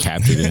all get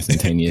captured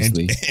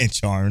instantaneously and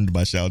charmed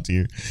by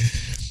Shalltear.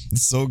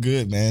 It's so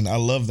good, man. I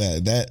love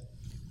that.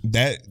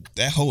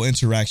 That whole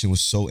interaction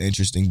was so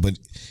interesting, but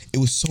it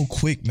was so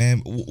quick,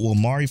 man. Well,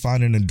 Mari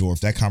finding the dwarf,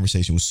 that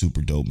conversation was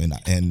super dope,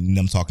 and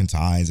them talking to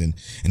Ainz and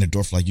the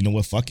dwarf like, you know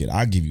what, fuck it,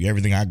 I'll give you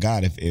everything I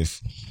got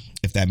if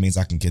that means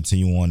I can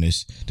continue on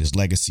this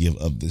legacy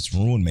of this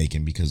rune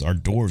making, because our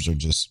dwarves are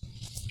just,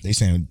 they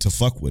saying to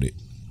fuck with it,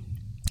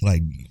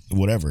 like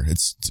whatever,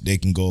 they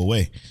can go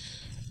away,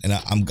 and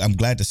I'm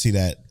glad to see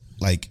that,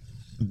 like,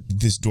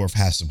 this dwarf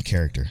has some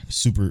character,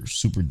 super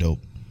super dope.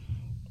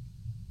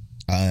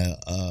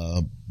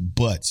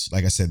 But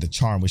like I said, the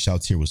charm with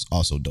Shalltear was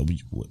also dope. You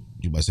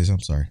about to say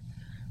something? Sorry.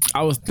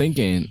 I was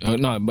thinking, you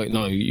I was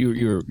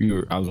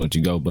gonna let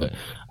you go, but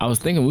I was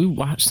thinking we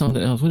watched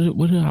something else.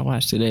 What did I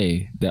watch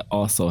today that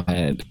also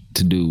had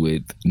to do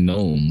with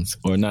gnomes,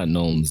 or not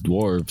gnomes,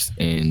 dwarves,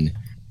 and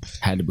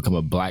had to become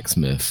a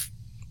blacksmith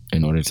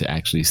in order to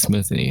actually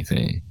smith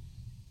anything?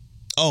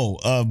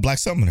 Oh, Black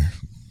Summoner.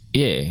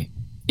 Yeah.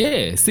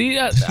 Yeah, see,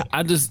 I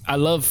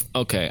love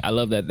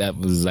that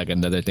was like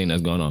another thing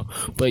that's going on.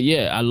 But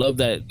yeah, I love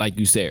that, like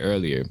you said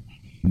earlier,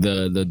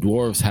 the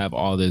dwarves have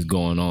all this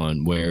going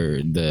on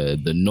where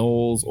the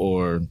gnolls,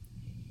 or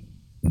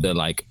the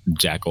like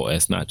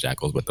not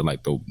jackals, but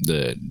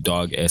the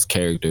dog-esque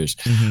characters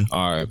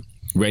are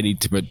ready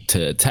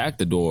to attack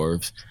the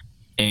dwarves,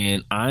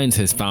 and Ainz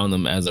has found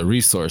them as a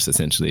resource,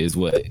 essentially, is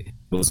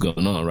what's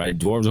going on, right?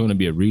 Dwarves are going to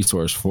be a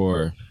resource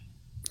for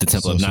the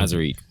Temple of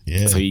Nazarick.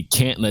 Yeah. So he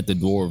can't let the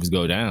dwarves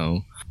go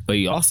down, but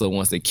he also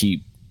wants to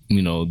keep,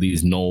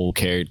 these gnoll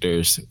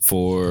characters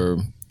for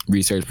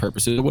research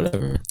purposes or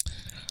whatever.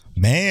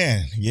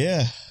 Man,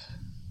 yeah.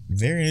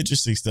 Very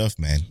interesting stuff,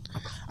 man.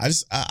 I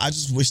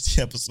just wish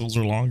the episodes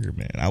were longer,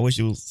 man. I wish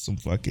it was some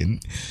fucking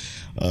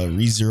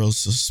ReZero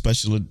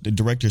special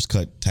director's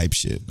cut type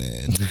shit,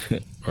 man.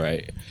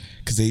 Right.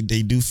 Because they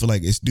do feel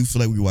like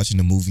we're watching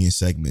the movie in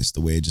segments,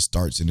 the way it just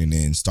starts and then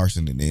ends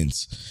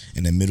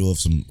in the middle of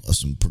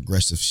some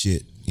progressive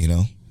shit,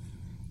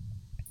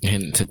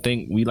 And to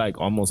think we like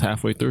almost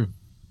halfway through.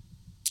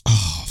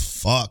 Oh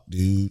fuck,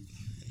 dude.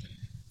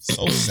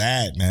 So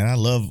sad, man. I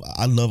love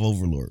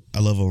Overlord.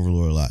 I love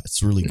Overlord a lot.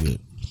 It's really good.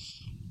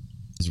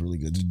 It's really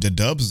good. The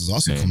dubs is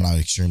also coming out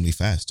extremely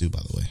fast too, by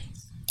the way.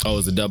 Oh,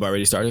 is the dub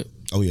already started?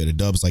 Oh yeah, the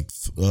dub's like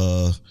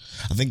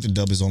I think the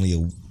dub is only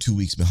 2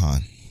 weeks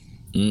behind,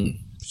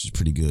 which is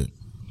pretty good.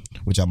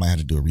 Which I might have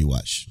to do a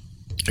rewatch.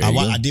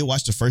 I did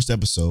watch the first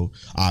episode.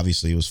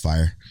 Obviously, it was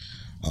fire.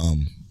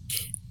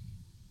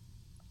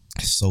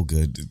 It's so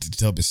good. The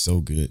dub is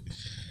so good.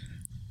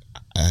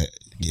 I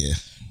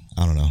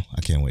don't know.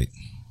 I can't wait.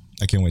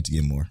 I can't wait to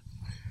get more.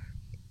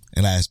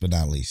 And last but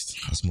not least,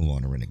 let's move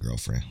on to Rent a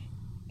Girlfriend.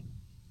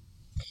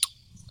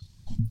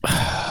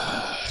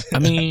 I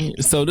mean,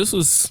 so this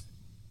was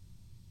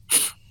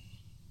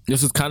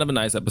kind of a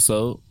nice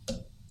episode.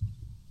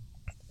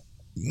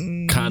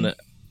 Kind of.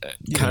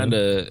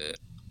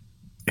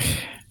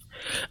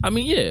 I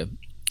mean, yeah.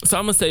 So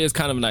I'm gonna say it's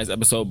kind of a nice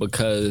episode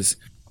because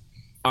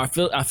I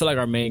feel like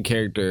our main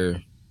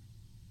character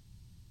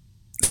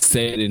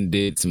said and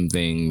did some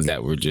things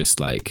that were just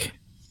like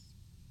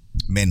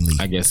manly,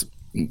 I guess.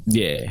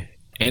 Yeah,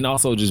 and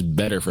also just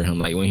better for him.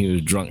 Like when he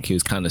was drunk, he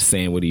was kind of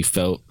saying what he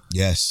felt.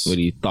 Yes. What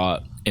he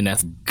thought. And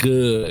that's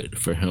good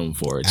for him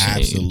for a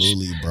change.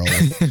 Absolutely, bro.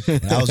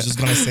 And I was just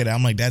going to say that.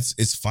 I'm like,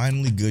 it's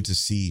finally good to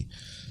see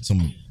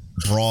some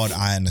broad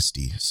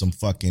honesty, some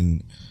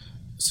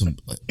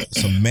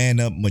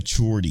man up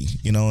maturity,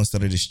 you know,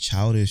 instead of this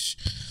childish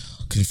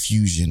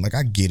confusion. Like,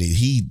 I get it.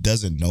 He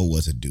doesn't know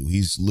what to do.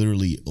 He's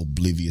literally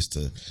oblivious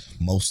to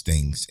most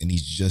things. And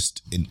he's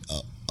just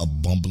a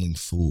bumbling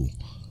fool.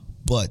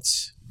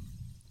 But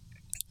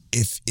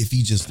if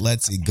he just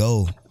lets it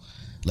go,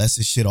 lets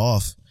his shit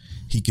off,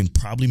 he can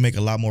probably make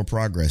a lot more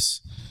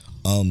progress.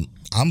 I'm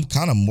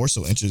kind of more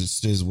so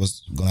interested in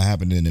what's going to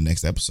happen in the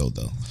next episode,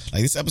 though.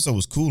 Like, this episode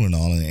was cool and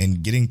all,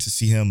 and getting to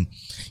see him,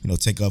 you know,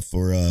 take up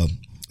for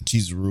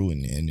Chizuru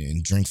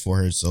and drink for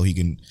her so he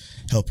can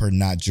help her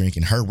not drink,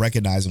 and her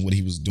recognizing what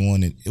he was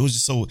doing. And it was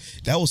just so,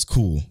 that was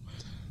cool.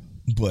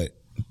 But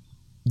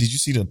did you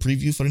see the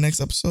preview for the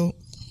next episode?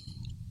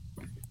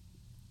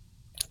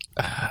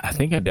 I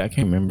think I did. I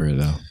can't remember,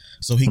 though.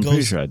 So I'm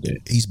pretty sure I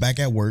did. He's back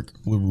at work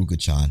with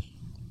Ruka-chan.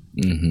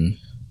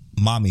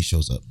 Mommy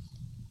shows up.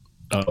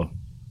 Oh.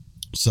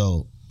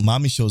 So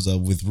Mommy shows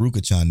up with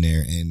Ruka-chan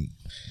there, and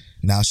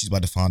now she's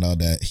about to find out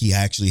that he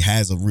actually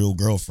has a real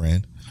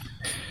girlfriend.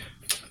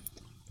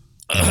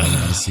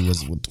 Let's see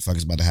what the fuck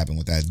is about to happen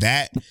with that.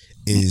 That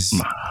is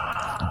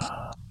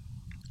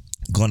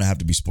gonna have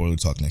to be spoiler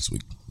talk next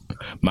week.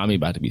 Mommy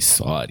about to be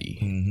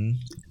salty.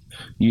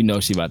 You know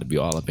she about to be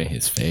all up in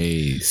his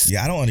face.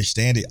 Yeah, I don't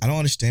understand it. I don't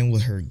understand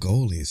what her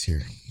goal is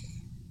here.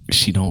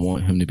 She don't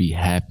want him to be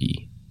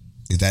happy.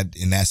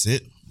 And that's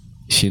it?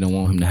 She don't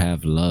want him to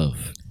have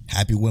love.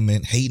 Happy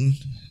women hating?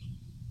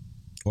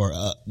 Or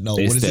no,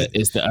 what is it?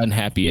 It's the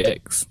unhappy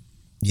ex.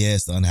 Yeah,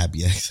 it's the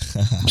unhappy ex.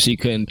 She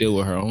couldn't deal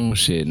with her own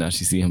shit. Now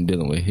she see him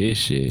dealing with his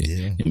shit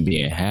and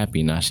being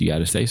happy. Now she got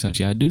to say something.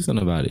 She got to do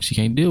something about it. She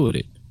can't deal with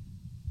it.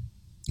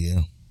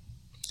 Yeah,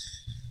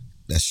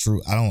 that's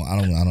true. I don't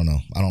know.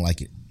 I don't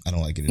like it. I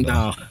don't like it at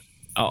all.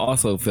 I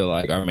also feel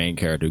like our main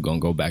character gonna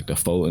go back to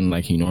folding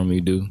like he normally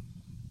do.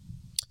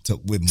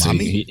 With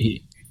Mommy?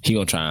 So he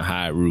gonna try and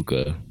hide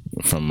Ruka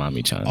from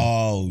Mommy-chan.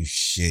 Oh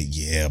shit,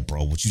 yeah,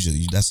 bro. What you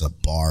just, that's a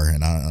bar,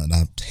 and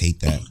I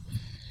hate that.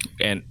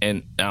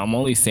 And I'm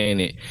only saying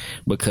it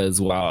because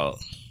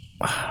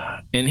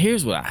and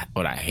here's what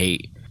I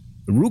hate.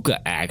 Ruka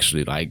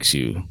actually likes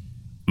you.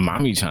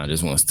 Mommy-chan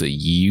just wants to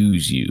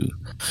use you,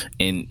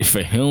 and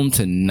for him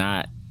to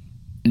not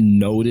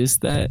notice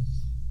that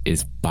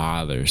is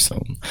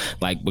bothersome.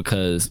 Like,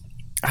 because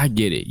I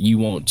get it, you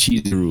want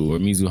Chizuru or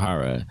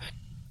Mizuhara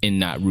and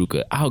not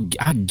Ruka.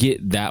 I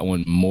get that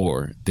one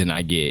more than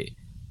I get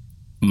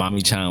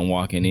Mommy-chan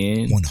walking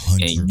in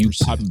 100%. and you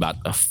probably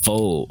about to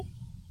fold.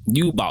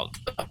 You about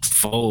to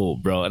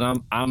fold, bro.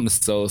 And I'm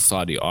so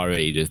salty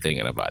already just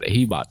thinking about it.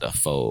 He about to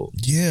fold.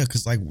 Yeah,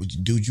 because like,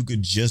 dude, you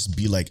could just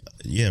be like,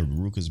 yeah,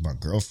 Ruka's my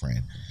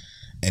girlfriend,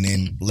 and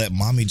then let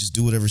Mommy just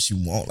do whatever she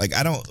want. Like,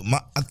 I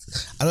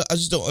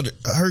just don't.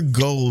 Her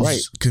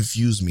goals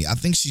confuse me. I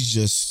think she's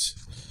just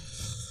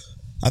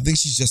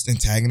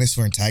antagonist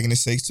for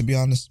antagonist's sake, to be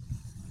honest.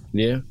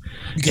 Yeah.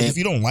 Because if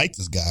you don't like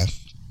this guy,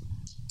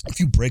 if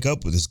you break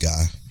up with this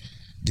guy,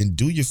 then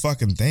do your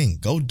fucking thing.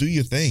 Go do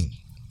your thing.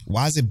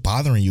 Why is it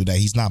bothering you that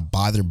he's not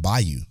bothered by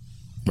you?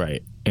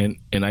 Right. And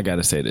I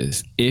gotta say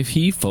this. If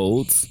he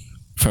folds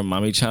from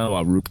Mommy-chan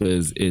while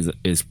Ruka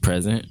is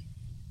present,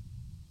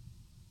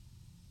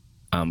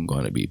 I'm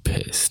gonna be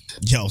pissed.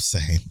 Yo,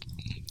 same.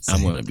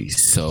 I'm gonna be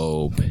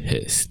so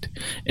pissed.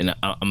 And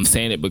I'm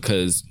saying it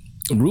because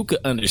Ruka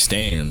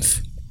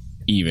understands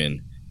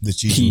even the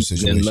Chizuru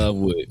situation. In love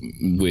with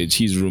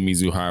Chizuru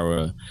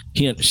Mizuhara.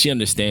 She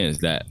understands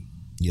that.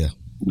 Yeah.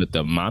 With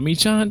the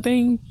Mommy-chan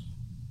thing,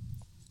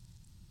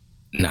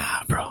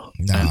 nah, bro.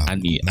 Nah, I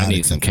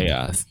need some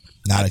chaos.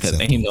 Not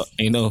acceptable.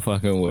 Ain't no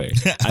fucking way.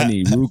 I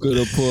need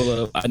Ruka to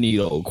pull up. I need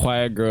old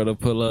quiet girl to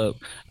pull up.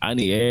 I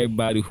need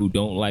everybody who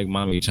don't like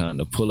Mommy-chan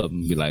to pull up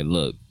and be like,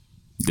 look,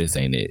 this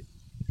ain't it.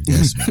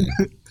 Yes, man.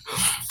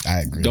 I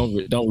agree.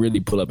 Don't really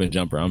pull up and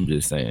jump her. I'm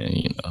just saying,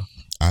 you know.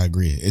 I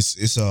agree.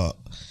 It's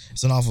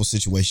It's an awful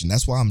situation.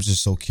 That's why I'm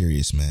just so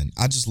curious, man.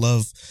 I just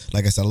love,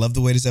 like I said, I love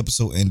the way this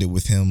episode ended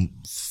with him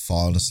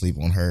falling asleep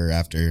on her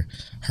after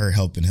her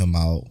helping him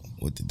out.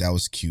 That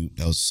was cute.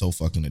 That was so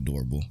fucking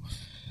adorable.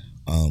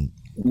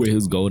 With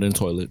his golden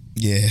toilet.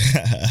 Yeah.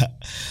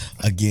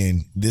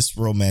 Again, this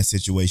romance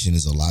situation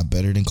is a lot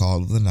better than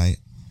Call of the Night.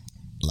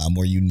 A lot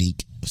more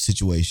unique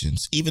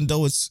situations. Even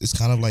though it's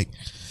kind of like,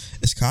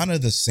 it's kind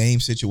of the same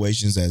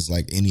situations as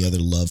like any other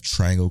love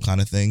triangle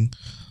kind of thing,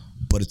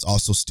 but it's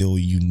also still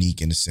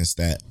unique in the sense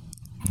that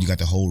you got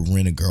the whole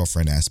rent a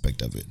girlfriend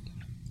aspect of it,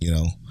 you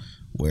know,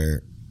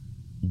 where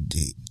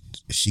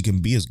she can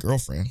be his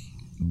girlfriend,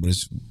 but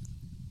it's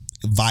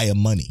via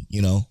money,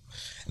 you know.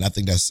 And I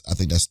think that's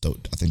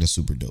dope. I think that's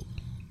super dope.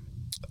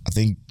 I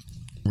think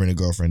Rent a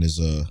Girlfriend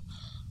is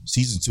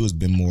season 2 has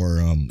been more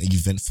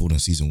eventful than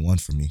season 1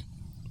 for me.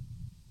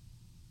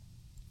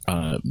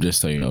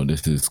 Just so you know,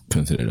 this is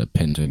considered a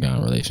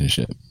pentagon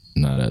relationship,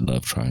 not a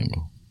love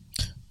triangle.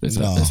 It's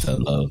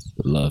a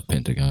love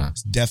pentagon.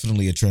 It's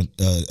definitely a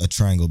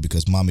triangle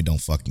because mommy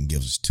don't fucking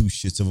give us 2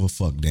 shits of a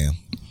fuck, damn.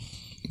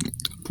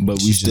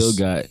 But we still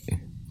got,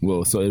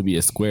 well, so it'd be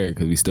a square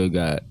because we still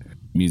got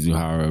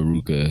Mizuhara,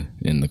 Ruka,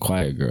 and the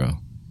Quiet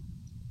Girl.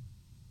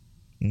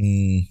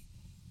 The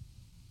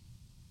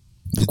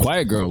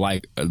Quiet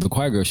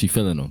Girl, she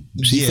feeling them.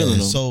 She feeling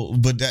them. So,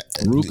 but that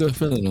Ruka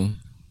feeling them.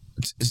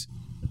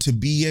 To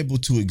be able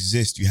to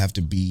exist, you have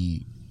to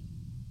be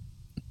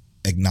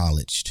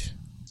acknowledged.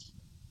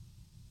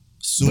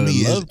 But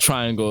a love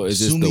triangle is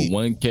just the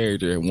one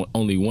character.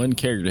 Only one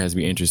character has to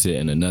be interested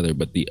in another,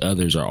 but the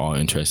others are all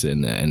interested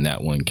in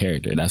that one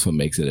character. That's what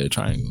makes it a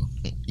triangle.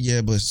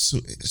 Yeah, but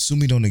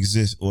Sumi don't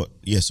exist.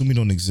 Sumi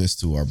don't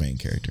exist to our main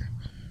character.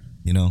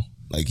 You know,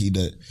 like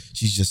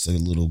she's just a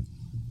little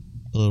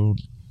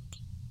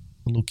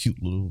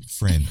cute little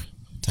friend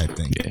type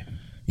thing. Yeah.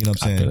 You know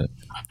what I'm saying?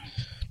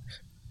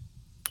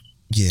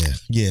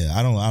 Yeah.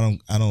 I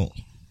don't.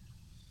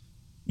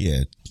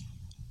 Yeah.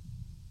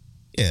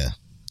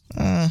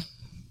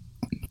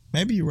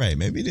 Maybe you're right.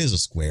 Maybe it is a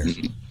square.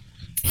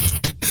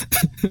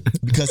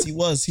 Because he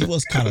was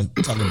kind of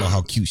talking about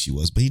how cute she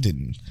was, but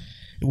it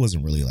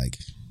wasn't really like,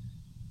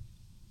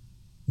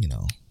 you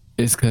know.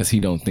 It's because he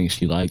don't think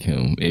she liked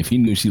him. If he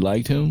knew she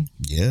liked him.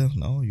 Yeah,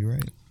 no, you're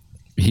right.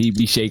 He'd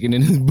be shaking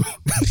in his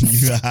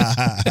boots.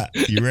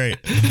 You're right.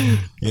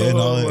 Yeah,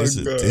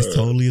 it's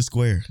totally a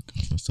square.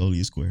 It's totally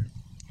a square.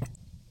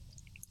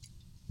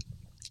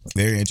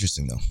 Very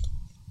interesting though.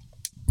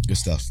 Good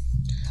stuff.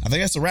 I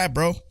think that's a wrap,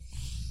 bro.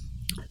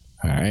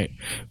 All right.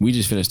 We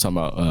just finished talking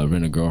about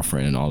Rent a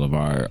Girlfriend and all of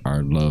our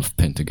love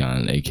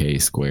pentagon, aka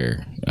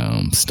square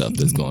stuff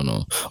that's going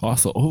on.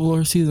 Also,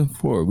 Overlord season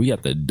 4, we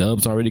got the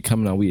dubs already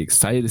coming out. We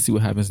excited to see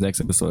what happens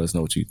next episode. Let us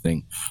know what you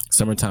think.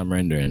 Summertime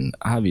Rendering,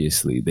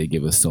 obviously they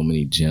give us so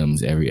many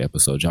gems every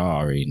episode. Y'all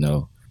already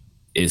know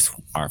it's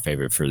our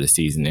favorite for the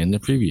season and the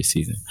previous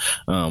season.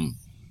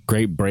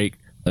 Great break.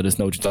 Let us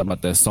know what you thought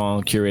about that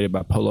song curated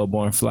by Polo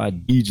Born Fly,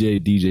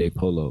 DJ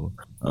Polo.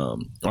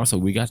 Also,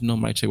 we got to know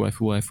Mic Check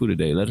Waifu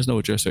today. Let us know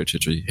what your search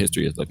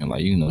history is looking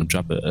like. You know,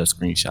 drop a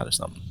screenshot or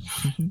something.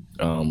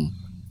 Mm-hmm.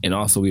 And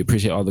also, we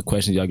appreciate all the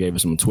questions y'all gave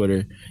us on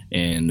Twitter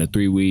and the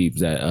 3 weebs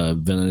that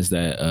villains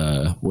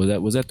that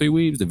was that 3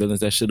 weebs, the villains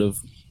that should have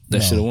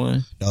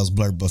won. That was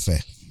Blurred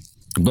Buffet.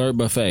 Blurred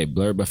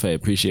Buffet.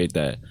 Appreciate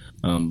that.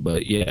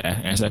 But yeah,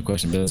 answer that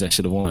question. Villains that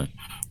should have won.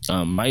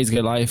 My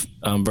Get Life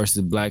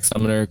versus Black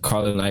Summoner,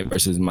 Carly Knight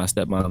versus My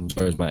Stepmom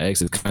versus My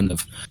Ex is kind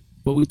of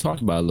what we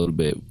talked about a little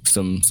bit.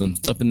 Some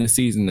stuff in this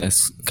season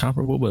that's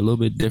comparable but a little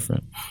bit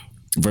different.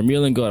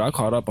 Vermilion Gold, I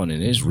caught up on it.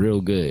 It's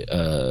real good.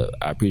 I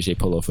appreciate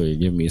Polo for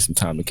giving me some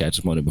time to catch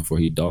up on it before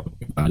he dogged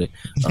me about it.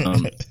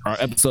 Our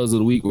episodes of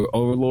the week were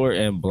Overlord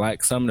and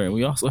Black Summoner, and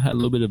we also had a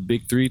little bit of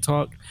Big 3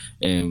 talk.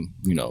 And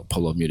you know,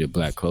 Polo muted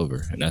Black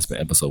Clover, and that's been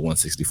episode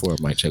 164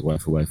 of Mic Check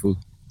Waifu.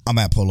 I'm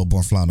at Polo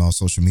Born Fly on all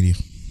social media.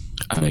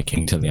 I'm at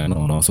King Telliano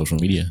on all social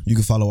media. You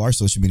can follow our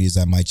social medias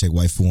at Mic Check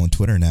Waifu on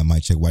Twitter and at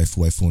Mic Check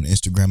Waifu on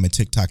Instagram and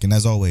TikTok. And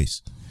as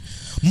always,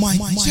 Mic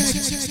Check.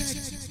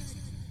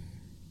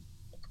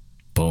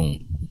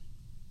 Boom.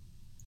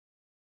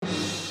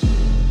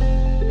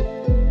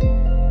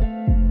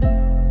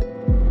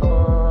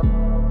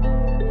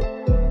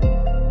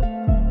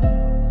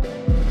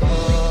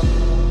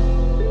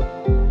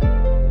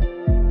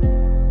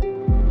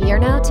 You're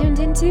now tuned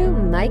into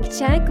Mic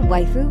Check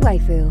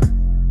Waifu.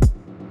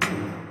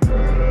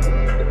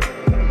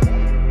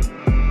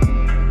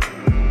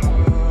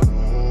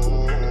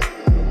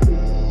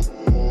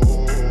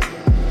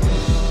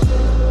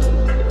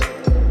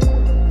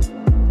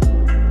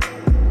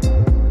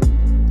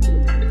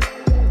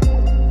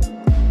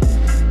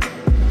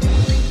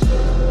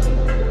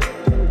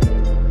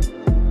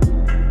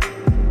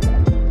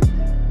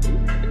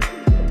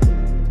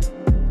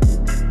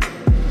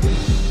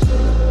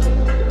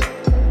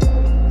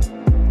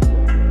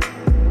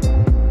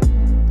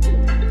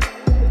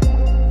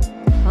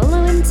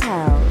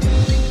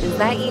 Is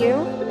that you?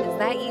 Is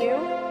that you?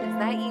 Is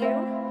that you?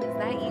 Is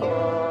that you?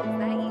 Is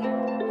that you?